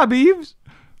 Bye, Beeves.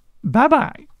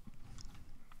 Bye-bye.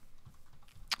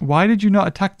 Why did you not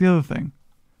attack the other thing?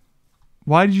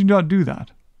 Why did you not do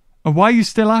that? And why are you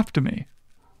still after me?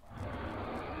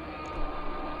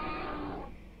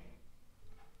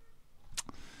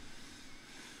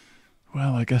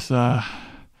 Well, I guess I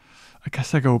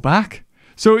go back.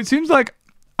 So it seems like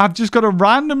I've just got to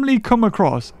randomly come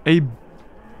across a...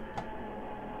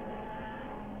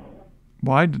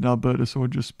 Why did Albertosaur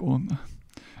just spawn there?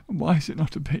 Why is it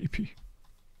not a baby?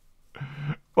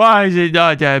 Why is it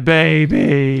not a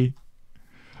baby?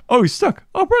 Oh, he's stuck.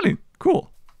 Oh, brilliant.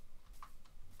 Cool.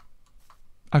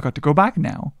 I got to go back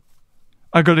now.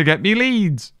 I got to get me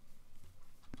leads.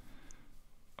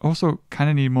 Also, kind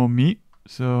of need more meat.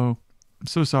 So, I'm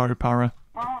so sorry, Para.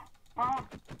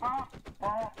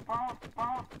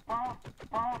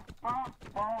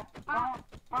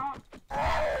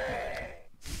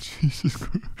 Jesus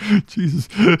Christ. Jesus.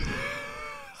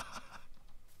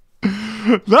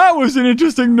 That was an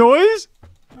interesting noise.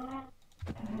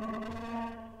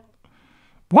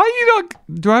 Why are you not...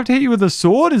 Do I have to hit you with a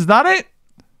sword? Is that it?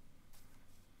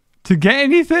 To get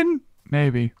anything?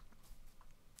 Maybe.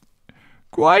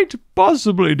 Quite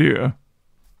possibly, dear.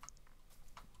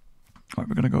 Alright,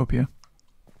 we're going to go up here.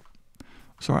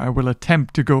 Sorry, I will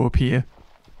attempt to go up here.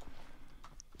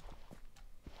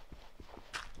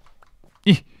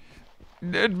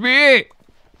 Let me!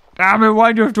 Damn it,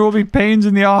 why do you have to all be pains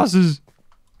in the arses?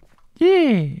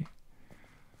 Yeah.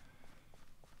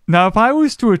 Now, if I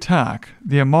was to attack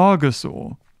the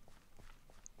Amargasaur...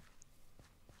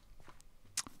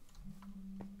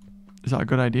 Is that a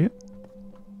good idea?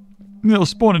 It'll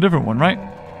spawn a different one, right?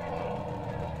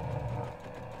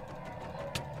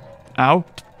 Ow.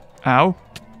 Ow.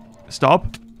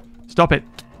 Stop. Stop it.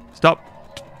 Stop.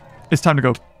 It's time to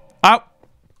go. Ow.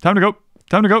 Time to go.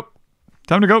 Time to go.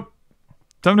 Time to go.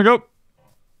 Time to go.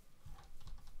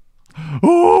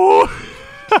 Oh!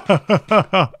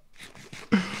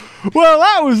 Well,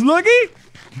 that was lucky.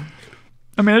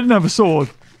 I mean, I didn't have a sword,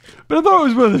 but I thought it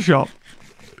was worth a shot.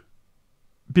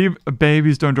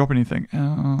 Babies don't drop anything.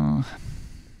 Yeah,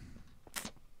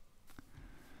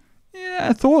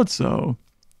 I thought so.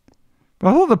 But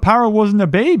I thought the Para wasn't a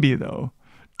baby, though.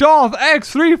 Darth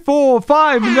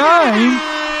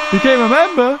X3459 became a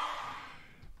member.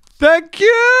 Thank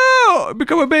you!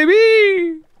 Become a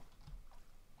baby!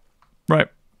 Right.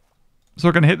 So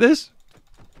I can hit this?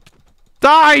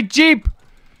 Die, Jeep!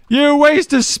 You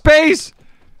waste of space!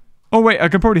 Oh, wait. I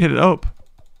can probably hit it up.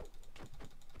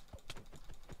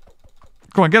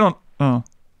 Come on, get on. Oh.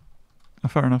 Oh,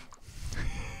 fair enough.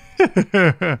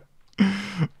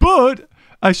 But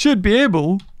I should be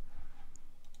able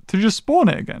to just spawn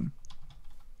it again.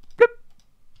 Blip.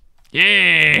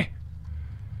 Yeah!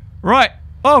 Right.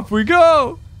 Off we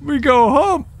go! We go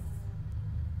home!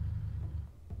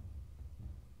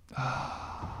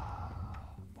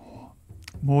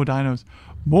 More dinos.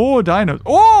 More dinos.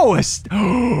 Oh!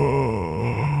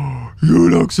 You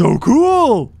look so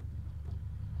cool!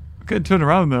 I can't turn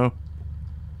around though.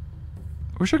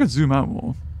 I wish I could zoom out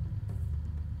more.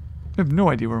 I have no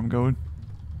idea where I'm going.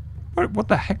 What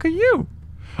the heck are you?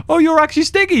 Oh, you're actually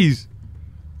Stiggies! Oh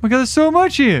my god, there's so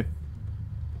much here!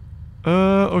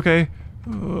 Okay.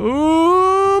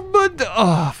 Oh, but...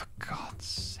 Oh, for God's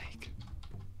sake.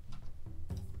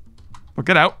 Well,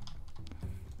 get out.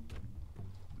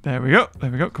 There we go.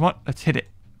 There we go. Come on. Let's hit it.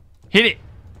 Hit it.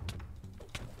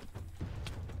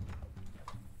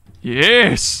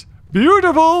 Yes.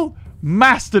 Beautiful.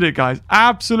 Mastered it, guys.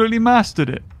 Absolutely mastered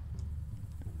it.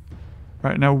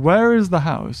 Right, now where is the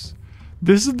house?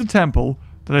 This is the temple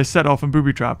that I set off and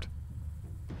booby-trapped.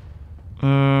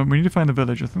 We need to find the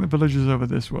village. I think the village is over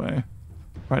this way.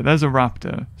 Right, there's a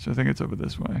raptor, so I think it's over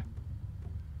this way.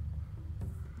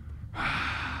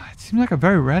 It seems like I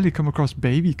very rarely come across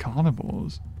baby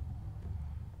carnivores.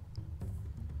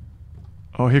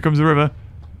 Oh, here comes the river.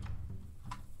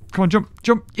 Come on, jump,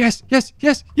 jump. Yes, yes,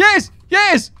 yes, yes,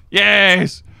 yes,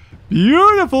 yes.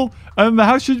 Beautiful. And the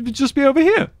house should just be over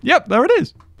here. Yep, there it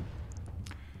is.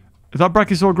 Is that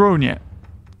Brachiosaur grown yet?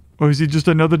 Or is he just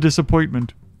another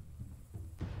disappointment?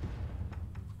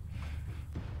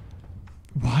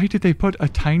 Why did they put a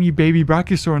tiny baby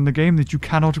Brachiosaur in the game that you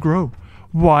cannot grow?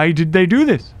 Why did they do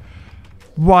this?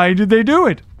 Why did they do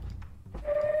it?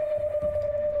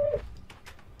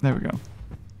 There we go.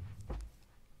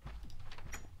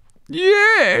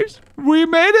 Yes! We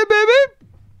made it, baby!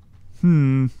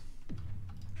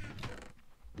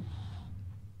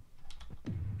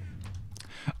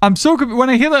 I'm so confused. When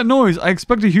I hear that noise, I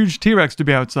expect a huge T-Rex to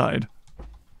be outside.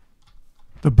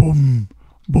 The boom.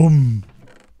 Boom.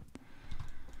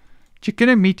 Chicken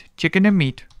and meat. Chicken and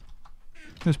meat.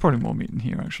 There's probably more meat in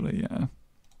here, actually, yeah.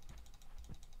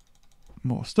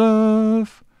 More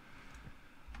stuff.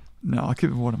 No, I'll keep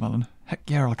the watermelon. Heck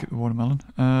yeah, I'll keep the watermelon.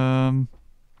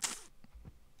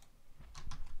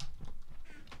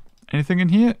 Anything in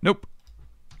here? Nope.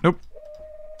 Nope.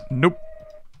 Nope.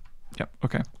 Yep,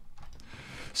 okay.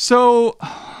 So,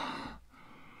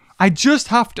 I just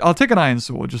have to... I'll take an iron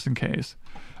sword, just in case.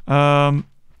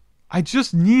 I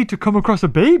just need to come across a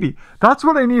baby. That's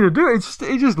what I need to do. It's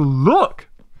just look.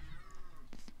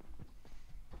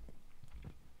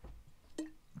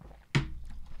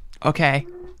 Okay.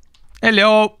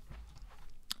 Hello.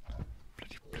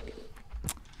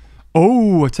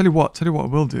 Oh, I tell you what I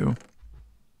will do.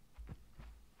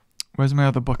 Where's my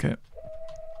other bucket?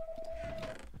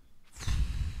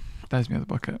 There's my other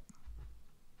bucket.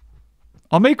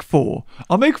 I'll make 4.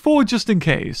 I'll make 4 just in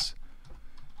case.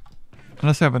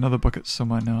 Unless I have another bucket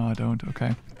somewhere. No, I don't.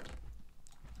 Okay.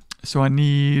 So I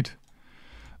need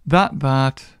that,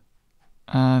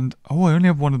 and... Oh, I only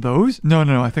have one of those? No,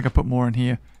 I think I put more in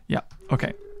here. Yeah,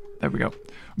 okay. There we go.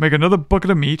 Make another bucket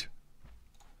of meat.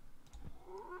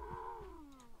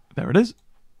 There it is.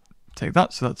 Take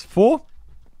that, so that's 4.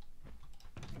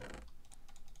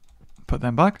 Put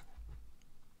them back.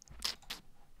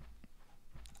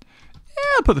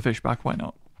 Yeah, I'll put the fish back. Why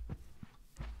not?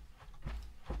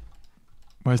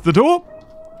 Where's the door?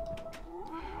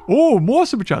 Oh, more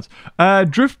super chats.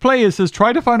 Drift Player says,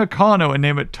 try to find a Carno and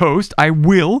name it Toast. I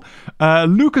will.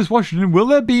 Lucas Washington, will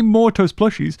there be more Toast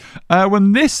plushies?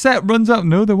 When this set runs out,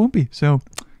 no, there won't be. So,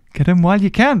 get them while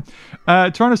you can.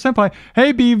 Toronto Senpai,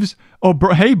 hey Beeves, or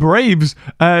hey Braves,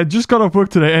 just got off work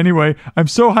today anyway. I'm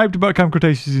so hyped about Camp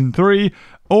Cretaceous Season 3.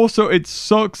 Also, it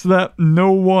sucks that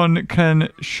no one can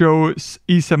show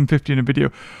E750 in a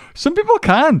video. Some people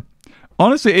can.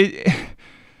 Honestly,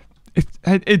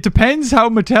 it depends how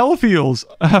Mattel feels.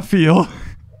 I feel,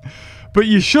 but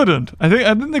you shouldn't. I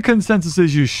think the consensus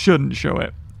is you shouldn't show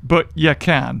it, but you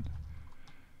can.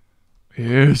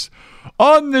 Yes,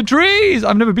 on the trees.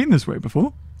 I've never been this way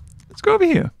before. Let's go over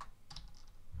here.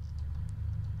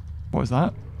 What was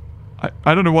that?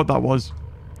 I don't know what that was.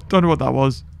 Don't know what that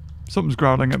was. Something's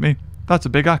growling at me. That's a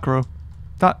big acro.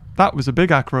 That was a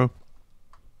big acro.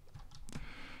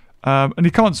 And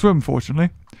he can't swim, fortunately.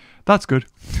 That's good.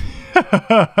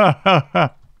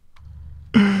 That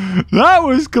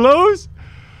was close.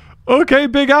 Okay,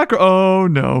 big acro. Oh,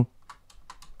 no.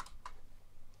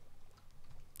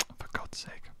 For God's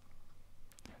sake.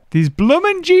 These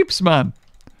bloomin' jeeps, man.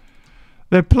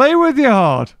 They play with your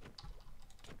heart.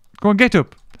 Go on, get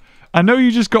up. I know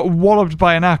you just got walloped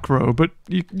by an acro, but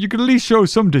you could at least show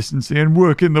some decency and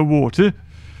work in the water.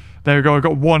 There we go, I've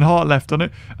got 1 heart left on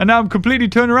it. And now I'm completely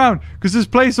turned around, because this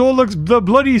place all looks the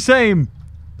bloody same.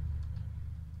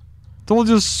 It's all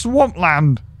just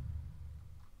swampland.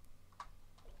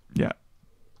 Yeah.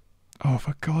 Oh,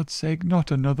 for God's sake, not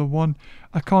another one.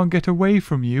 I can't get away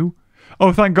from you.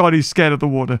 Oh, thank God he's scared of the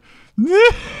water.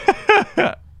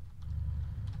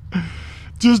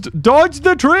 Just dodge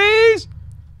the trees!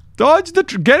 Dodge the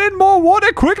get in more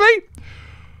water quickly!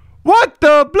 What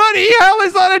the bloody hell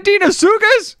is that, a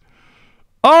Dinosaurs?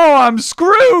 Oh, I'm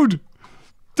screwed!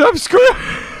 I'm screwed!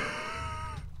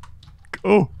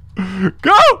 Go!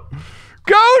 Go!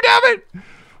 Go, damn it!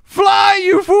 Fly,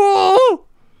 you fool!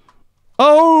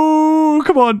 Oh,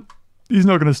 come on. He's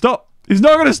not gonna stop. He's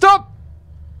not gonna stop!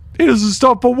 He doesn't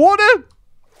stop for water!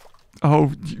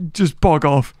 Oh, just bog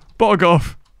off. Bog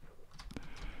off.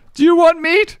 Do you want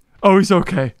meat? Oh, he's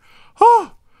okay.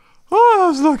 Oh, I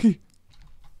was lucky.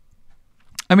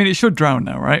 I mean, it should drown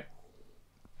now, right?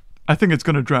 I think it's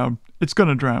gonna drown. It's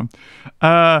gonna drown.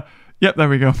 Yep, there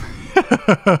we go.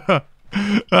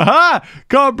 Aha!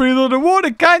 Can't breathe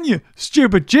underwater, can you?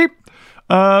 Stupid cheap.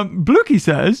 Blukey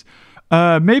says,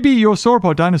 maybe your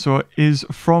sauropod dinosaur is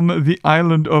from the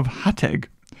island of Hateg.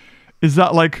 Is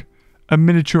that like a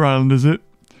miniature island, is it?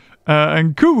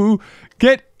 And Kuwu,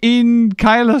 get in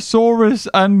Kylosaurus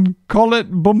and call it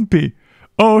Bumpy.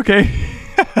 Oh, okay.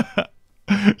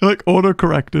 Like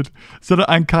auto-corrected. So that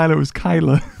Ankylo is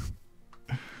Kyla.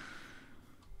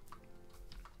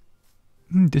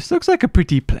 This looks like a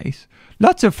pretty place.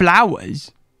 Lots of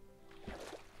flowers.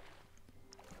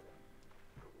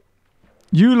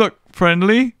 You look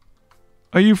friendly.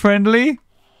 Are you friendly?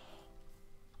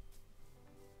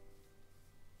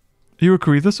 Are you a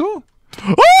Corythosaur?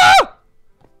 Ah!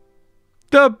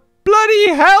 The bloody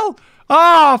hell!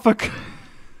 Ah, for...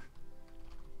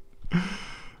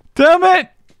 Damn it!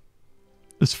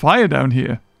 There's fire down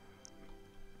here.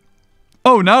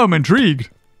 Oh, now I'm intrigued.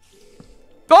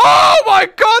 Oh my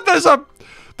God,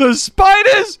 The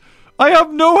spiders! I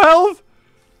have no health!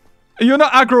 You're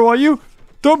not aggro, are you?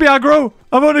 Don't be aggro!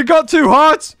 I've only got 2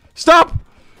 hearts! Stop!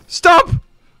 Stop!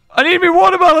 I need me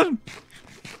watermelon!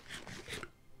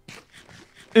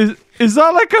 Is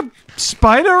that like a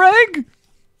spider egg?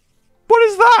 What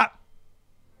is that?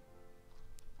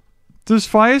 Does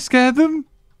fire scare them?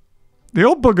 They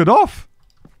all buggered off.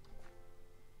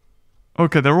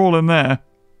 Okay, they're all in there.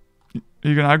 Are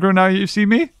you gonna aggro now you see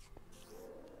me?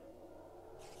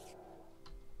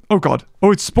 Oh god.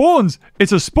 Oh, it spawns!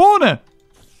 It's a spawner!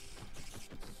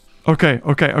 Okay.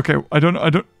 I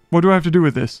don't... What do I have to do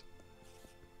with this?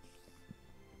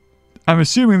 I'm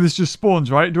assuming this just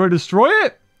spawns, right? Do I destroy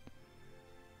it?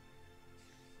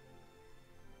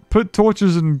 Put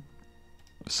torches and...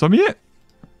 Summy it?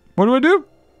 What do I do?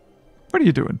 What are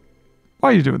you doing? Why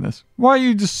are you doing this? Why are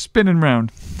you just spinning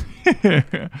round?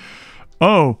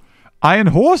 Oh. Iron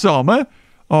horse armor?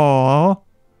 Aww.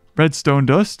 Redstone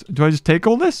dust. Do I just take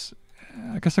all this?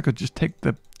 I guess I could just take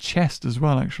the chest as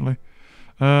well, actually.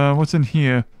 What's in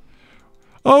here?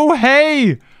 Oh,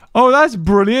 hey! Oh, that's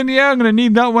brilliant. Yeah, I'm gonna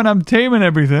need that when I'm taming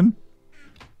everything.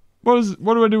 What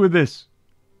do I do with this?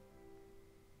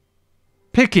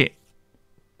 Pick it.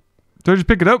 Do I just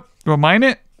pick it up? Do I mine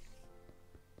it?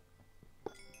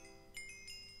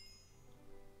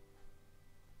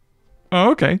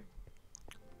 Oh, okay.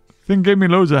 Thing gave me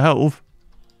loads of health.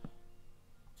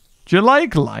 Do you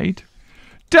like light?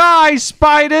 Die,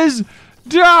 spiders!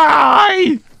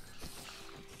 Die!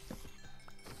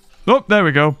 Oh, there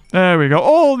we go. There we go.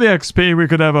 All the XP we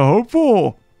could ever hope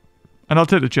for. And I'll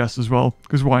take the chest as well,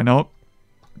 because why not?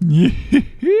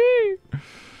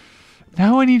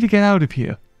 Now I need to get out of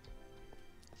here.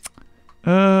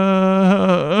 Do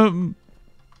I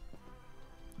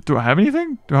have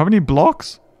anything? Do I have any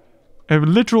blocks? I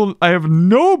have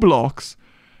no blocks.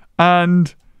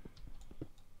 And...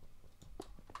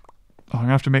 Oh, I'm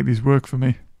gonna have to make these work for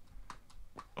me.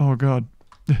 Oh god.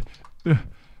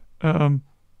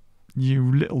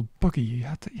 You little buggy, you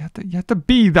had to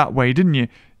be that way, didn't you?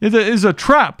 It is a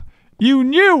trap. You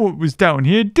knew what was down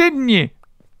here, didn't you?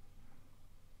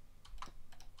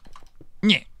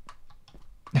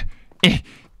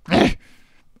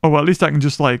 Oh well, at least I can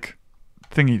just like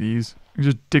thingy these. I can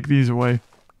just dig these away.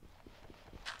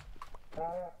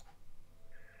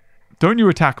 Don't you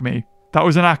attack me. That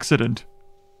was an accident.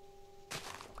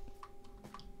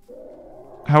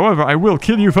 However, I will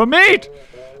kill you for meat!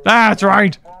 That's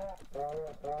right!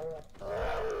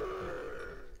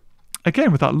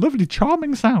 Again, with that lovely,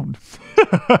 charming sound.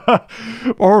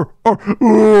 Oh,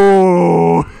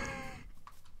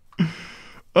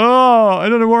 I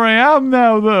don't know where I am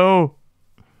now, though.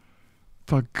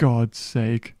 For God's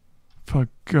sake. For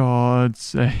God's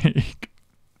sake.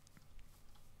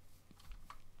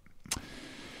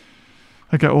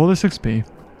 I get all this XP.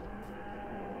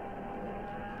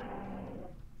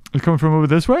 Is it coming from over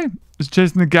this way? Is it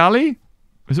chasing the galley?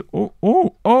 Is it... Oh.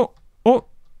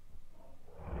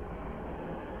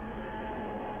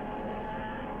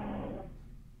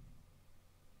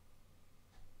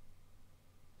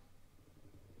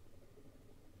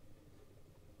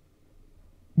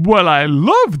 Well, I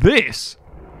love this.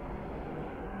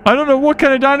 I don't know what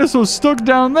kind of dinosaur's stuck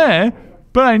down there,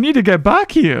 but I need to get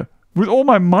back here with all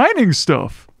my mining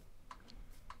stuff.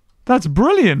 That's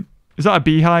brilliant. Is that a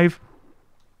beehive?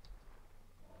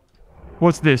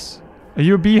 What's this? Are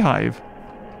you a beehive?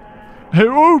 I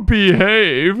won't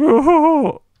behave.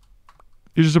 You're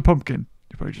just a pumpkin.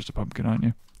 You're probably just a pumpkin, aren't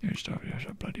you? You're just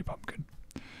a bloody pumpkin.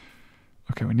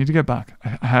 Okay, we need to get back.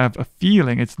 I have a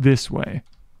feeling it's this way.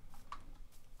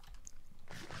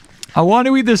 I want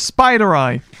to eat this spider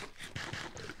eye.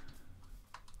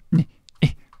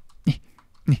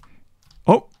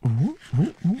 Oh,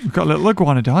 we've got a little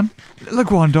iguanodon. Little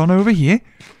iguanodon over here.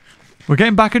 We're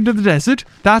getting back into the desert.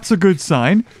 That's a good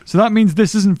sign. So that means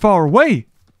this isn't far away.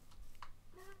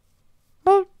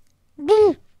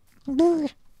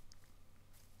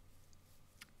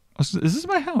 Is this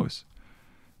my house?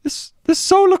 This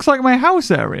so looks like my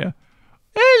house area.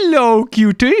 Hello,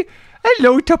 cutie.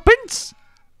 Hello, tuppence.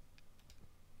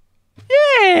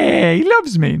 Yay! He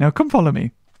loves me. Now come follow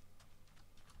me.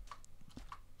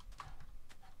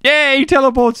 Yay!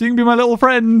 Teleports. You can be my little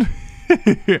friend.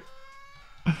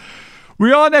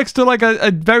 We are next to like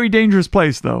a very dangerous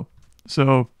place though.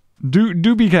 So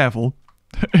do be careful.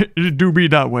 Do be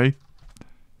that way.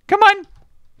 Come on.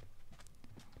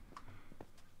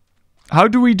 How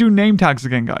do we do name tags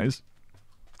again, guys?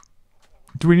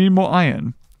 Do we need more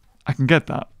iron? I can get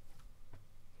that.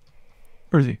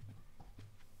 Where is he?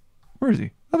 Where is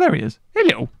he? Oh, there he is.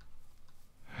 Hello.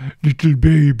 Little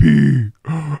baby.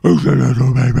 Oh, the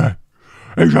little baby.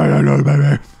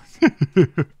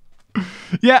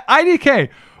 Yeah, IDK,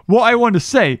 what I want to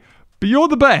say, but you're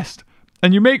the best,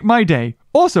 and you make my day.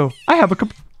 Also, I have a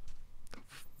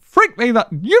Freak made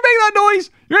that. You make that noise!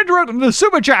 You're interrupting the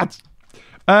super chats!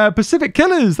 Pacific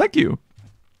Killers, thank you.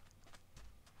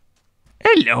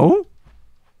 Hello?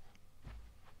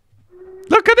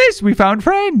 Look at this, we found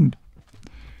friend.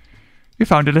 We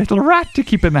found a little rat to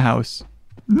keep in the house.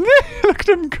 Look at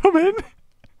him come in.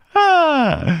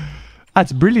 Ah,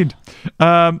 that's brilliant.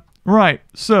 Right,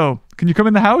 so, can you come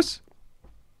in the house?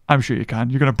 I'm sure you can.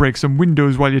 You're going to break some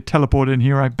windows while you teleport in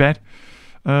here, I bet.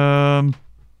 Don't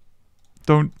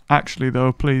actually,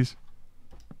 though, please.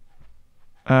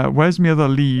 Where's my other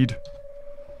lead?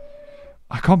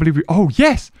 I can't believe we... Oh,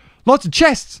 yes! Lots of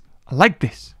chests! I like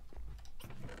this.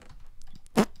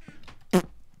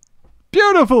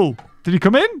 Beautiful! Did he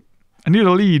come in? I need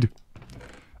a lead.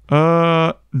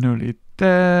 No lead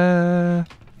there.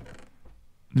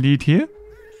 Lead here?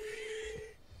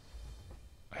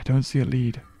 I don't see a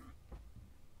lead.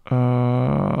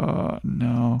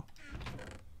 No.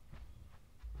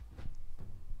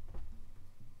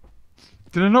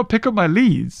 Did I not pick up my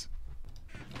leads?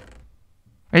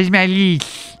 Where's my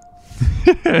leads?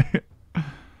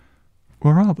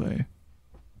 Where are they?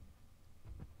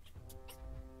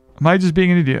 Am I just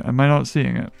being an idiot? Am I not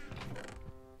seeing it?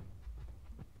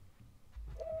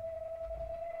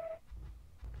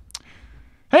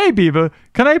 Hey Beaver,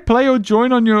 can I play or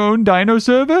join on your own Dino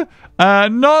server?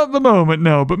 Not at the moment,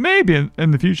 no, but maybe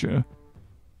in the future.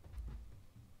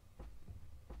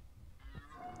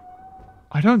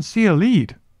 I don't see a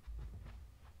lead.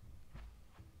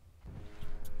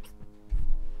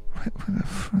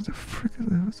 Where the frick are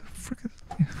they?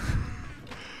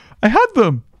 I had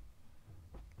them.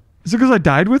 Is it because I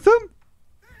died with them?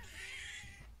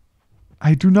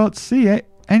 I do not see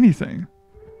anything.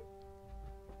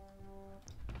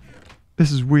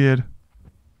 This is weird.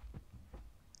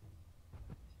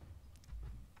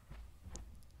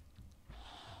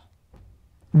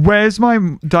 Where's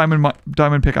my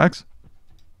diamond pickaxe?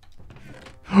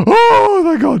 Oh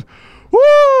my god!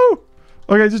 Woo!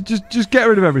 Okay, just get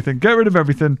rid of everything. Get rid of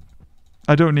everything.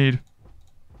 I don't need.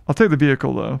 I'll take the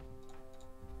vehicle though.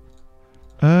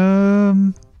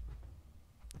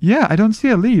 Yeah, I don't see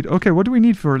a lead. Okay, what do we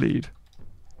need for a lead?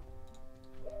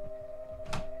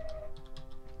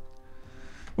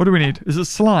 What do we need? Is it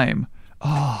slime?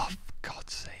 Oh, for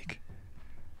God's sake.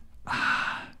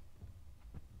 I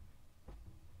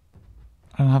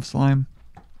don't have slime.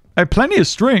 I have plenty of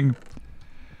string.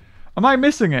 Am I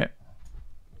missing it?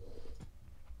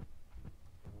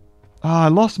 Ah, I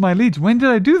lost my leads. When did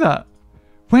I do that?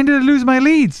 When did I lose my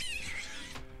leads?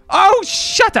 Oh,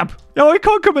 shut up! Oh, he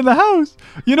can't come in the house.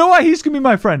 You know what? He's going to be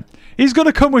my friend. He's going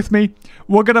to come with me.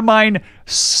 We're going to mine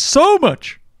so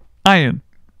much iron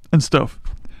and stuff.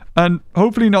 And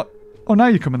hopefully not... Oh, now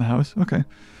you come in the house. Okay.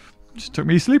 Just took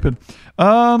me sleeping.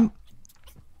 Might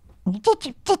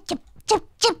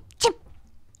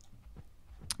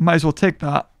as well take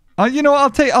that. You know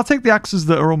what? I'll take the axes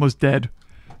that are almost dead.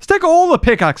 Let's take all the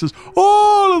pickaxes.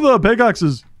 All of the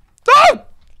pickaxes. Oh!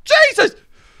 Jesus!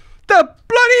 The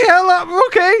bloody hell!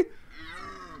 Okay.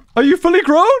 Are you fully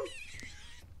grown?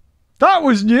 That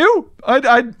was new.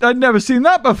 I'd never seen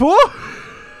that before.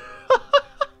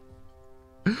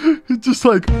 It's just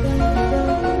like...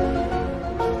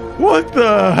 What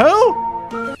the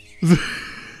hell?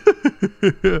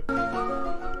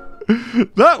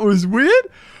 That was weird.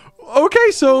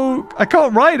 Okay, so I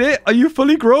can't ride it. Are you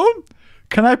fully grown?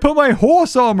 Can I put my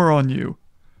horse armor on you?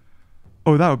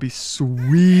 Oh, that would be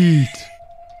sweet.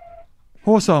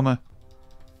 Horse armor.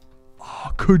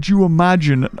 Oh, could you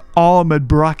imagine an armored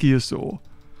brachiosaur?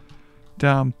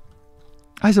 Damn.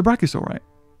 Ah, it's a brachiosaur, right?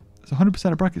 It's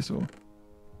 100% a brachiosaur.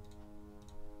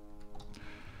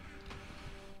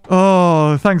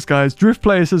 Oh, thanks, guys. Drift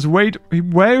Player says, wait,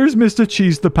 where is Mr.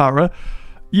 Cheese the Para?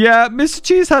 Yeah, Mr.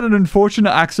 Cheese had an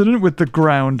unfortunate accident with the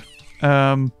ground.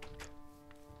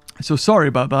 So sorry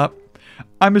about that.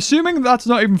 I'm assuming that's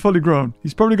not even fully grown.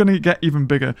 He's probably going to get even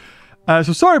bigger.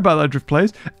 So sorry about that, Drift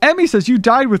Players. Emmy says you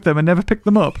died with them and never picked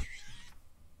them up.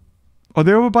 Are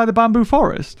they over by the bamboo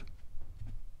forest?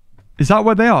 Is that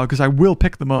where they are? Because I will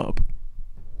pick them up.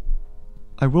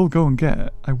 I will go and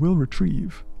get... I will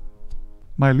retrieve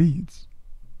my leads.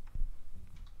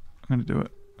 I'm going to do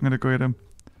it. I'm going to go get him.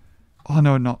 Oh,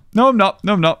 no, I'm not. No, I'm not.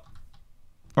 No, I'm not.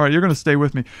 Alright, you're going to stay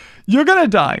with me. You're going to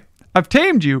die. I've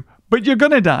tamed you, but you're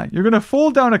going to die. You're going to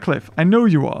fall down a cliff. I know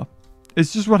you are.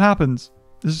 It's just what happens.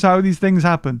 This is how these things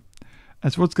happen.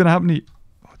 That's what's going to happen to you.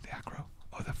 Oh, the aggro.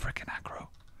 Oh, the freaking aggro.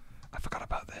 I forgot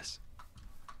about this.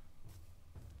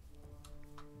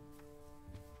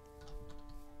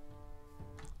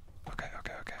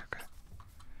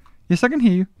 Yes, I can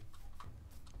hear you.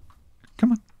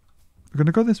 Come on. We're going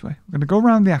to go this way. We're going to go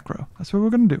around the acro. That's what we're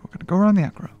going to do. We're going to go around the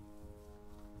acro.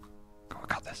 Go, we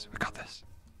got this. We got this.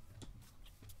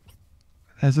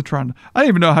 There's a pteranodon. I don't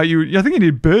even know how you... I think you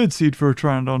need bird seed for a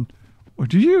pteranodon. Or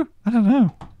do you? I don't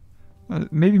know.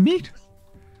 Maybe meat?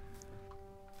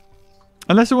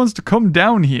 Unless it wants to come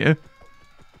down here.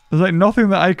 There's like nothing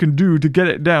that I can do to get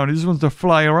it down. It just wants to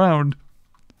fly around.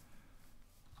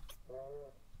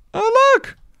 Oh,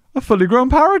 look! A fully grown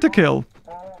parrot to kill.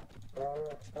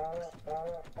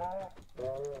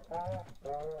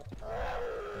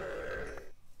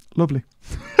 Lovely.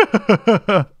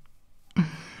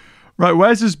 Right,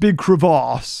 where's this big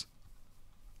crevasse?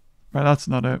 Right, that's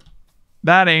not it.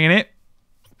 That ain't it.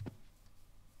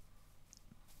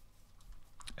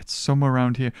 It's somewhere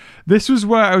around here. This was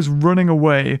where I was running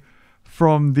away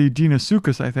from the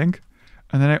Dinosaurs, I think.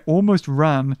 And then I almost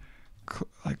ran.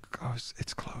 Like, oh,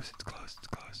 it's close, it's close, it's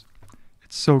close.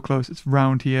 It's so close. It's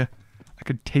round here. I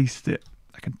can taste it.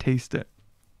 I can taste it.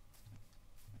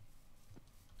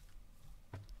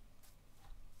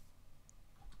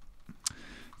 I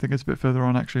think it's a bit further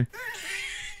on, actually.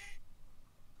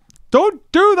 Don't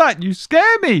do that! You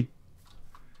scare me!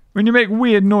 When you make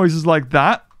weird noises like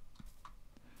that.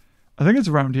 I think it's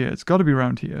around here. It's got to be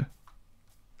around here.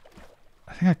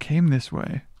 I think I came this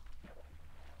way.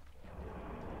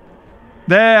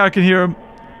 There, I can hear him.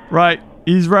 Right,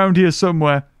 he's around here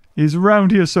somewhere. He's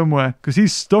around here somewhere. Because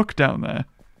he's stuck down there.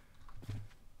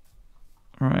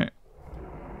 Alright.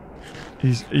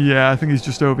 Yeah, I think he's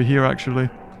just over here, actually.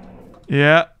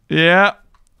 Yeah, yeah.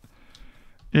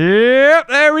 Yep,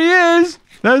 there he is.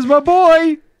 There's my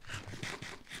boy.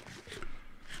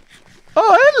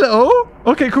 Oh,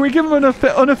 hello. Okay, can we give him an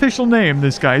unofficial name,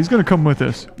 this guy? He's going to come with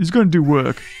us. He's going to do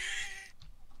work.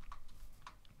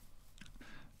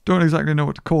 Don't exactly know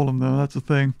what to call him, though. That's the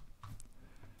thing.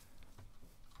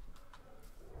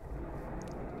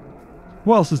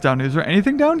 What else is down here? Is there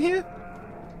anything down here?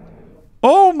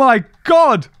 Oh, my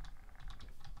God.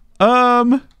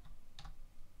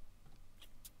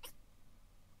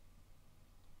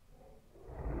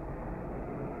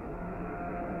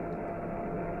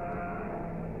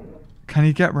 Can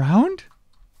he get round?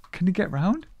 Can he get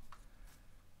round?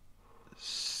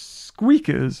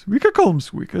 Squeakers. We could call them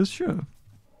squeakers, sure.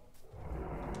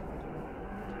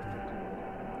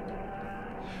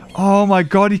 Oh my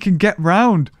God, he can get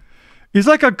round. He's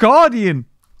like a guardian.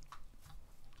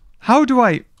 How do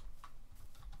I...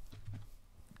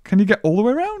 Can he get all the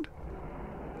way around?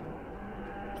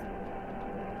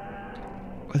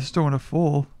 I just don't want to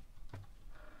fall.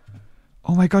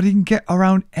 Oh my God, he can get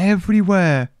around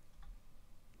everywhere.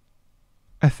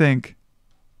 I think.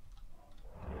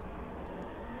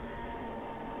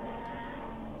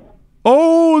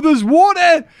 Oh, there's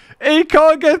water! He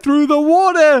can't get through the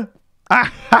water!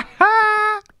 Ah ha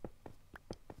ha!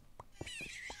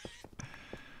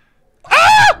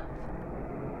 Ah!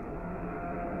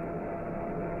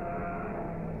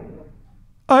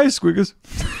 Hi, squeakers.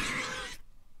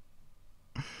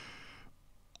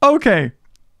 Okay.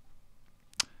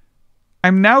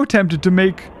 I'm now tempted to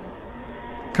make...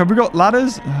 Have we got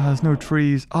ladders? Oh, there's no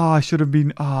trees. Oh, I should have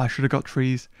been... Oh, I should have got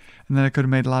trees. And then I could have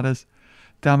made ladders.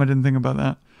 Damn, I didn't think about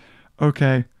that.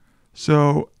 Okay.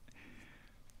 So...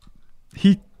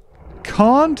 He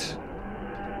can't...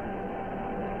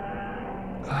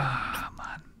 Ah,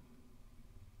 man.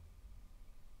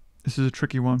 This is a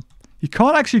tricky one. He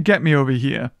can't actually get me over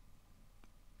here.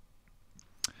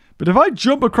 But if I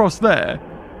jump across there,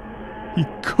 he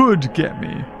could get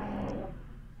me.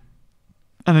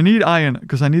 And I need iron,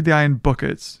 because I need the iron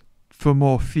buckets for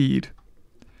more feed.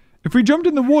 If we jumped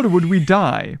in the water, would we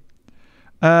die?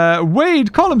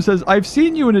 Wade Column says, I've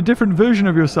seen you in a different version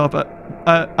of yourself,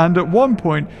 and at one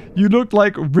point, you looked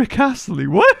like Rick Astley.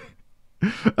 What?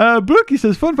 Brookie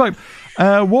says, fun fact,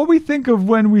 what we think of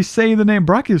when we say the name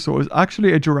Brachiosaur is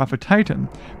actually a giraffe titan,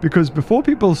 because before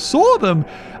people saw them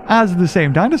as the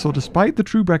same dinosaur, despite the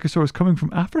true Brachiosaurus coming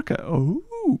from Africa. Oh,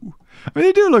 I mean,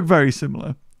 they do look very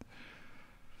similar.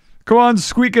 Come on,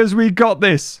 squeakers, we got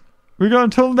this. We gonna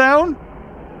tunnel down?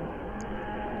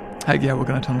 Heck yeah, we're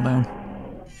gonna tunnel down.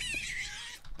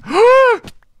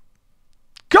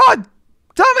 God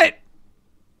damn it!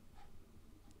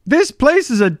 This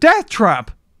place is a death trap.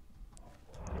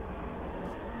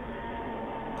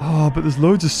 Oh, but there's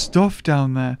loads of stuff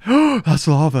down there. That's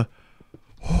lava.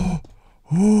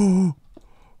 Oh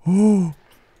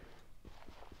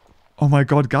my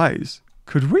God, guys.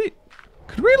 Could we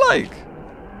like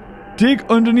dig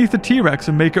underneath the T-Rex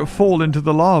and make it fall into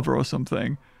the lava or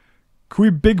something? Could we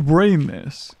big brain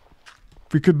this?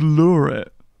 If we could lure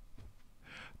it.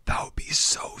 That would be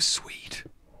so sweet.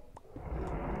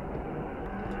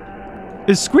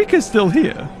 Is Squeaker still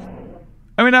here?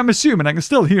 I mean, I'm assuming I can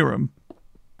still hear him.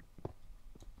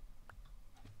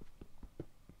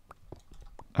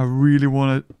 I really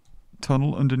want to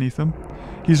tunnel underneath him.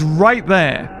 He's right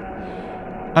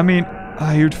there. I mean,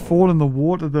 he would fall in the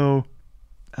water though.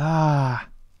 Ah.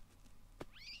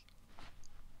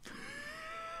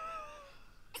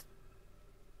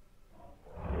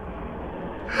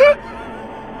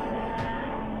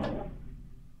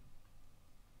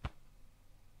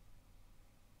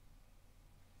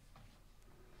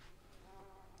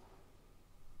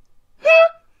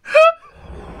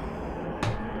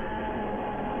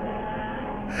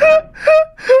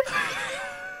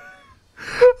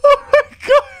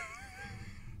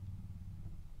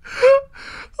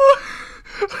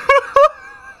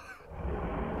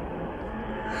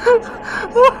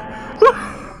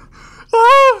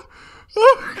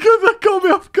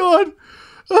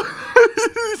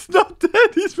 He's not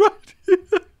dead, he's right here.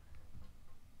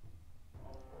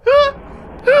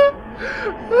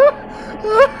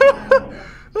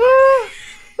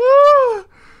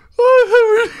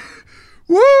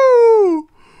 Woo!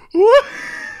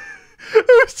 It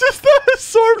was just that I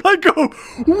saw him like go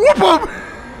whoop him!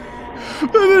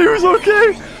 And then he was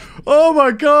okay. Oh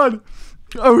my god.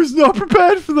 I was not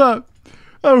prepared for that.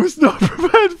 I was not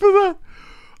prepared for that.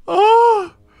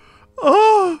 Oh!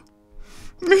 Oh!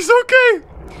 He's okay!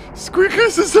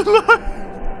 Squeakers is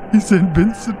alive! He's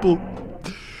invincible.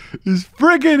 He's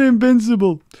friggin'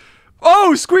 invincible.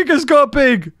 Oh! Squeakers got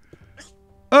big!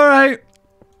 Alright.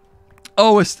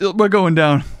 Oh, we're going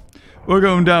down. We're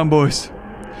going down, boys.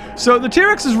 So the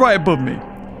T-Rex is right above me.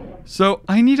 So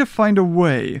I need to find a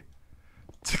way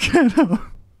to get up.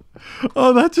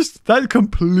 Oh, that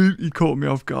completely caught me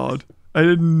off guard. I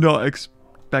did not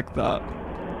expect that.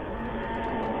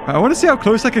 I want to see how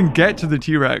close I can get to the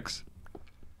T-Rex.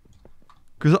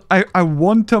 Because I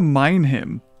want to mine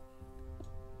him.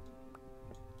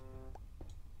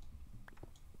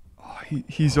 Oh,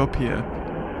 he's up here.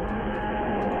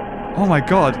 Oh my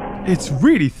god, it's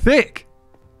really thick.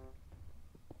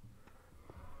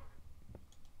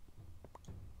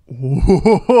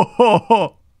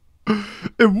 Whoa.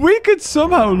 If we could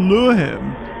somehow lure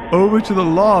him over to the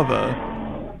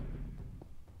lava,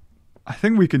 I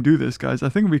think we can do this, guys. I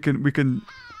think we can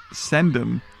send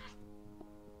him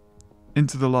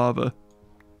into the lava.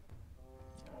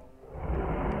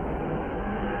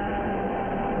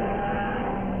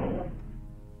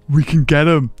 We can get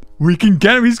him. We can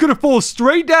get him. He's gonna fall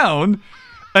straight down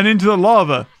and into the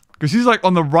lava because he's like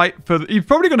on the right. He's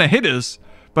probably gonna hit us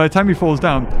by the time he falls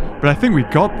down. But I think we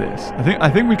got this. I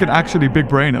think we can actually big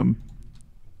brain him.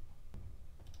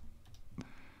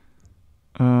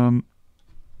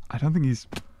 I don't think he's...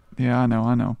 Yeah, I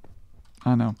know.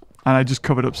 And I just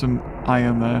covered up some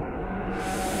iron there.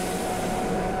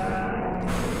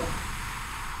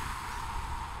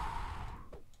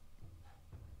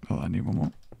 Oh, I need one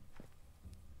more.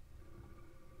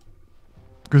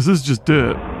 Because this is just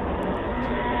dirt.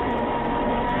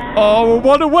 Oh, we're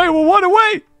one away! We're one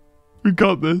away! We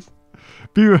got this.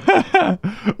 We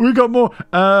got more.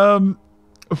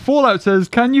 Fallout says,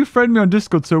 can you friend me on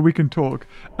Discord so we can talk?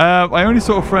 I only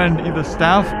sort of friend either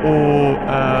staff or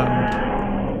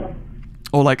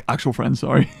like actual friends,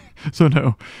 sorry. So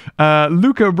no.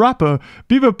 Luca Rapper,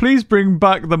 Beaver, please bring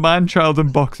back the man-child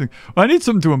unboxing. I need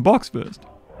something to unbox first.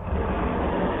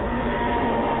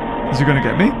 Is he gonna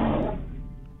get me?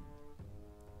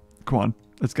 Come on,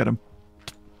 let's get him.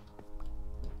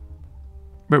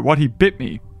 Wait, what? He bit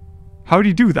me? How'd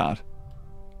he do that?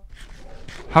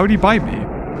 How'd he bite me?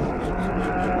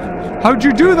 How'd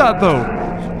you do that, though?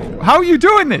 How are you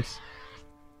doing this?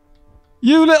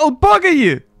 You little bugger,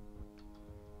 you!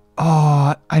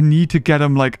 Oh, I need to get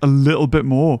him, like, a little bit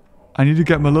more. I need to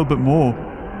get him a little bit more.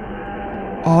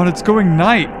 Oh, and it's going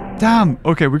night. Damn.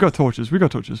 Okay, we got torches. We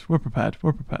got torches. We're prepared.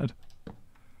 We're prepared.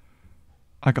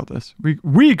 I got this.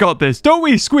 We got this. Don't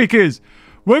we, Squeakers?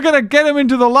 We're gonna get him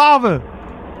into the lava.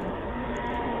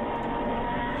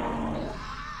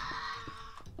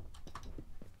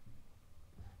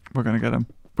 We're gonna get him.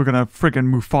 We're gonna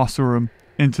friggin' Mufasa him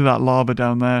into that lava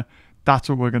down there. That's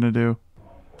what we're gonna do.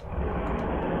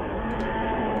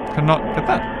 Cannot get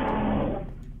that.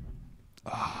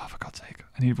 Oh, for God's sake.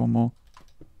 I need one more.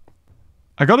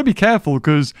 I gotta be careful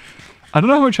because I don't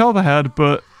know how much health I had,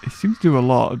 but it seems to do a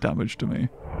lot of damage to me.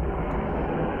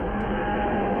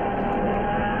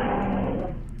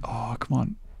 Oh, come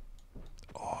on.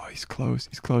 Oh, he's close.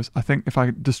 He's close. I think if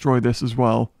I destroy this as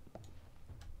well.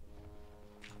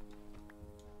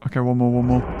 Okay, one more, one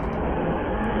more.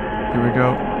 Here we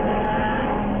go.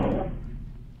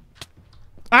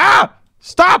 Ah!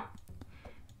 Stop!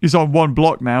 He's on one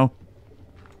block now.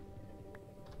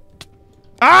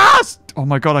 Ah! Oh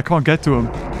my god, I can't get to him.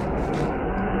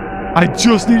 I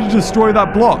just need to destroy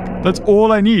that block. That's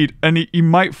all I need. And he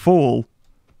might fall.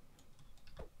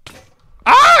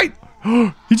 Ah!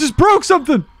 He just broke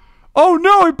something. Oh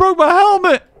no, he broke my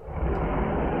helmet.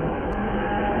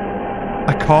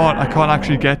 I can't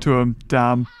actually get to him.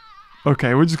 Damn.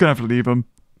 Okay, we're just gonna have to leave him.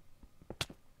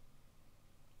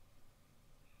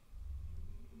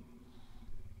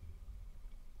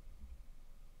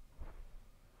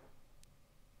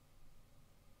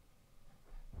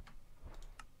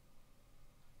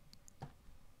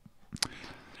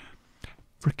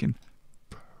 Frickin'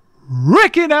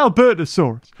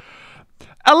 Albertosaurus.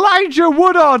 Elijah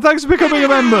Woodard, thanks for becoming a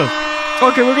member.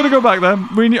 Okay, we're gonna go back there.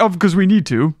 We need, because we need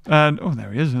to. And oh,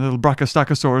 there he is, a little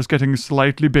Brachiosaurus getting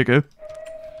slightly bigger.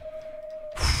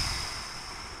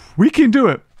 We can do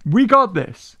it. We got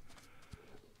this.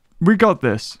 We got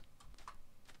this.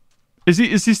 Is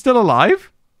he still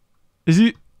alive? Is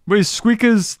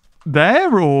Squeakers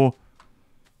there, or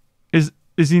is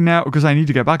he now? Because I need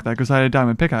to get back there because I had a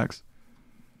diamond pickaxe.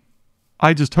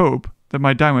 I just hope that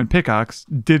my diamond pickaxe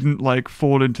didn't like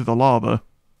fall into the lava.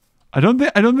 I don't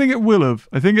think it will have.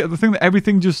 I think that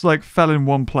everything just like fell in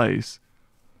one place.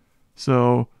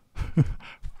 So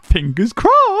fingers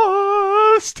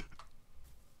crossed.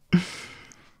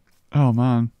 Oh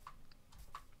man.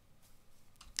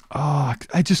 Oh,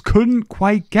 I just couldn't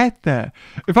quite get there.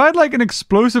 If I had like an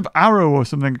explosive arrow or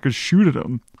something I could shoot at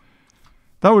him,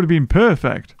 that would have been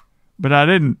perfect. But I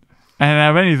didn't. I didn't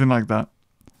have anything like that.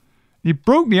 He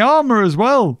broke the armor as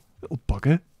well. Little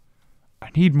bugger. I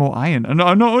need more iron. And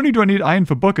not only do I need iron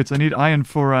for buckets, I need iron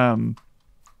for,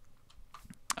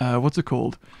 what's it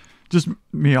called? Just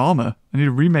me armor. I need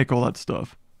to remake all that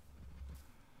stuff.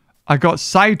 I got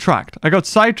sidetracked. I got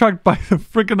sidetracked by the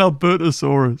freaking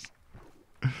Albertosaurus.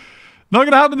 Not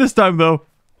gonna happen this time, though.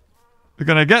 We're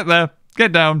gonna get there.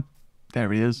 Get down.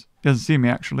 There he is. He doesn't see me,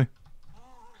 actually.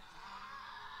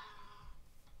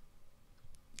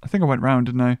 I think I went round,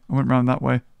 didn't I? I went round that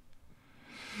way.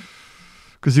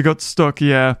 Because he got stuck,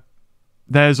 yeah.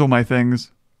 There's all my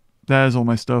things. There's all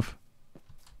my stuff.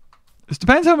 It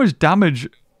depends how much damage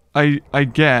I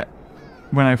get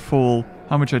when I fall.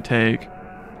 How much I take.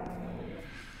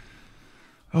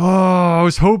 Oh, I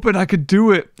was hoping I could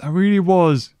do it. I really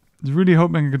was. I was really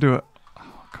hoping I could do it.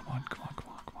 Oh, come on, come on, come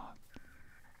on, come on.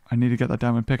 I need to get that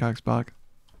diamond pickaxe back.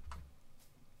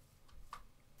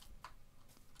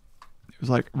 It was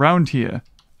like round here.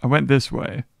 I went this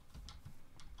way.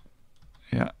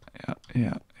 Yeah.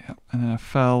 And then I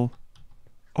fell.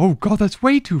 Oh god, that's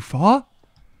way too far.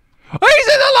 Oh, he's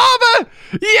in the lava!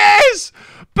 Yes!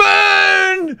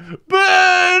 Burn!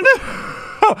 Burn!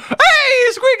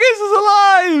 Hey, Squeakers is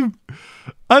alive!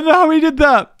 I know how he did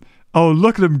that. Oh,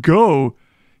 look at him go.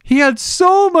 He had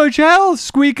so much health,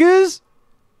 Squeakers.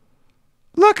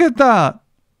 Look at that.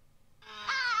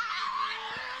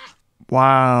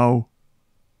 Wow.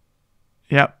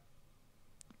 Yep.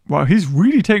 Wow, he's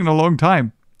really taking a long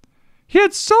time. He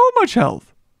had so much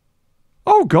health.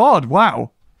 Oh god,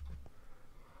 wow.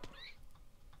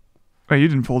 Wait, you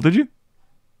didn't fall, did you?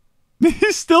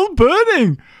 He's still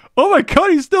burning. Oh my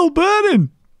god, he's still burning.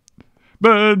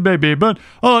 Burn, baby, burn.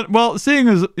 Oh, well, seeing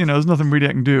as, you know, there's nothing really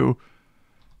I can do,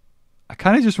 I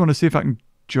kind of just want to see if I can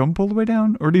jump all the way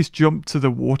down, or at least jump to the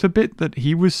water bit that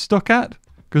he was stuck at.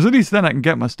 Because at least then I can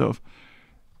get my stuff.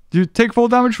 Do you take fall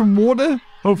damage from water?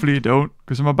 Hopefully you don't,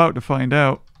 because I'm about to find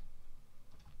out.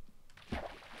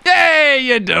 Yay,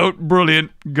 you don't.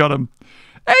 Brilliant. Got him.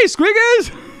 Hey,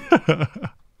 Squiggers!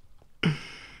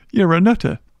 You're a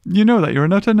nutter. You know that. You're a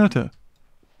nutter.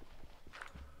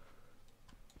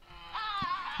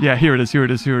 Yeah, here it is, here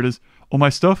it is, here it is. All my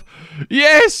stuff.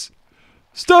 Yes!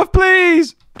 Stuff,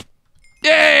 please!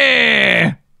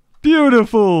 Yeah!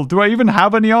 Beautiful. Do I even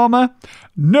have any armor?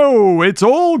 No, it's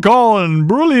all gone.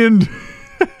 Brilliant.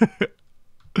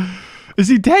 Is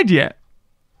he dead yet?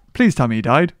 Please tell me he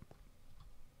died.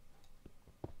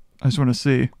 I just want to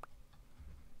see.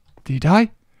 Did he die?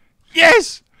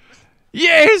 Yes!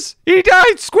 Yes! He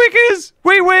died, Squickers!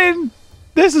 We win!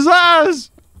 This is ours!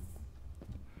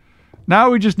 Now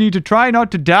we just need to try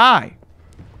not to die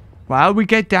while we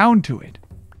get down to it.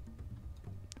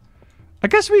 I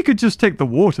guess we could just take the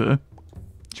water.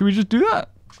 Should we just do that?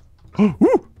 Oh,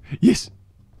 ooh, yes.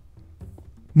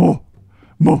 More.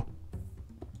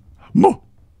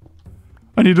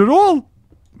 I need it all.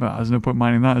 Well, there's no point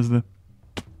mining that, is there?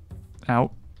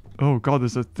 Ow. Oh god,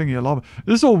 there's a thingy of lava. Is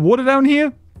this all water down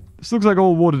here? This looks like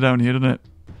all water down here, doesn't it?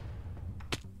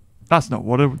 That's not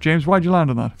water. James, why'd you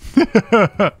land on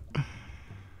that?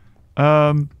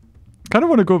 Kind of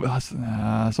want to go...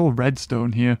 it's all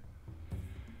redstone here.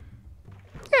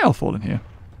 Yeah, I'll fall in here.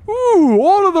 Ooh,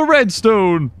 all of the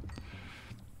redstone.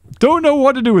 Don't know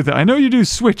what to do with it. I know you do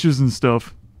switches and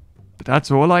stuff. But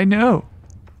that's all I know.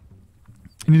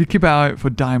 I need to keep an eye out for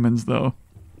diamonds, though.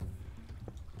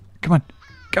 Come on.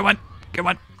 Come on. Come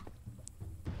on.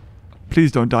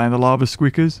 Please don't die in the lava,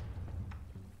 squeakers.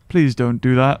 Please don't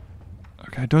do that.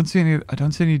 Okay, I don't see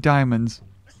any diamonds.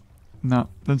 No,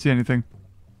 don't see anything.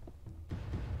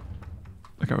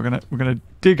 Okay, we're gonna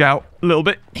dig out a little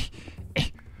bit.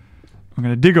 I'm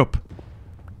gonna dig up.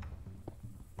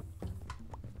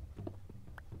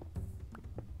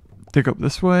 Dig up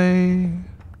this way.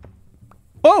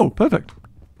 Oh, perfect.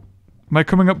 Am I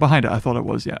coming up behind it? I thought it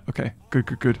was, yeah. Okay, good,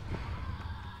 good, good.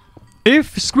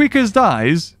 If Squeakers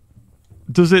dies,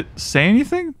 does it say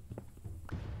anything?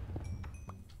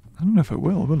 I don't know if it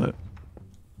will it?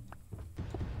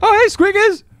 Oh, hey,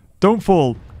 Squeakers! Don't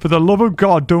fall. For the love of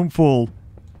God, don't fall.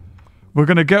 We're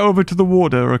gonna get over to the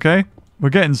water, okay?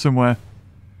 We're getting somewhere.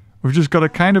 We've just got to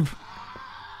kind of...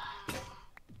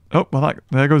 Oh, well,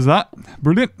 there goes that.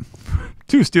 Brilliant.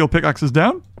 2 steel pickaxes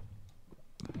down.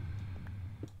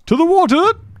 To the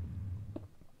water!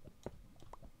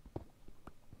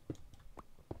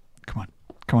 Come on.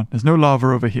 Come on. There's no lava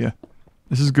over here.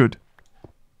 This is good.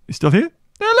 He's still here?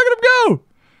 Yeah, look at him go!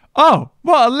 Oh,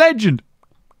 what a legend!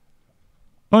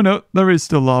 Oh no, there is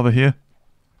still lava here.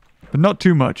 But not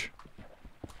too much.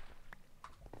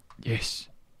 Yes.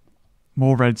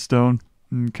 More redstone.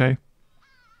 Okay.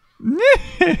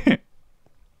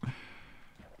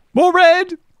 More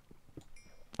red!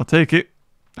 I'll take it.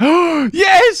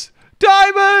 Yes!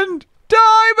 Diamond!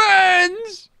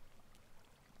 Diamonds!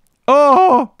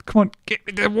 Oh! Come on, get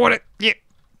me the water. Yeah.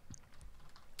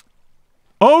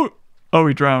 Oh! Oh,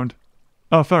 he drowned.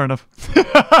 Oh, fair enough.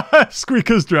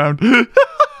 Squeaker's drowned.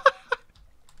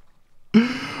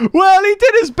 Well, he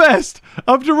did his best.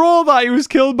 After all that, he was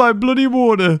killed by bloody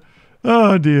water.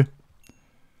 Oh, dear.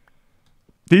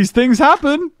 These things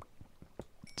happen.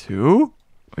 2?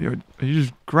 Are you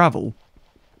just gravel?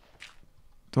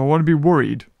 Do I want to be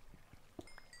worried?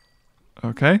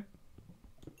 Okay.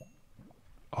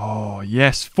 Oh,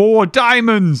 yes. 4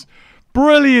 diamonds.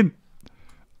 Brilliant.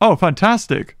 Oh,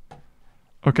 fantastic.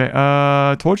 Okay,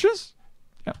 torches?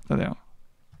 Yeah, there they are.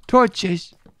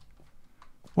 Torches.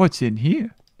 What's in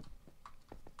here?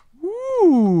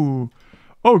 Ooh.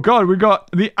 Oh, God, we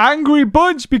got the Angry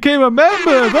Bunch became a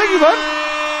member. Thank you, man.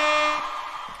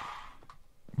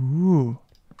 Ooh.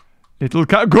 Little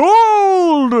cat.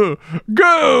 Gold!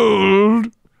 Gold!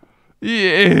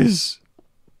 Yes.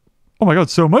 Oh, my God,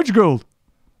 so much gold.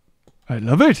 I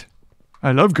love it.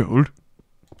 I love gold.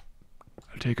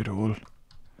 I'll take it all.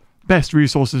 Best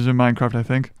resources in Minecraft, I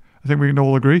think. I think we can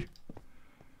all agree.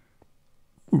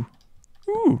 Ooh.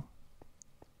 Ooh.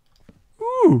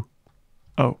 Ooh.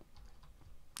 Oh.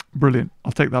 Brilliant.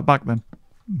 I'll take that back then.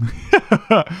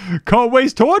 Can't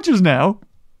waste torches now.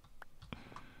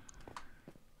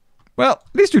 Well,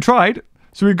 at least we tried.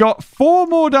 So we got 4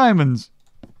 more diamonds.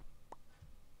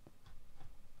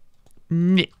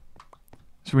 So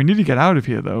we need to get out of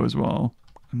here, though, as well.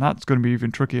 And that's going to be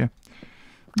even trickier.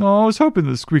 Oh, I was hoping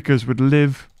the Squeakers would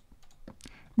live.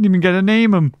 Didn't even get to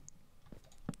name them.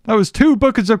 That was 2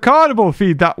 buckets of carnivore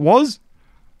feed, that was.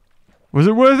 Was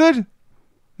it worth it?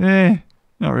 Eh,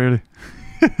 not really.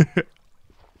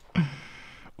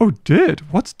 Oh, dirt.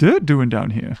 What's dirt doing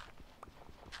down here?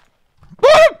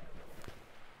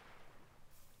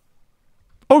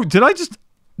 Oh, did I just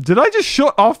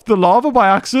shut off the lava by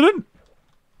accident?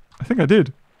 I think I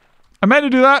did. I meant to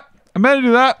do that. I meant to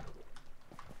do that.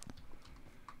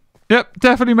 Yep,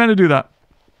 definitely meant to do that.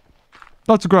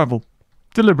 Lots of gravel.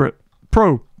 Deliberate.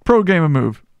 Pro gamer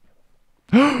move.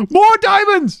 More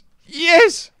diamonds!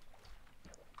 Yes!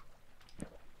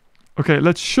 Okay,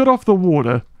 let's shut off the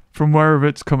water from wherever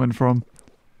it's coming from.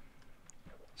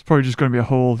 It's probably just going to be a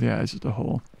hole. Yeah, it's just a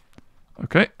hole.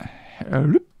 Okay.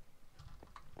 What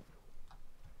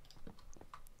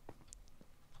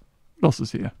else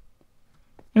is here?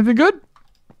 Anything good?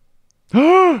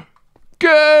 Gold!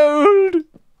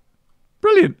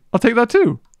 Brilliant. I'll take that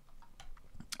too.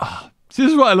 Ah, see,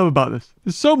 this is what I love about this.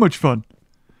 It's so much fun.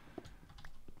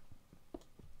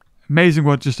 Amazing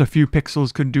what just a few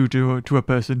pixels can do to a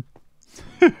person.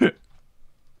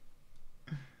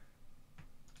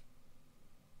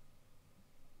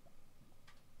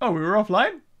 Oh, we were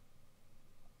offline?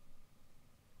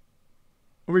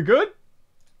 Are we good?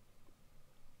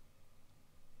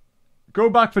 Go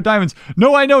back for diamonds.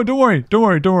 No, I know. Don't worry. Don't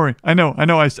worry. Don't worry. I know.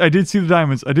 I did see the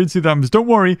diamonds. I did see the diamonds. Don't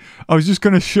worry. I was just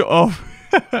going to shut off.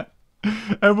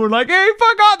 And we're like, hey,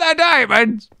 forgot the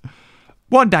diamonds.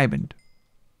 1 diamond.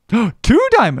 2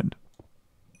 diamond.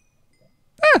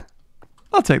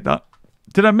 I'll take that.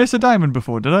 Did I miss a diamond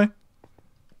before? Did I?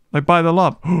 Like by the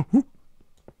lob. Ooh,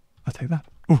 I'll take that.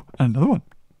 Oh, and another one.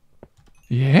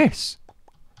 Yes.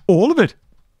 All of it.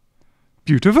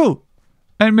 Beautiful.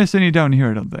 I didn't miss any down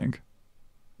here, I don't think.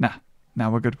 Nah. Nah,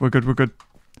 we're good. We're good. We're good.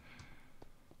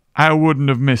 I wouldn't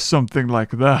have missed something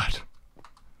like that.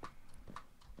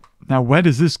 Now, where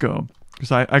does this go?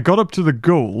 Because I got up to the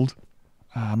gold.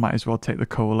 I might as well take the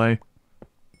coal, eh?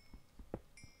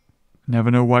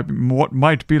 Never know what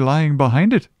might be lying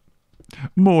behind it.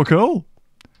 More coal.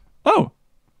 Oh.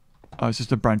 Oh, it's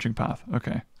just a branching path.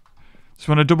 Okay. Just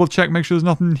want to double check, make sure there's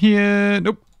nothing here.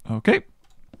 Nope. Okay.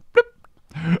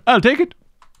 Bloop. I'll take it.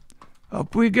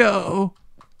 Up we go.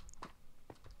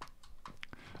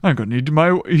 I'm gonna need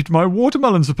eat my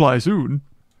watermelon supply soon.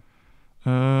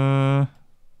 We'll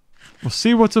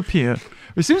see what's up here.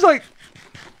 It seems like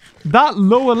that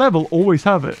lower level always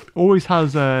have it. Always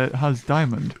has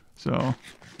diamond. So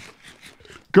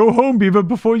go home, Beaver,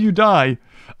 before you die.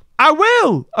 I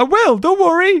will. I will. Don't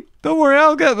worry. Don't worry.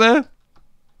 I'll get there.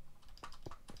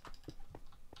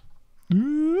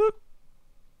 Bloop.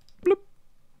 I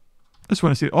just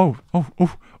want to see. Oh.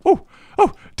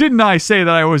 Didn't I say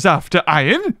that I was after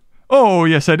iron? Oh,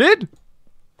 yes, I did.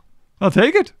 I'll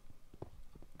take it.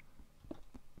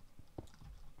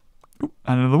 Ooh,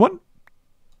 and another one.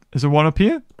 Is there one up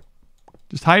here?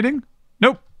 Just hiding?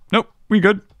 Nope. Nope. We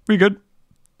good. We good.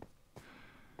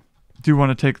 Do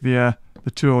want to take the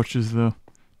torches, though.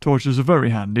 Torches are very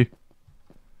handy.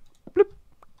 Bloop.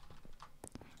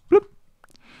 Bloop.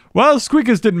 Well,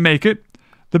 Squeakers didn't make it.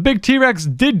 The big T-Rex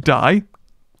did die.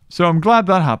 So I'm glad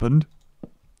that happened.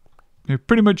 We've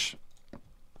pretty much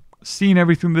seen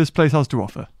everything this place has to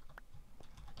offer.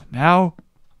 Now...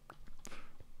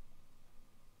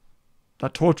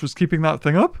 that torch was keeping that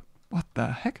thing up? What the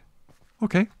heck?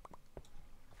 Okay.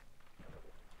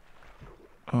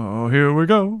 Oh, here we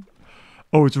go.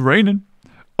 Oh, it's raining.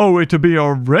 Oh, it to be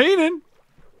a raining.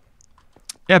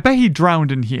 Yeah, I bet he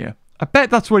drowned in here. I bet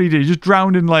that's what he did. He just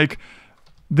drowned in, like,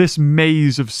 this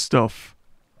maze of stuff.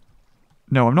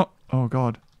 No, I'm not... oh,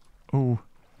 God. Oh.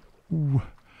 Ooh.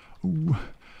 Ooh.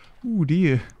 Ooh,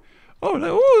 dear. Oh,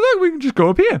 look, we can just go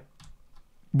up here.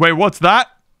 Wait, what's that?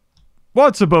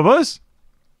 What's above us?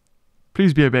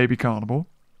 Please be a baby carnivore.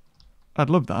 I'd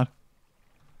love that.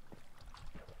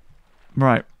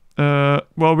 Right.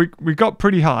 Well, we got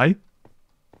pretty high.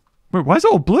 Wait, why is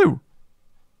it all blue?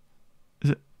 Is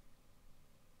it...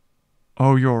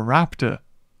 oh, you're a raptor.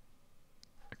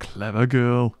 A clever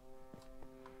girl.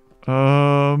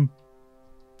 How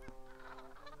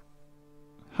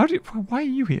do you... why are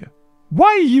you here? Why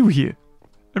are you here?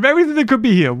 Of everything that could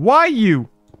be here, why you?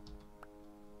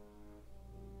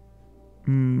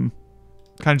 Kind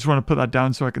of just want to put that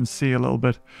down so I can see a little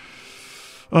bit.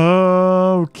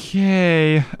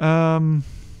 Okay. I'm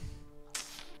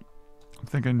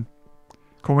thinking...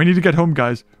 cool, we need to get home,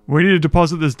 guys. We need to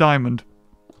deposit this diamond.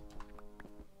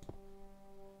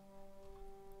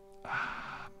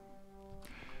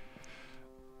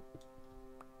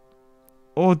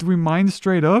 Or do we mine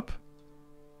straight up?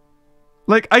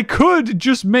 Like, I could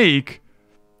just make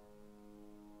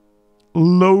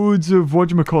loads of,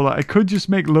 whatchamacallit, I could just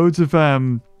make loads of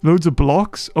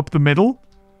blocks up the middle.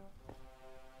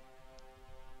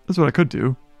 That's what I could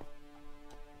do.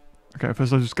 Okay,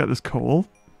 first I'll just get this coal.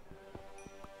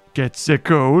 Get the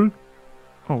coal.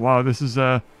 Oh wow, this is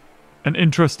an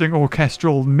interesting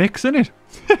orchestral mix in it.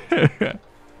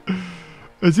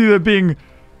 It's either being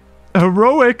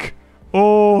heroic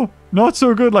or not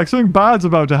so good, like something bad's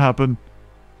about to happen.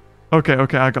 Okay, I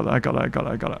got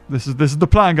it. This is the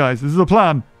plan, guys. This is the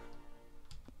plan.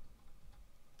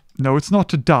 No, it's not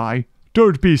to die.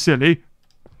 Don't be silly.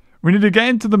 We need to get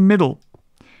into the middle.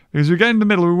 Because if we get in the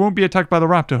middle, we won't be attacked by the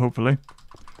raptor, hopefully.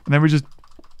 And then we just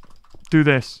do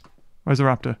this. Where's the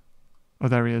raptor? Oh,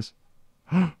 there he is.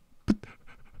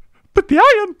 But the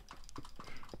iron!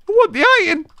 I want the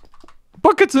iron!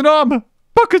 Buckets and armor!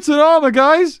 Buckets and armor,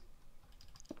 guys!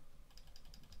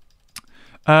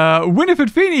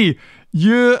 Winifred Feeney,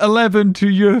 year 11 to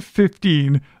year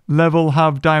 15 level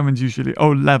have diamonds usually.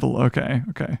 Oh, level. Okay.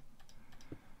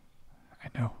 I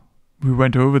know. We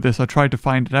went over this. I tried to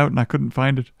find it out and I couldn't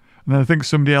find it. And then I think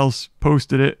somebody else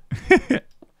posted it.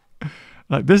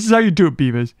 Like, this is how you do it,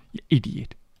 beavers. You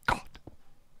idiot. God.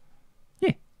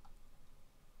 Yeah.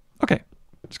 Okay.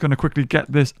 Just gonna quickly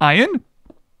get this iron.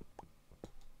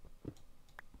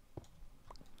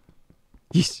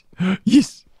 Yes.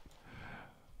 Yes.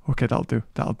 Okay, that'll do.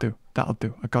 I got it.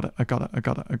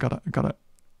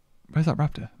 Where's that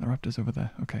raptor? The raptor's over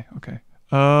there. Okay.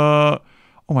 Oh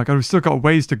my god, we've still got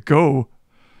ways to go.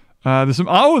 There's some...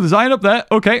 oh, there's iron up there.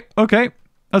 Okay.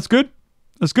 That's good.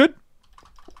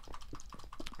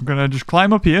 I'm gonna just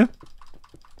climb up here.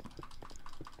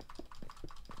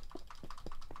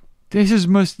 This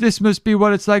must be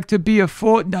what it's like to be a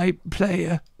Fortnite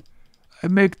player. I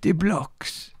make the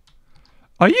blocks.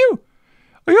 Are you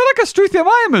like a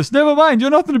Struthiamimus? Never mind,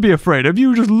 you're nothing to be afraid of. You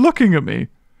were just looking at me.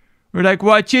 We're like,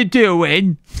 what you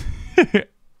doing?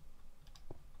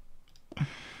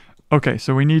 Okay,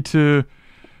 so we need to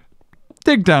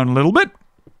dig down a little bit.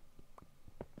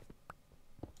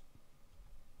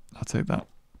 I'll take that.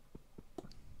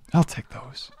 I'll take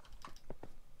those.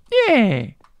 Yeah.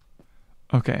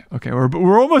 Okay,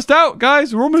 we're almost out,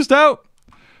 guys. We're almost out.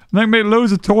 And I can make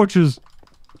loads of torches.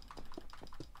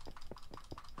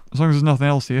 As long as there's nothing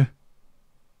else here.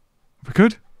 We're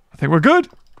good? I think we're good.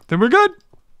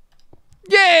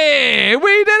 Yay!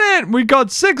 We did it! We got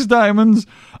 6 diamonds,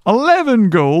 11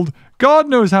 gold, God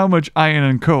knows how much iron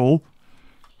and coal.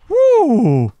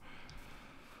 Woo!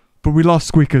 But we lost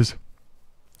squeakers.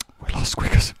 We lost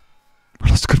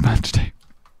a good man today.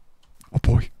 Or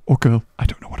boy, or girl. I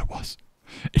don't know what it was.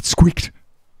 It squeaked.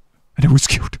 And it was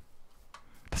cute.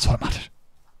 That's all that mattered.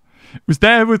 It was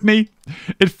there with me.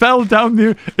 It fell down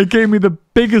there. It gave me the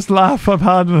biggest laugh I've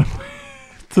had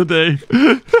today.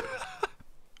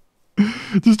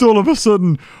 Just all of a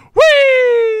sudden, whee!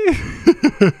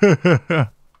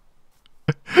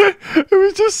 I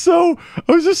was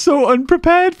just so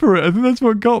unprepared for it. I think that's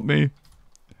what got me.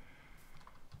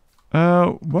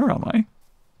 Where am I?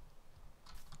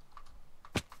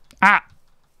 Ah!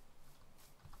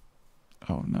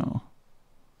 Oh no.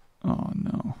 Oh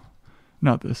no.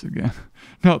 Not this again.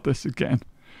 Not this again.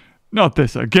 Not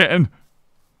this again.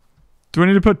 Do I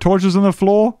need to put torches on the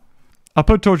floor? I'll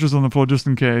put torches on the floor just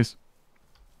in case.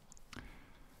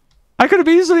 I could have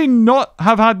easily not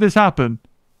have had this happen.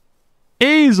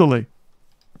 Easily.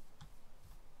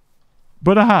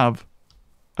 But I have.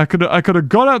 I could have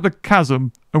got out the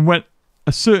chasm and went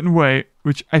a certain way,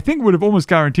 which I think would have almost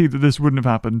guaranteed that this wouldn't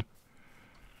have happened.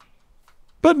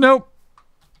 But nope.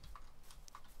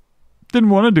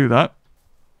 Didn't want to do that.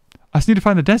 I just need to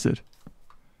find the desert.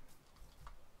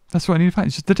 That's what I need to find.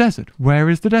 It's just the desert. Where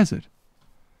is the desert?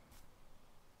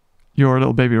 You're a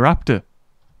little baby raptor.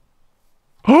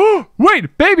 Oh,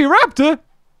 wait, baby raptor?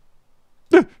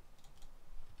 Do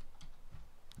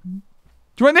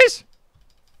you want this?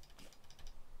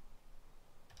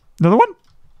 Another one?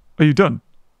 Are you done?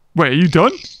 Wait, are you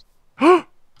done? Do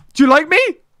you like me?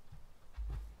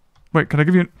 Wait, can I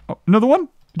give you another one?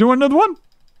 You don't want another one?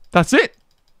 That's it.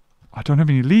 I don't have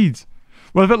any leads.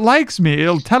 Well, if it likes me,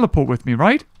 it'll teleport with me,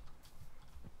 right?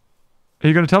 Are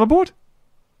you going to teleport?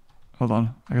 Hold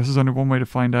on. I guess there's only one way to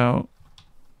find out.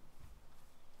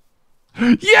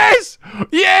 Yes!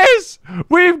 Yes!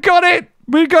 We've got it!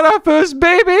 We got our first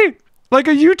baby! Like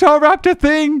a Utah raptor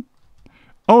thing!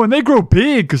 Oh, and they grow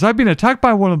big, because I've been attacked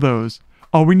by one of those.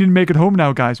 Oh, we need to make it home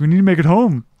now, guys. We need to make it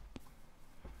home.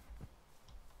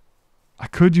 I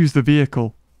could use the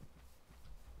vehicle.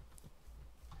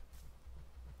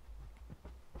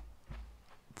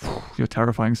 You're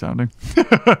terrifying sounding.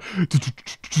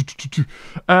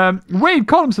 Wade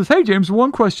Column says, hey James,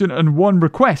 one question and one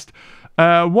request.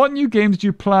 What new games do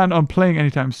you plan on playing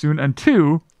anytime soon? And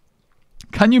 2,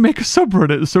 can you make a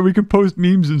subreddit so we can post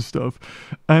memes and stuff?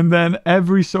 And then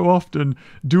every so often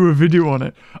do a video on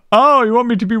it. Oh, you want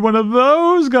me to be one of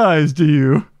those guys, do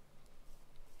you?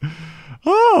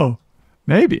 Oh,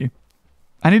 maybe.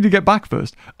 I need to get back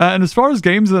first. And as far as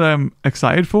games that I'm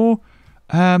excited for,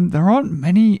 there aren't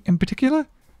many in particular,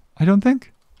 I don't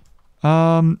think.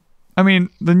 I mean,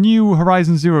 the new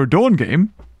Horizon Zero Dawn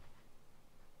game.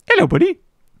 Hello, buddy.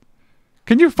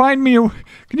 Can you find me a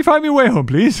way home,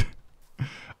 please?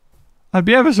 I'd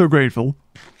be ever so grateful.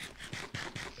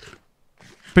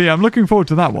 But yeah, I'm looking forward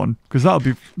to that one because that'll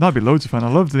be loads of fun. I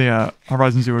loved the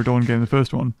Horizon Zero Dawn game, the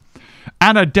first one,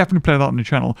 and I'd definitely play that on the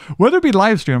channel. Whether it be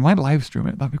live stream, I might live stream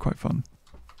it. That'd be quite fun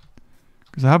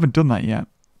because I haven't done that yet.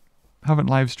 I haven't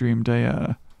live streamed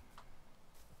a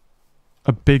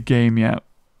big game yet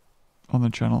on the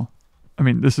channel. I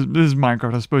mean, this is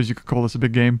Minecraft. I suppose you could call this a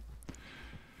big game,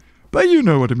 but you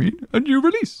know what I mean. A new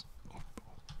release.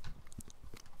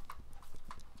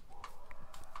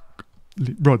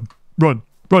 Run, run,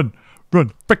 run,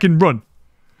 run, frickin' run.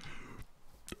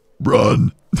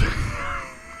 Run.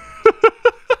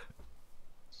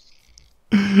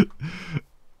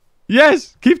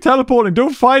 Yes, keep teleporting.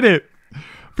 Don't fight it.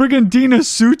 Friggin'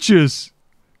 Dinosaurs.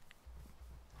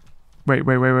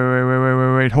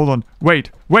 Wait. Hold on.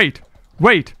 Wait.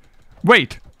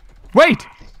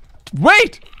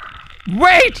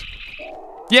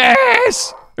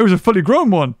 Yes! It was a fully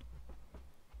grown one.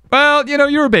 Well, you know,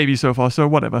 you're a baby so far, so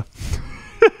whatever.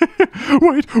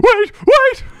 Wait.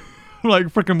 Like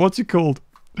freaking, what's he called?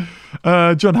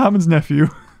 John Hammond's nephew.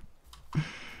 I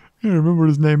don't remember what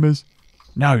his name is.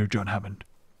 Now you're John Hammond.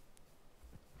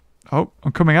 Oh,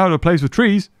 I'm coming out of a place with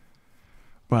trees.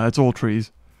 Well, it's all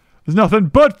trees. There's nothing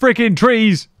but freaking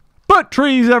trees. But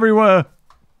trees everywhere.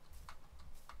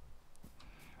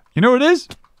 You know what it is?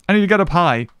 I need to get up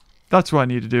high. That's what I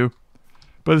need to do.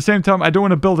 But at the same time, I don't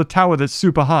want to build a tower that's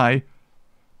super high.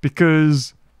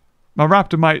 Because my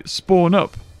raptor might spawn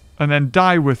up and then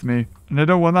die with me. And I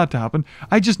don't want that to happen.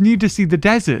 I just need to see the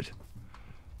desert.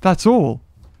 That's all.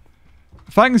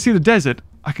 If I can see the desert,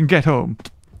 I can get home.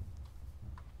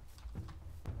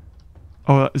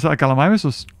 Oh, is that a Gallimimus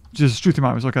or just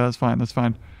Struthiomimus? Okay, that's fine, that's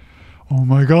fine. Oh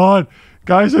my god.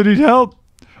 Guys, I need help.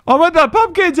 I'm at the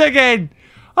pumpkins again.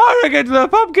 I'm gonna get to the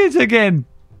pumpkins again.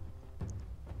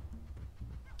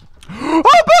 Oh,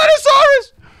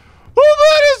 Dinosaurs!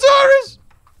 Oh,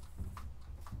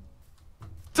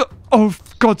 Dinosaurs! Oh,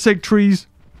 for God's sake, trees.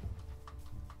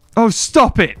 Oh,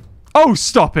 stop it. Oh,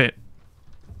 stop it.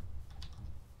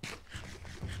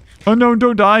 Oh, no,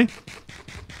 don't die.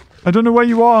 I don't know where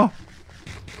you are.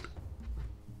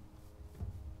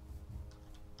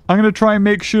 I'm going to try and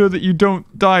make sure that you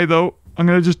don't die, though. I'm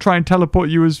going to just try and teleport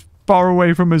you as far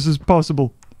away from us as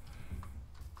possible.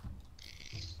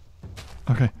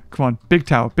 Okay, come on. Big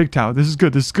tower, big tower. This is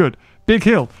good, this is good. Big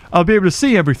hill. I'll be able to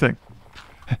see everything.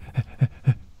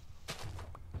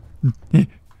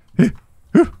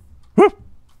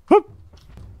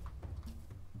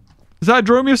 Is that a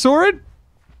Dromaeosaurid?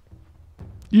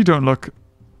 You don't look...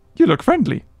 You look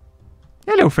friendly.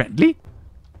 Hello, friendly.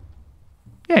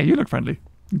 Yeah, you look friendly.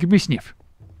 Give me a sniff.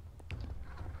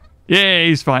 Yeah,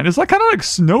 he's fine. It's like kind of like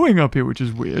snowing up here, which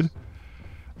is weird.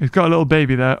 He's got a little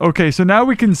baby there. Okay, so now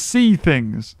we can see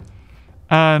things.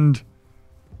 And...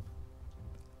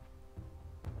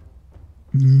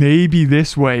 maybe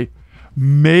this way.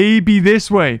 Maybe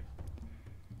this way.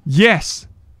 Yes.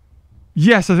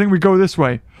 Yes, I think we go this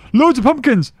way. Loads of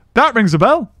pumpkins. That rings a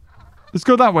bell. Let's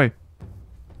go that way.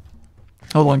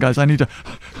 Hold on, guys. I need to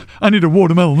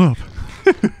watermelon up.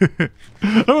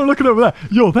 I'm looking over there.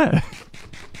 You're there.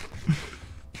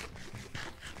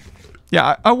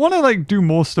 Yeah, I want to like do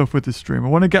more stuff with this stream. I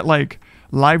want to get like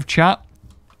live chat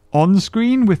on the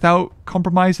screen without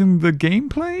compromising the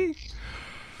gameplay.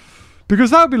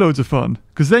 Because that would be loads of fun.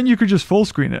 Because then you could just full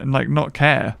screen it and like not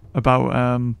care about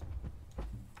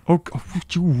oh,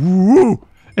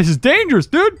 this is dangerous,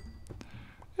 dude.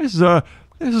 This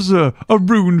is a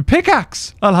ruined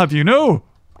pickaxe. I'll have you know.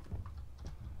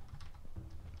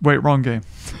 Wait, wrong game.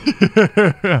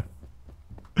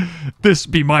 This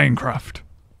be Minecraft.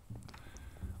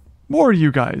 More of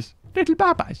you guys. Little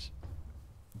babas.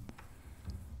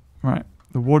 Right,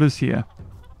 the water's here.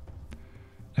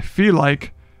 I feel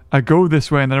like I go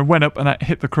this way and then I went up and I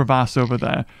hit the crevasse over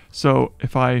there. So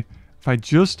if I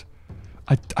just...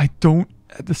 I don't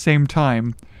at the same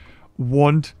time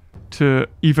want to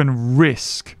even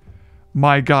risk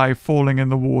my guy falling in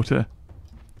the water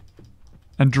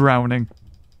and drowning.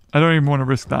 I don't even want to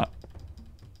risk that.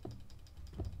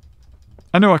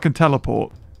 I know I can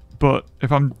teleport, but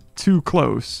if I'm too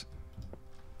close...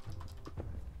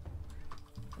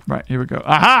 Right, here we go.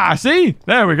 Aha! See?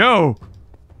 There we go!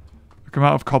 Come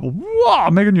out of cobble. Wow,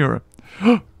 Mega Neura.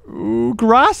 Ooh,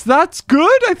 grass, that's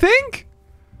good, I think?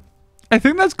 I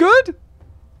think that's good.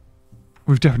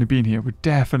 We've definitely been here. We've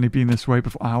definitely been this way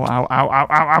before. Ow, ow, ow, ow,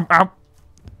 ow, ow, ow.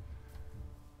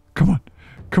 Come on.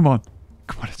 Come on.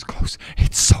 Come on, it's close.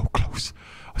 It's so close.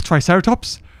 A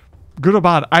Triceratops? Good or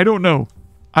bad? I don't know.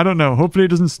 I don't know. Hopefully it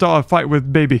doesn't start a fight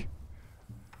with baby.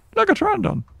 Look, a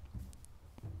Pteranodon.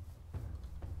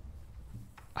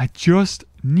 I just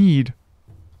need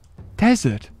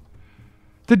desert.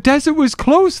 The desert was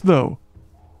close, though.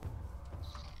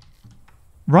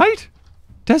 Right?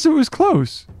 Desert was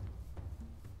close.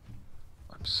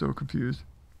 I'm so confused.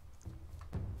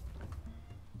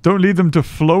 Don't lead them to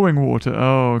flowing water.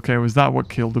 Oh, okay. Was that what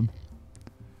killed them?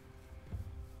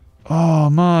 Oh,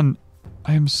 man.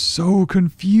 I am so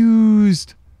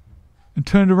confused. And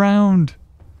turned around.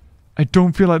 I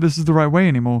don't feel like this is the right way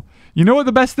anymore. You know what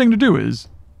the best thing to do is?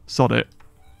 Sod it.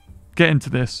 Get into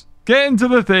this. Get into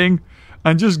the thing.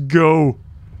 And just go.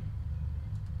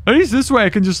 At least this way I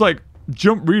can just like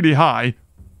jump really high.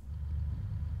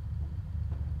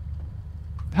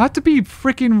 It had to be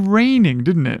freaking raining,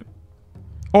 didn't it?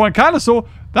 Oh, and Ankylosaur.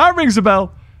 That rings a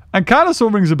bell. And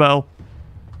Ankylosaur rings a bell.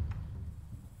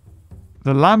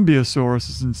 The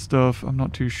Lambeosaurus and stuff. I'm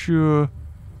not too sure.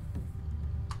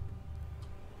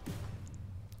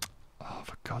 Oh,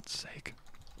 for God's sake.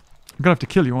 I'm gonna have to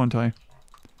kill you, aren't I?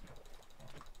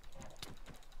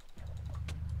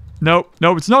 Nope.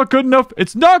 No, it's not good enough.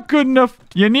 It's not good enough.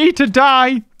 You need to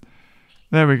die.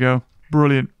 There we go.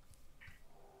 Brilliant.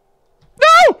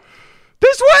 No!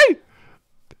 This way!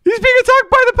 He's being attacked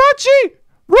by the Apache!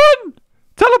 Run!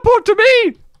 Teleport to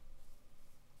me!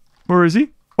 Where is he?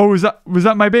 Oh, was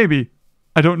that my baby?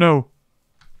 I don't know.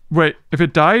 Wait, if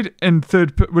it died in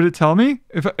would it tell me?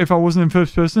 If I wasn't in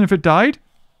first person, if it died?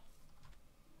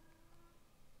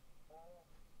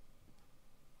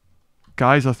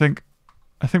 Guys, I think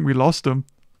we lost him.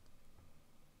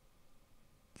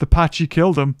 The Apache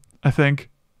killed him, I think.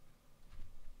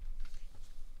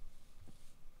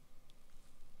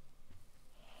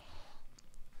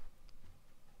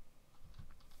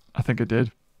 I think it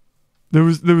did. There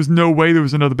was no way there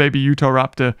was another baby Utah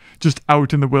raptor just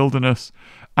out in the wilderness.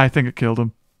 I think it killed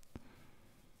him.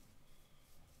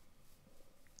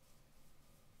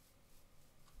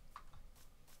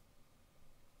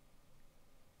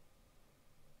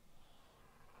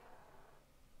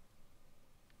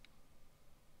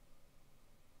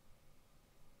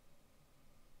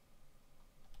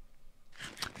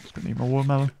 Just gonna need my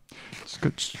watermelon. Just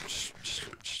gonna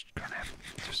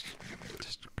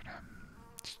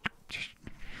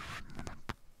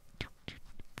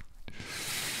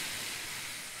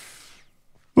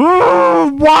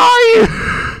oh,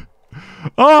 why?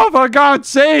 Oh, for God's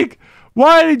sake.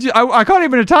 Why did you... I can't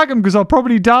even attack him because I'll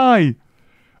probably die.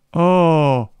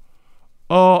 Oh.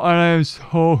 Oh, and I am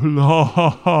so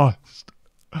lost.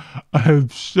 I am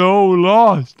so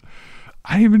lost.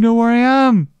 I don't even know where I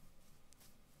am.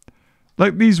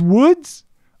 Like these woods?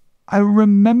 I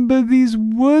remember these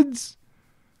woods.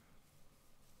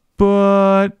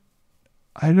 But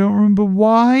I don't remember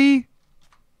why.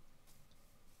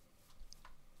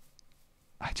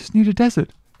 I just need a desert.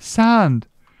 Sand.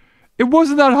 It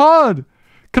wasn't that hard.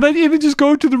 Can I even just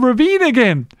go to the ravine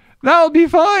again? That'll be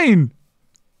fine.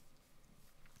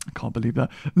 I can't believe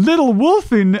that. Little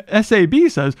Wolf in SAB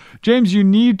says, James, you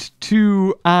need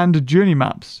to add journey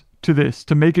maps to this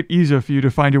to make it easier for you to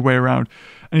find your way around.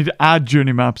 I need to add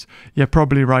journey maps. Yeah,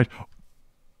 probably right.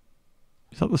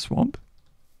 Is that the swamp?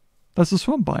 That's the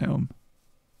swamp biome.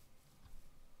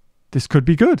 This could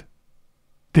be good.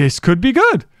 This could be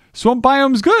good. Swamp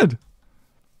biome's good.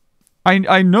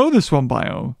 I know the swamp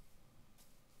biome.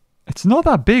 It's not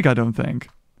that big, I don't think.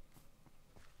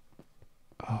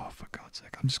 Oh, for God's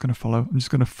sake. I'm just going to follow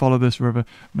this river. I'm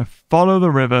going to follow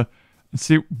the river and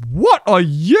see. What are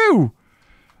you?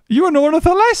 You an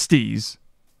Ornitholestes?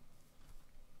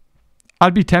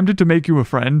 I'd be tempted to make you a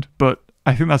friend, but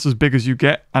I think that's as big as you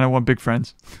get, and I want big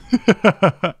friends.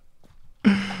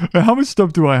 How much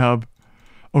stuff do I have?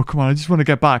 Oh, come on. I just want to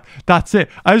get back. That's it.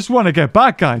 I just want to get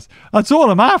back, guys. That's all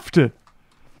I'm after.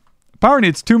 Apparently,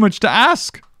 it's too much to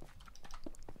ask.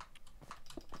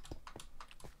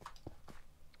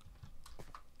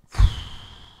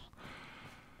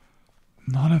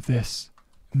 None of this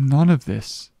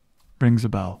rings a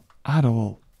bell at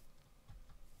all.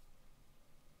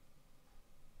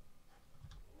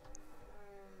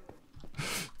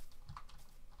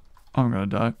 I'm gonna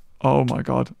die. Oh my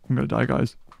God. I'm gonna die,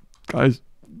 guys. Guys.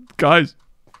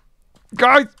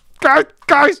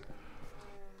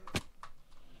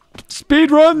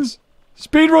 Speed runs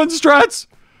strats.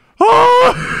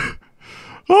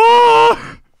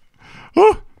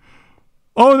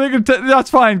 Oh, they can.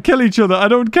 That's fine. Kill each other. I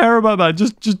don't care about that.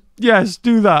 Just yes,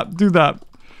 do that.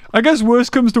 I guess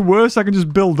worst comes to worst, I can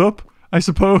just build up. I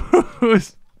suppose. Oh,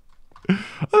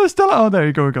 they're still. Oh, there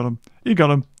you go. You got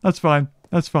him. That's fine.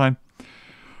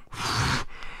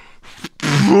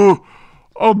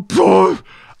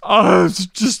 Oh, it's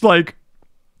just like,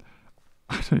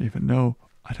 I don't even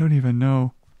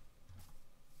know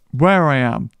where I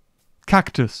am.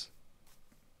 Cactus.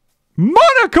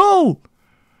 Monocle.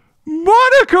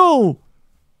 I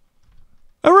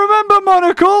remember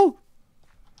Monocle.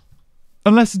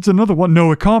 Unless it's another one.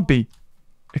 No, it can't be.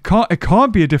 It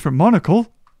can't be a different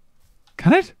Monocle.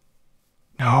 Can it?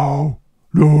 No,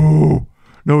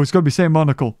 it's gotta be same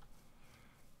Monocle.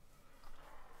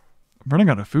 I'm running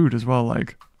out of food as well,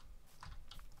 like.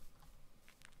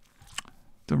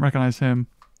 Don't recognize him.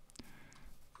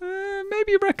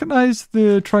 Maybe recognize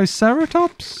the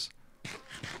Triceratops?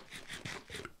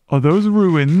 Are those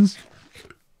ruins?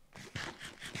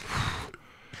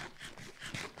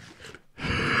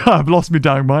 I've lost me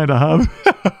dang mind, I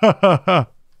have.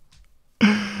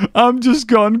 I'm just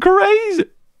gone crazy.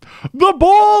 The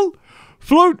ball!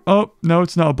 Float! Oh, no,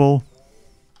 it's not a ball.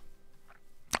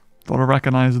 Thought I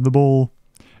recognized the ball.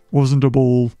 Wasn't a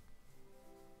ball.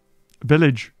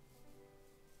 Village.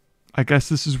 I guess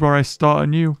this is where I start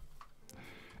anew.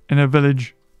 In a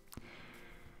village.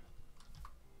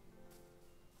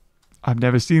 I've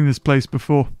never seen this place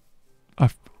before.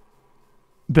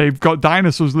 They've got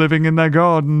dinosaurs living in their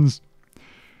gardens.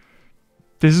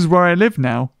 This is where I live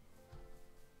now.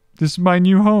 This is my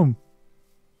new home.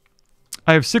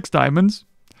 I have 6 diamonds.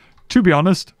 To be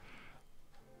honest,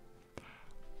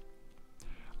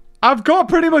 I've got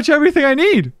pretty much everything I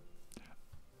need.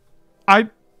 I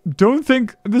don't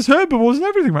think this herbivore and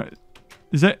everything, right?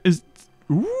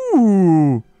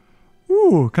 Ooh.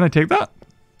 Ooh, can I take that?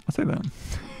 I'll take that.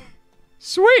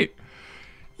 Sweet.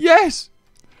 Yes.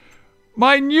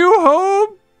 My new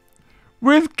home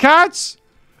with cats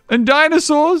and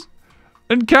dinosaurs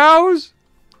and cows.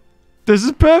 This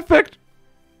is perfect.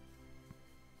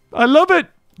 I love it.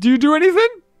 Do you do anything?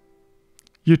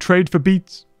 You trade for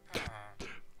beets.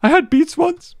 I had beets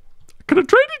once. I could have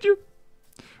traded you.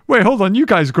 Wait, hold on. You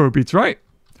guys grow beets, right?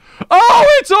 Oh,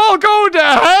 it's all going to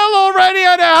hell already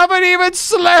and I haven't even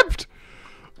slept.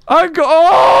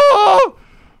 Oh!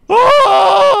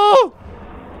 Oh!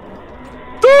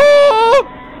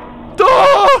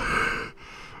 Oh!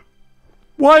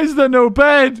 Why is there no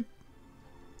bed?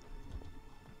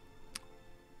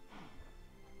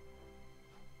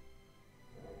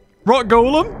 Rock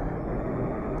Golem?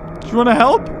 Do you want to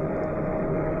help?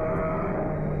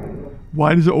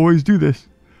 Why does it always do this?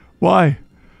 Why?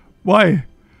 Why?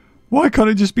 Why can't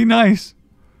it just be nice?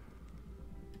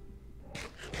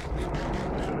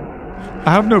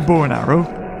 I have no bow and arrow.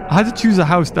 I had to choose a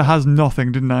house that has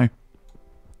nothing, didn't I?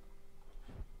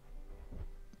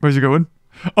 Where's he going?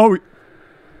 Oh!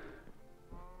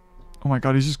 Oh my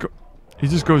god, he just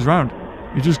goes round.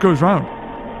 He just goes round.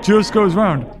 Just goes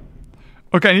round.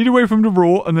 Okay, I need to wait for him to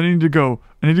roar, and then I need to go.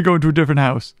 I need to go into a different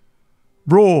house.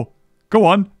 Roar! Go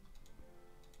on.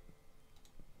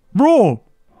 Roar!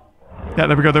 Yeah,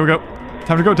 there we go, there we go.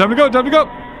 Time to go, time to go, time to go!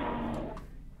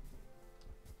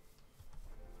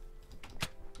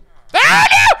 Ah,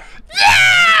 no! No!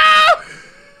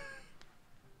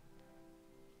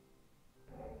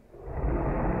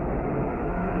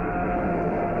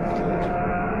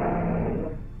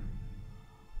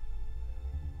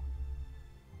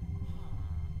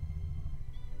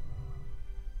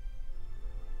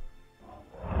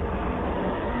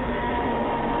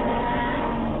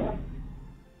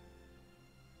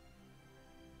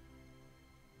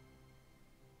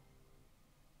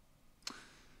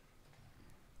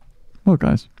 Well,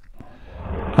 guys,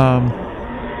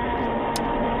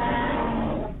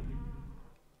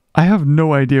 I have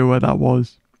no idea where that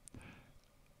was,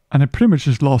 and I pretty much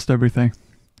just lost everything.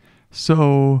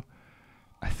 So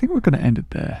I think we're going to end it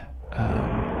there.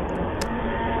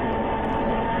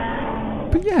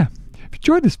 But yeah, if you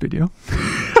enjoyed this video,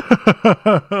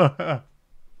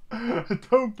 I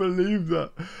don't believe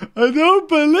that. I don't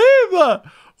believe that.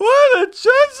 What are the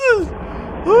chances?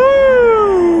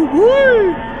 Oh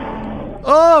boy!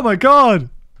 Oh my god!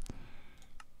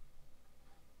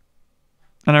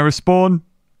 And I respawn.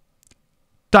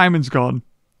 Diamond's gone.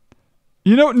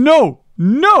 You know, no!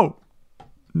 No!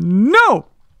 No!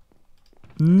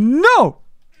 No!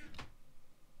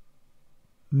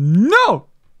 No!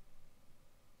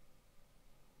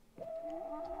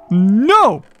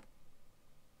 No!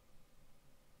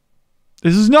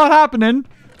 This is not happening.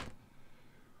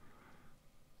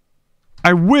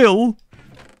 I will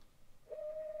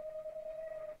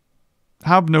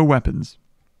have no weapons.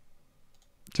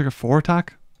 Took a 4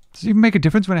 attack. Does it even make a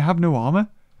difference when I have no armor?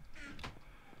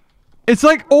 It's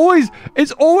like always,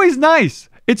 it's always nice.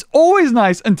 It's always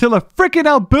nice until a freaking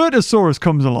Albertosaurus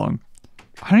comes along.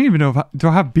 I don't even know if do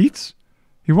I have beets?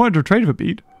 He wanted to trade for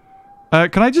beet.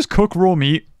 Can I just cook raw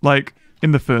meat, like,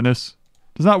 in the furnace?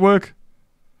 Does that work?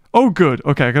 Oh, good.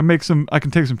 Okay, I can make some, I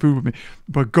can take some food with me.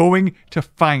 We're going to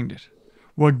find it.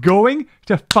 We're going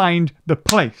to find the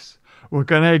place. We're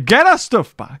gonna get our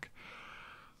stuff back.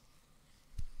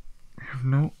 I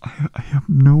have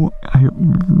no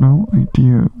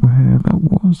idea where that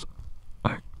was.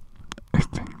 I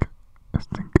think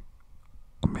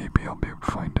maybe I'll be able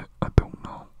to find it. I don't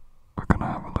know. We're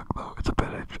gonna have a look though. It's a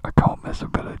village. I can't miss a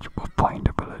village. We'll find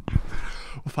a village.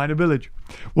 We'll find a village.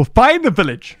 We'll find the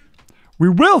village. We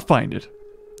will find it.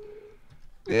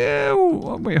 Yeah.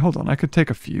 Wait, hold on. I could take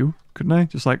a few, couldn't I?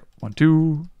 Just like 1,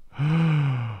 2.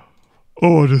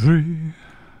 Oh, 2, 3.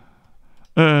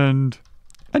 And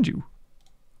you.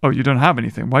 Oh, you don't have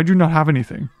anything. Why do you not have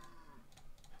anything?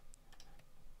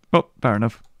 Oh, fair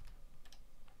enough.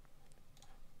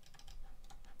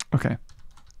 Okay.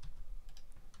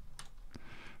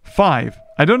 5.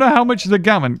 I don't know how much of the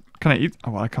gammon can I eat.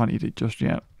 Oh, well, I can't eat it just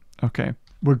yet. Okay.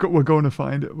 We're going to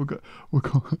find it. We're going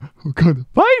to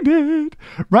find it.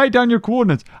 Write down your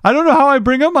coordinates. I don't know how I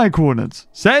bring up my coordinates.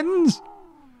 Settings?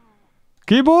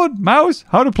 Keyboard? Mouse?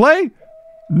 How to play?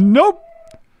 Nope.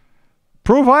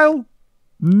 Profile?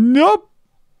 Nope.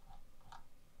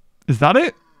 Is that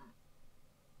it?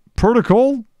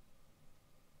 Protocol?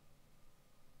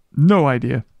 No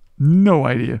idea. No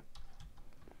idea.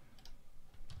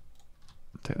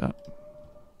 Take that.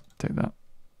 Take that.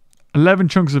 11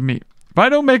 chunks of meat. If I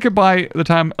don't make it by the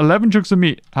time 11 chunks of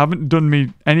meat haven't done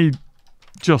me any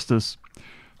justice,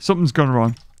 something's gone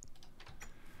wrong.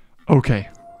 Okay.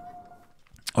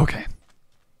 Okay.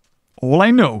 All I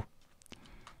know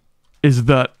is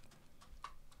that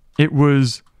it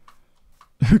was...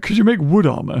 Could you make wood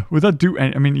armor? Would that do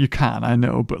any... I mean, you can, I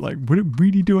know, but like, would it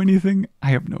really do anything?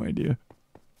 I have no idea.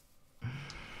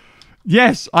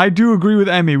 Yes, I do agree with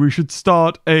Emmy. We should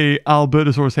start a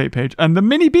Albertosaurus hate page. And the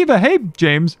mini beaver, hey,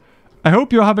 James, I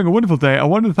hope you're having a wonderful day. I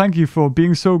wanted to thank you for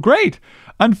being so great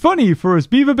and funny for us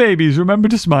beaver babies. Remember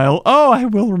to smile. Oh, I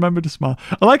will remember to smile.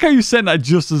 I like how you said that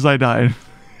just as I died.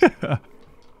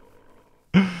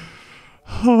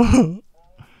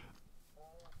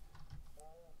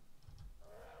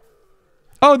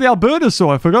 Oh, the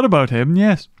Albertosaur. I forgot about him.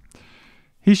 Yes.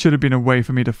 He should have been a way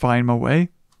for me to find my way.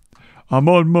 I'm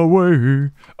on my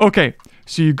way. Okay,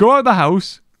 so you go out the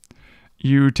house,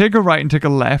 you take a right and take a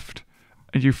left,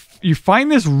 and you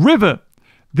find this river.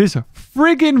 This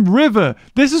friggin' river.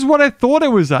 This is what I thought it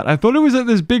was at. I thought it was at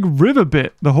this big river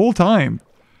bit the whole time.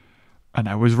 And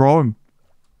I was wrong.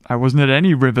 I wasn't at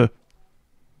any river.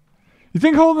 You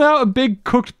think holding out a big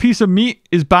cooked piece of meat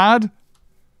is bad?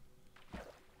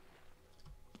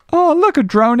 Oh, look, a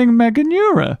drowning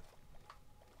Meganura.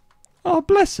 Oh,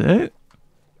 bless it.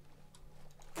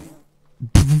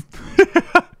 The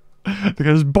guy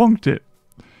just bonked it.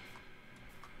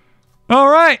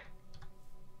 Alright.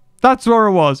 That's where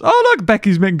it was. Oh, look,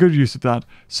 Becky's making good use of that.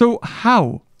 So,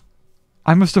 how?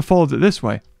 I must have followed it this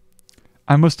way.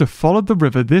 I must have followed the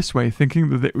river this way, thinking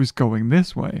that it was going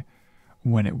this way,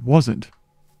 when it wasn't.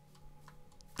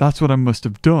 That's what I must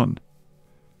have done.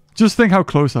 Just think how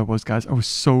close I was, guys. I was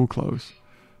so close.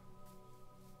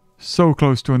 So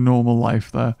close to a normal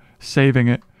life there. Saving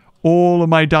it. All of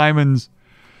my diamonds.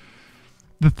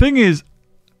 The thing is,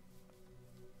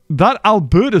 that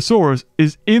Albertosaurus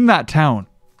is in that town.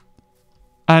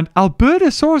 And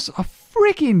Albertosaurus are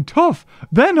freaking tough.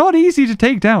 They're not easy to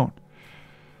take down.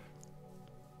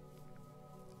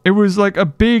 It was like a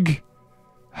big...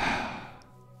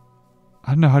 I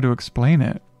don't know how to explain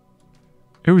it.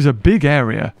 It was a big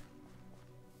area.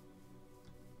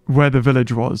 Where the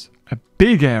village was. A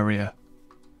big area.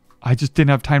 I just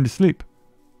didn't have time to sleep.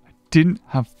 Didn't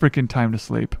have freaking time to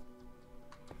sleep.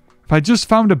 If I just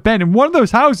found a bed in one of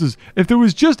those houses, if there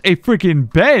was just a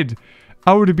freaking bed,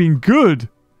 I would have been good.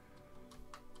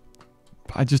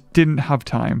 But I just didn't have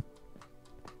time.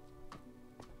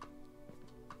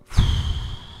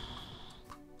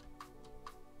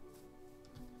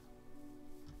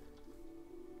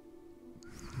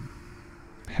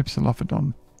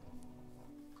 Hypsilophodon.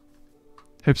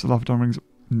 Hypsilophodon rings.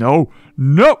 No!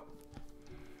 No!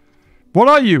 What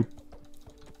are you?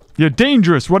 You're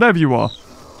dangerous, whatever you are.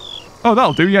 Oh,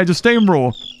 that'll do. Yeah, just stay in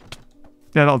raw.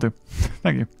 Yeah, that'll do.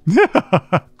 Thank you.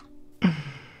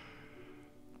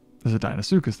 There's a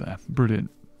Dinosaurus there.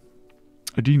 Brilliant.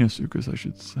 A Dinosaurus, I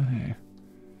should say.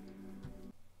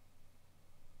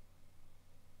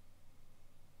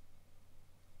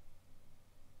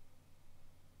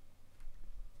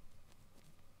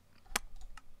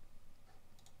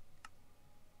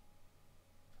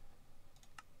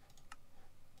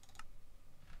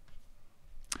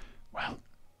 Well,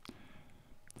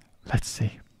 let's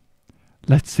see.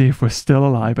 Let's see if we're still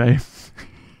alive, eh?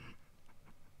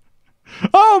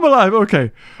 Oh, I'm alive.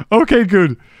 Okay. Okay,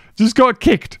 good. Just got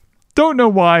kicked. Don't know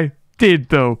why. Did,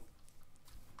 though.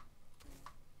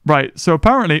 Right, so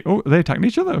apparently... Oh, are they attacking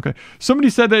each other? Okay. Somebody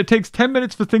said that it takes 10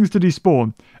 minutes for things to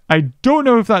despawn. I don't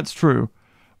know if that's true.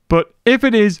 But if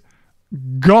it is,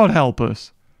 God help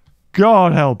us.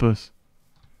 God help us.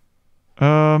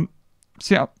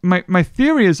 See, my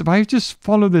theory is if I just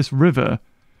follow this river,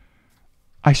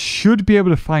 I should be able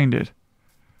to find it.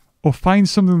 Or find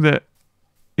something that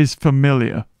is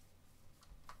familiar.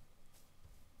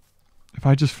 If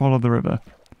I just follow the river.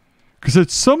 Because at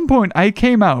some point I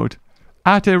came out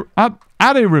at a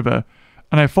river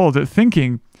and I followed it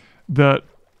thinking that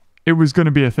it was going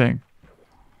to be a thing.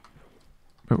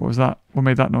 Wait, what was that? What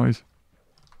made that noise?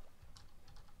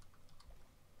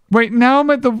 Wait, now I'm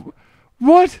at the...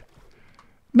 What?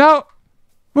 Now...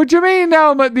 What do you mean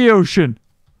now I'm at the ocean?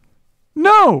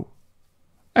 No!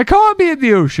 I can't be at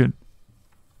the ocean.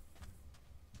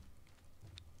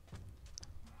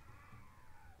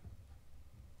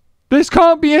 This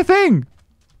can't be a thing.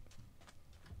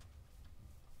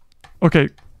 Okay.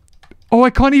 Oh, I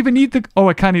can't even eat the... Oh,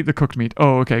 I can't eat the cooked meat.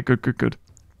 Oh, okay. Good, good, good.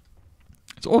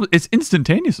 It's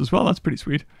instantaneous as well. That's pretty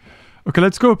sweet. Okay,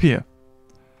 let's go up here.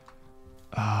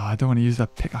 I don't want to use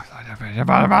that pickaxe.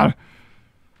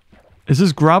 Is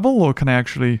this gravel or can I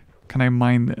actually... Can I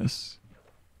mine this?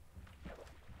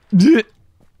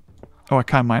 Oh, I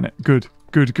can mine it. Good.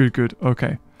 Good, good, good.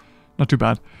 Okay. Not too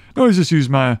bad. No, I just use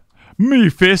my... Me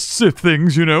fists if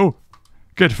things, you know.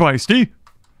 Get feisty.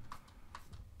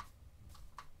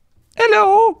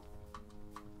 Hello!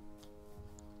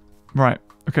 Right.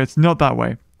 Okay, it's not that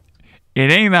way.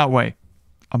 It ain't that way.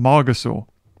 A Margosaur.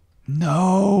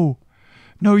 No!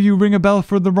 No, you ring a bell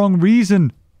for the wrong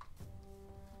reason.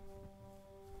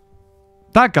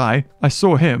 That guy, I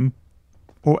saw him.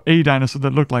 Or a dinosaur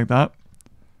that looked like that.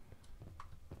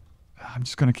 I'm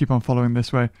just going to keep on following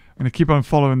this way. I'm going to keep on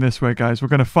following this way, guys. We're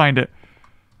going to find it.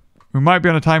 We might be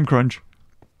on a time crunch.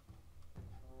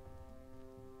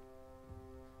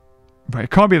 Right, it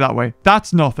can't be that way.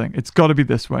 That's nothing. It's got to be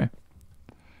this way.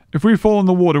 If we fall in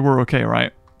the water, we're okay,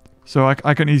 right? So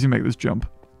I can easily make this jump.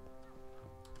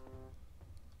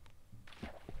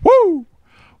 Woo!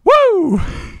 Woo!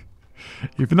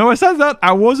 Even though I said that,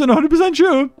 I wasn't 100%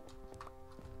 sure.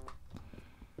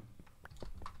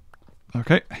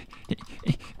 Okay.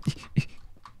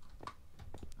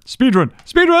 Speedrun!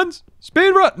 Speedruns!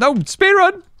 Speedrun! No,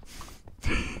 speedrun!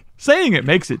 Saying it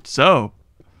makes it so.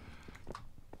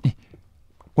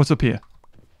 What's up here?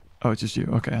 Oh, it's just you.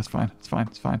 Okay, that's fine. It's fine.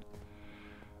 It's fine.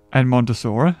 And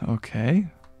Montosaura. Okay.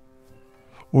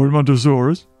 Or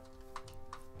Montosaurus.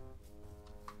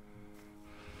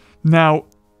 Now,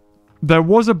 there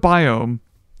was a biome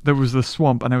that was the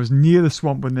swamp, and I was near the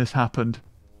swamp when this happened.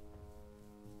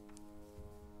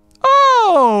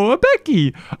 Oh, a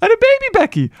Becky! And a baby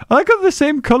Becky! I like how they're the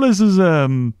same colours as,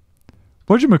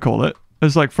 whatchamacallit?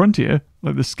 As, like, Frontier.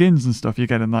 Like, the skins and stuff you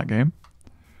get in that game.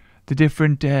 The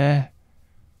different, well,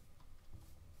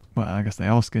 I guess they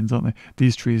are skins, aren't they?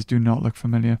 These trees do not look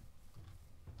familiar.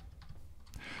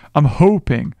 I'm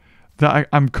hoping that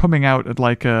I'm coming out at,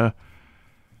 like, a...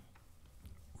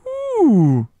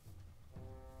 Ooh!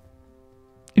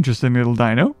 Interesting little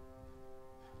dino.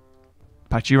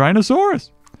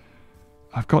 Pachyrhinosaurus.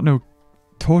 I've got no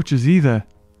torches either.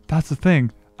 That's the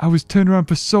thing. I was turned around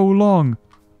for so long.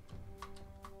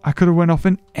 I could have went off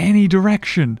in any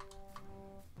direction.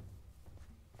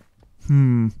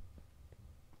 You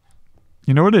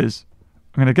know what it is?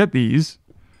 I'm going to get these.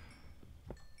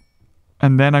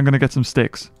 And then I'm going to get some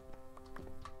sticks.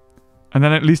 And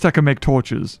then at least I can make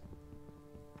torches.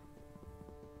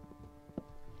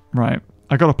 Right.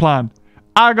 I got a plan.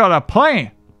 I got a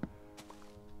plan!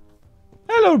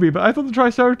 Hello, Beaver. I thought the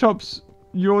Triceratops...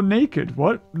 You're naked.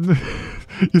 What? You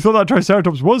thought that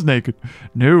Triceratops was naked?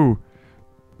 No.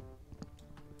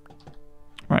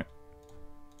 Right.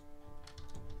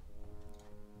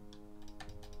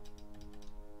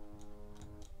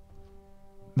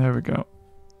 There we go.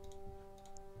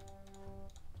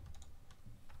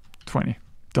 20.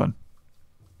 Done.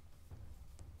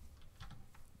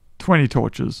 20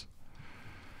 torches.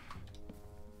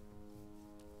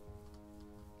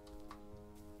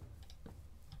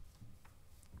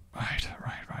 Right.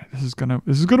 This is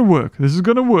gonna work. This is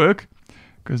gonna work.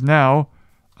 Because now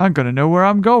I'm gonna know where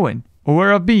I'm going. Or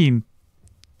where I've been.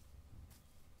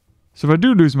 So if I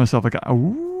do lose myself, I can...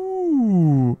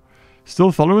 Ooh.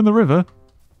 Still following the river.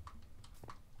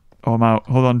 Oh, I'm out.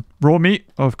 Hold on. Raw meat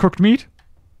of cooked meat.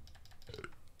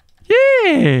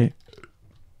 Yeah.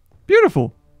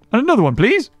 Beautiful. And another one,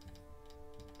 please.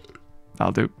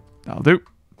 That'll do. That'll do.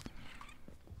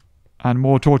 And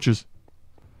more torches.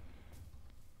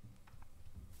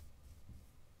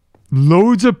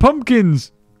 Loads of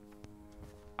pumpkins.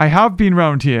 I have been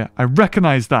round here. I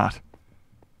recognize that.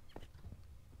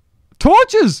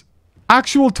 Torches.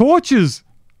 Actual torches.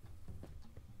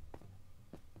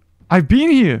 I've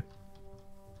been here.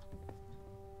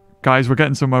 Guys, we're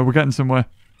getting somewhere. We're getting somewhere.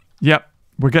 Yep.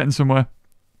 We're getting somewhere.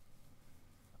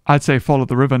 I'd say follow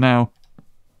the river now.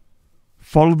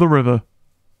 Follow the river.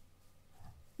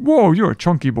 Whoa, you're a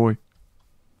chunky boy.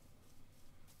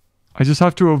 I just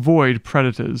have to avoid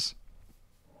predators.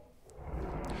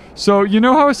 So, you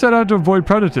know how I said I had to avoid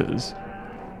predators?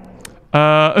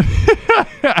 Well,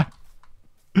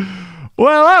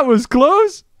 that was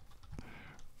close.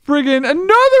 Friggin'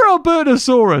 another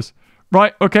Albertosaurus.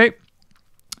 Right, okay.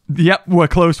 Yep, we're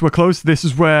close, we're close. This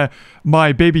is where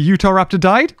my baby Utahraptor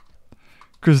died.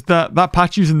 Because that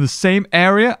Patchy's in the same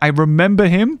area. I remember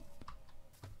him.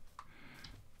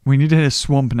 We need to hit a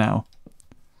swamp now.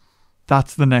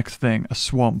 That's the next thing. A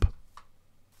swamp.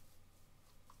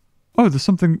 Oh, there's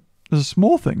a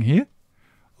small thing here.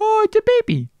 Oh, it's a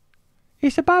baby.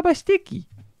 It's a baba sticky.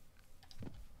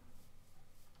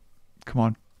 Come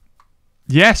on.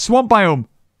 Yes, swamp biome.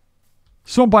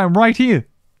 Swamp biome right here.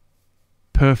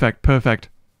 Perfect, perfect.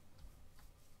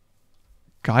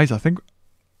 Guys, I think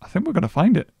we're gonna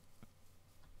find it.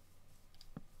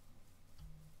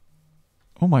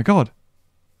 Oh my god.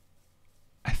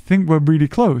 I think we're really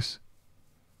close.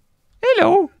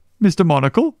 Hello, Mr.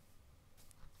 Monocle.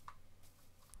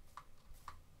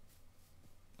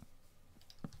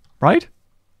 Right?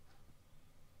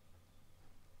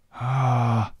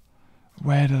 Ah,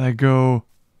 where did I go?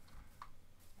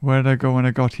 Where did I go when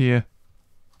I got here?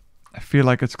 I feel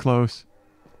like it's close.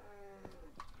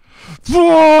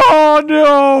 Oh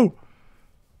no!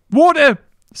 Water!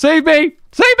 Save me!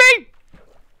 Save me!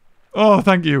 Oh,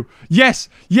 thank you. Yes!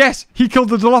 Yes! He killed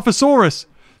the Dilophosaurus!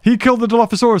 He killed the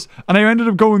Dilophosaurus, and I ended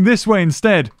up going this way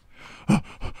instead.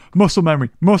 Muscle memory.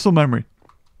 Muscle memory.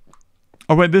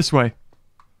 I went this way.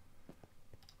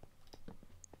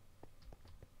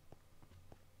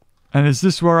 And is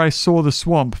this where I saw the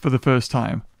swamp for the first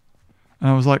time? And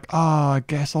I was like, ah, I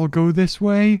guess I'll go this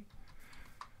way.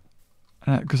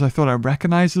 Because I thought I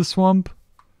recognized the swamp.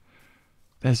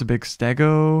 There's a big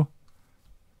stego.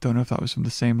 Don't know if that was from the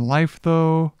same life,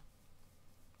 though.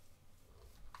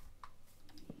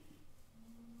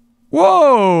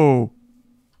 Whoa!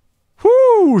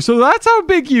 Whoo! So that's how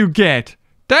big you get.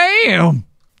 Damn!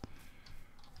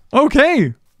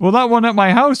 Okay. Well, that one at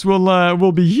my house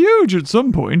will be huge at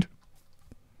some point.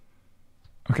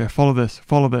 Okay, follow this.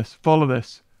 Follow this. Follow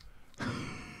this.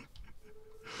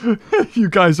 You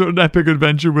guys are an epic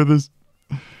adventure with us.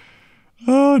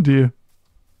 Oh, dear.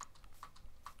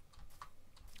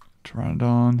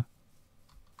 Pteranodon.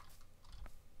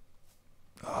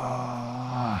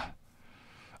 I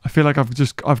feel like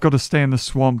I've got to stay in the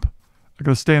swamp. I've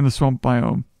got to stay in the swamp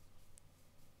biome.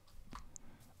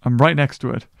 I'm right next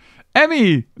to it.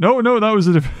 Emmy! No, that was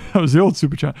the old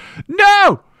super chat.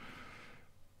 No!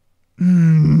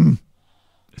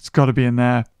 It's got to be in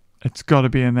there. It's got to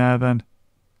be in there then.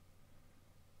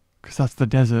 Because that's the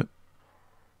desert.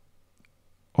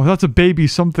 Oh, that's a baby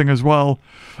something as well.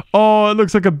 Oh, it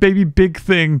looks like a baby big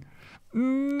thing.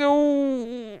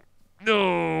 No.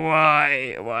 No,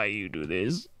 why? Why you do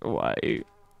this? Why?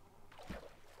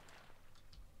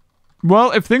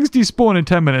 Well, if things despawn in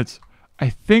 10 minutes, I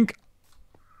think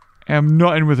I am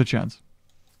not in with a chance.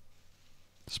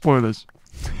 Spoilers.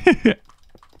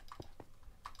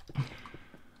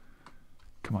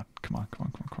 Come on, come on, come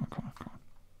on, come on, come on, come on, come on.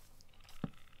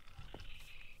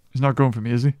 He's not going for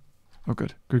me, is he? Oh,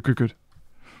 good. Good, good, good.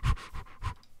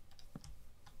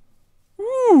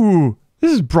 Ooh!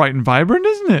 This is bright and vibrant,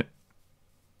 isn't it?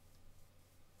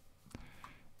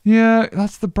 Yeah,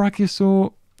 that's the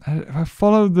Brachiosaur. If I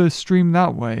follow the stream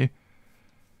that way...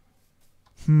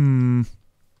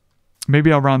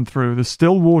 Maybe I'll run through. There's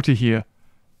still water here.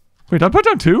 Wait, I put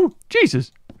down 2?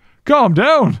 Jesus. Calm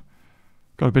down.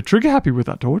 Got a bit trigger happy with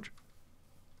that torch.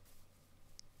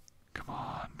 Come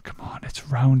on, come on. It's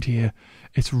round here.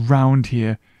 It's round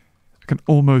here. I can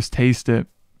almost taste it.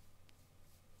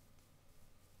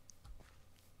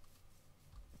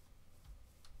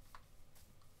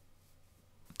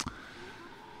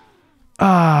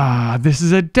 Ah, this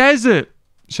is a desert.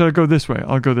 Should I go this way?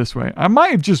 I'll go this way. I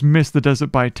might have just missed the desert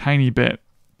by a tiny bit.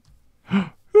 Oh,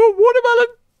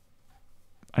 watermelon!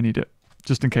 I need it.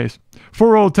 Just in case.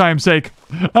 For old time's sake,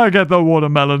 I get the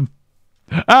watermelon.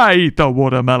 I eat the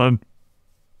watermelon.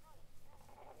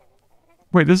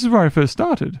 Wait, this is where I first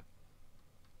started.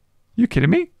 You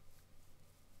kidding me?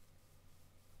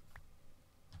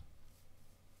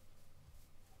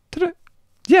 Did I?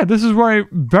 Yeah, this is where I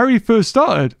very first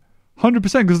started. 100%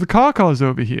 because the car's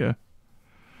over here.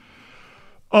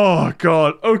 Oh,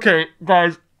 God. Okay,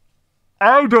 guys.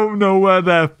 I don't know where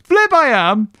the flip I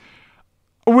am.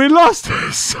 We lost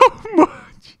so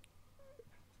much.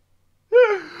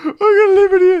 I'm gonna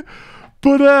leave it here.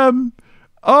 But,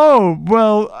 oh,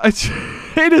 well, it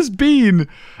has been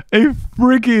a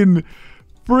friggin'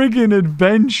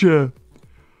 adventure.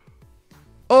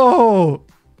 Oh,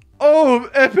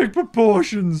 epic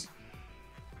proportions.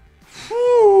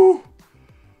 Whew.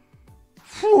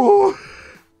 Whew.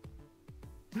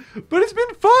 But it's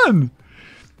been fun.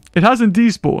 It hasn't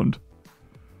despawned.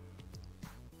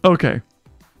 Okay.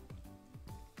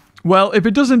 Well, if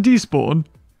it doesn't despawn,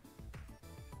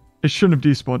 it shouldn't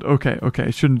have despawned. Okay,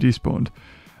 it shouldn't have despawned.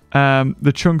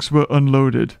 The chunks were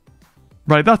unloaded.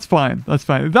 Right, that's fine. That's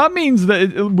fine. That means that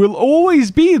it will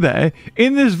always be there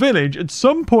in this village. At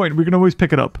some point, we can always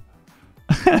pick it up.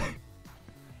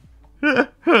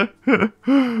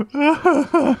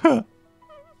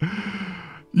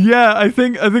 Yeah, I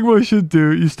think what we should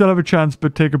do, you still have a chance,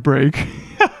 but take a break.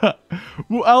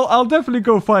 Well, I'll definitely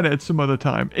go find it at some other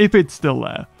time, if it's still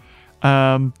there.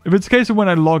 If it's a case of when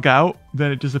I log out,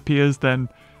 then it disappears, then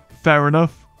fair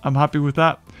enough. I'm happy with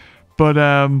that. But,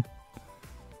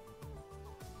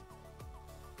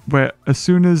 where as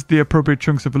soon as the appropriate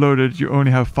chunks have loaded, you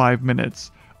only have 5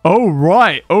 minutes. Oh,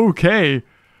 right. Okay.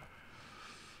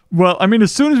 Well, I mean,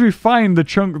 as soon as we find the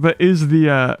chunk that is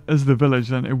the village,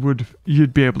 then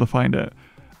you'd be able to find it.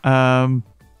 Well,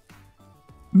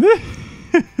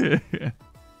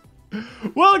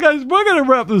 guys, we're going to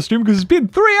wrap the stream because it's been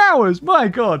 3 hours. My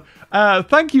God.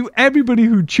 Thank you, everybody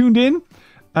who tuned in.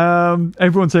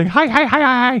 Everyone saying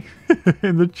hi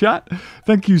in the chat.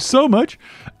 Thank you so much.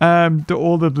 To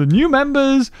all of the new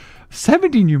members.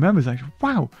 70 new members, actually.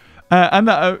 Wow. And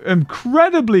that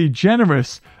incredibly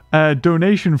generous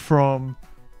donation from...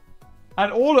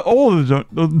 And all of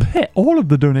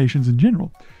the donations in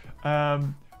general.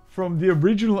 From the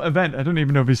original event. I don't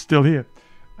even know if he's still here.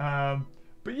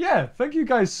 But yeah, thank you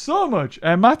guys so much.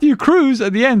 Matthew Cruz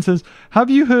at the end says, have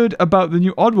you heard about the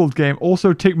new Oddworld game?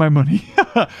 Also take my money.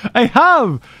 I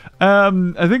have.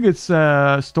 I think it's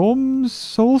Soulstorm.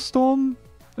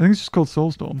 I think it's just called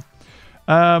Soulstorm.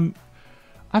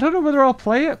 I don't know whether I'll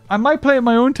play it. I might play it in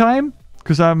my own time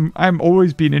because I'm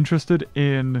always been interested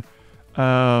in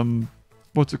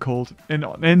what's it called? In the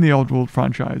Oddworld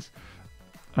franchise.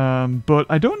 But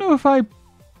I don't know if I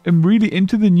am really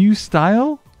into the new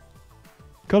style.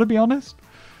 Gotta be honest.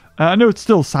 I know it's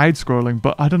still side-scrolling,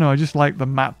 but I don't know. I just like the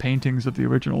matte paintings of the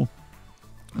original.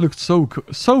 It looked so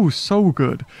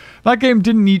good. That game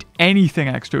didn't need anything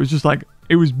extra. It was just like,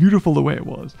 it was beautiful the way it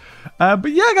was.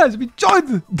 But yeah, guys, if you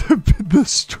enjoyed the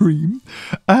stream,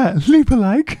 leave a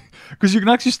like, because you can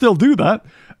actually still do that.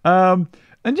 And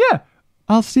yeah,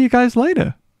 I'll see you guys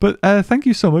later. But thank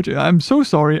you so much. I'm so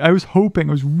sorry. I was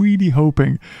really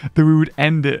hoping that we would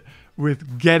end it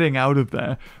with getting out of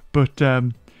there. But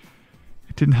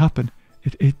it didn't happen.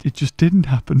 It just didn't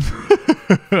happen.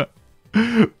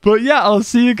 But yeah, I'll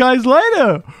see you guys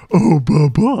later. Oh,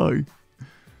 bye-bye.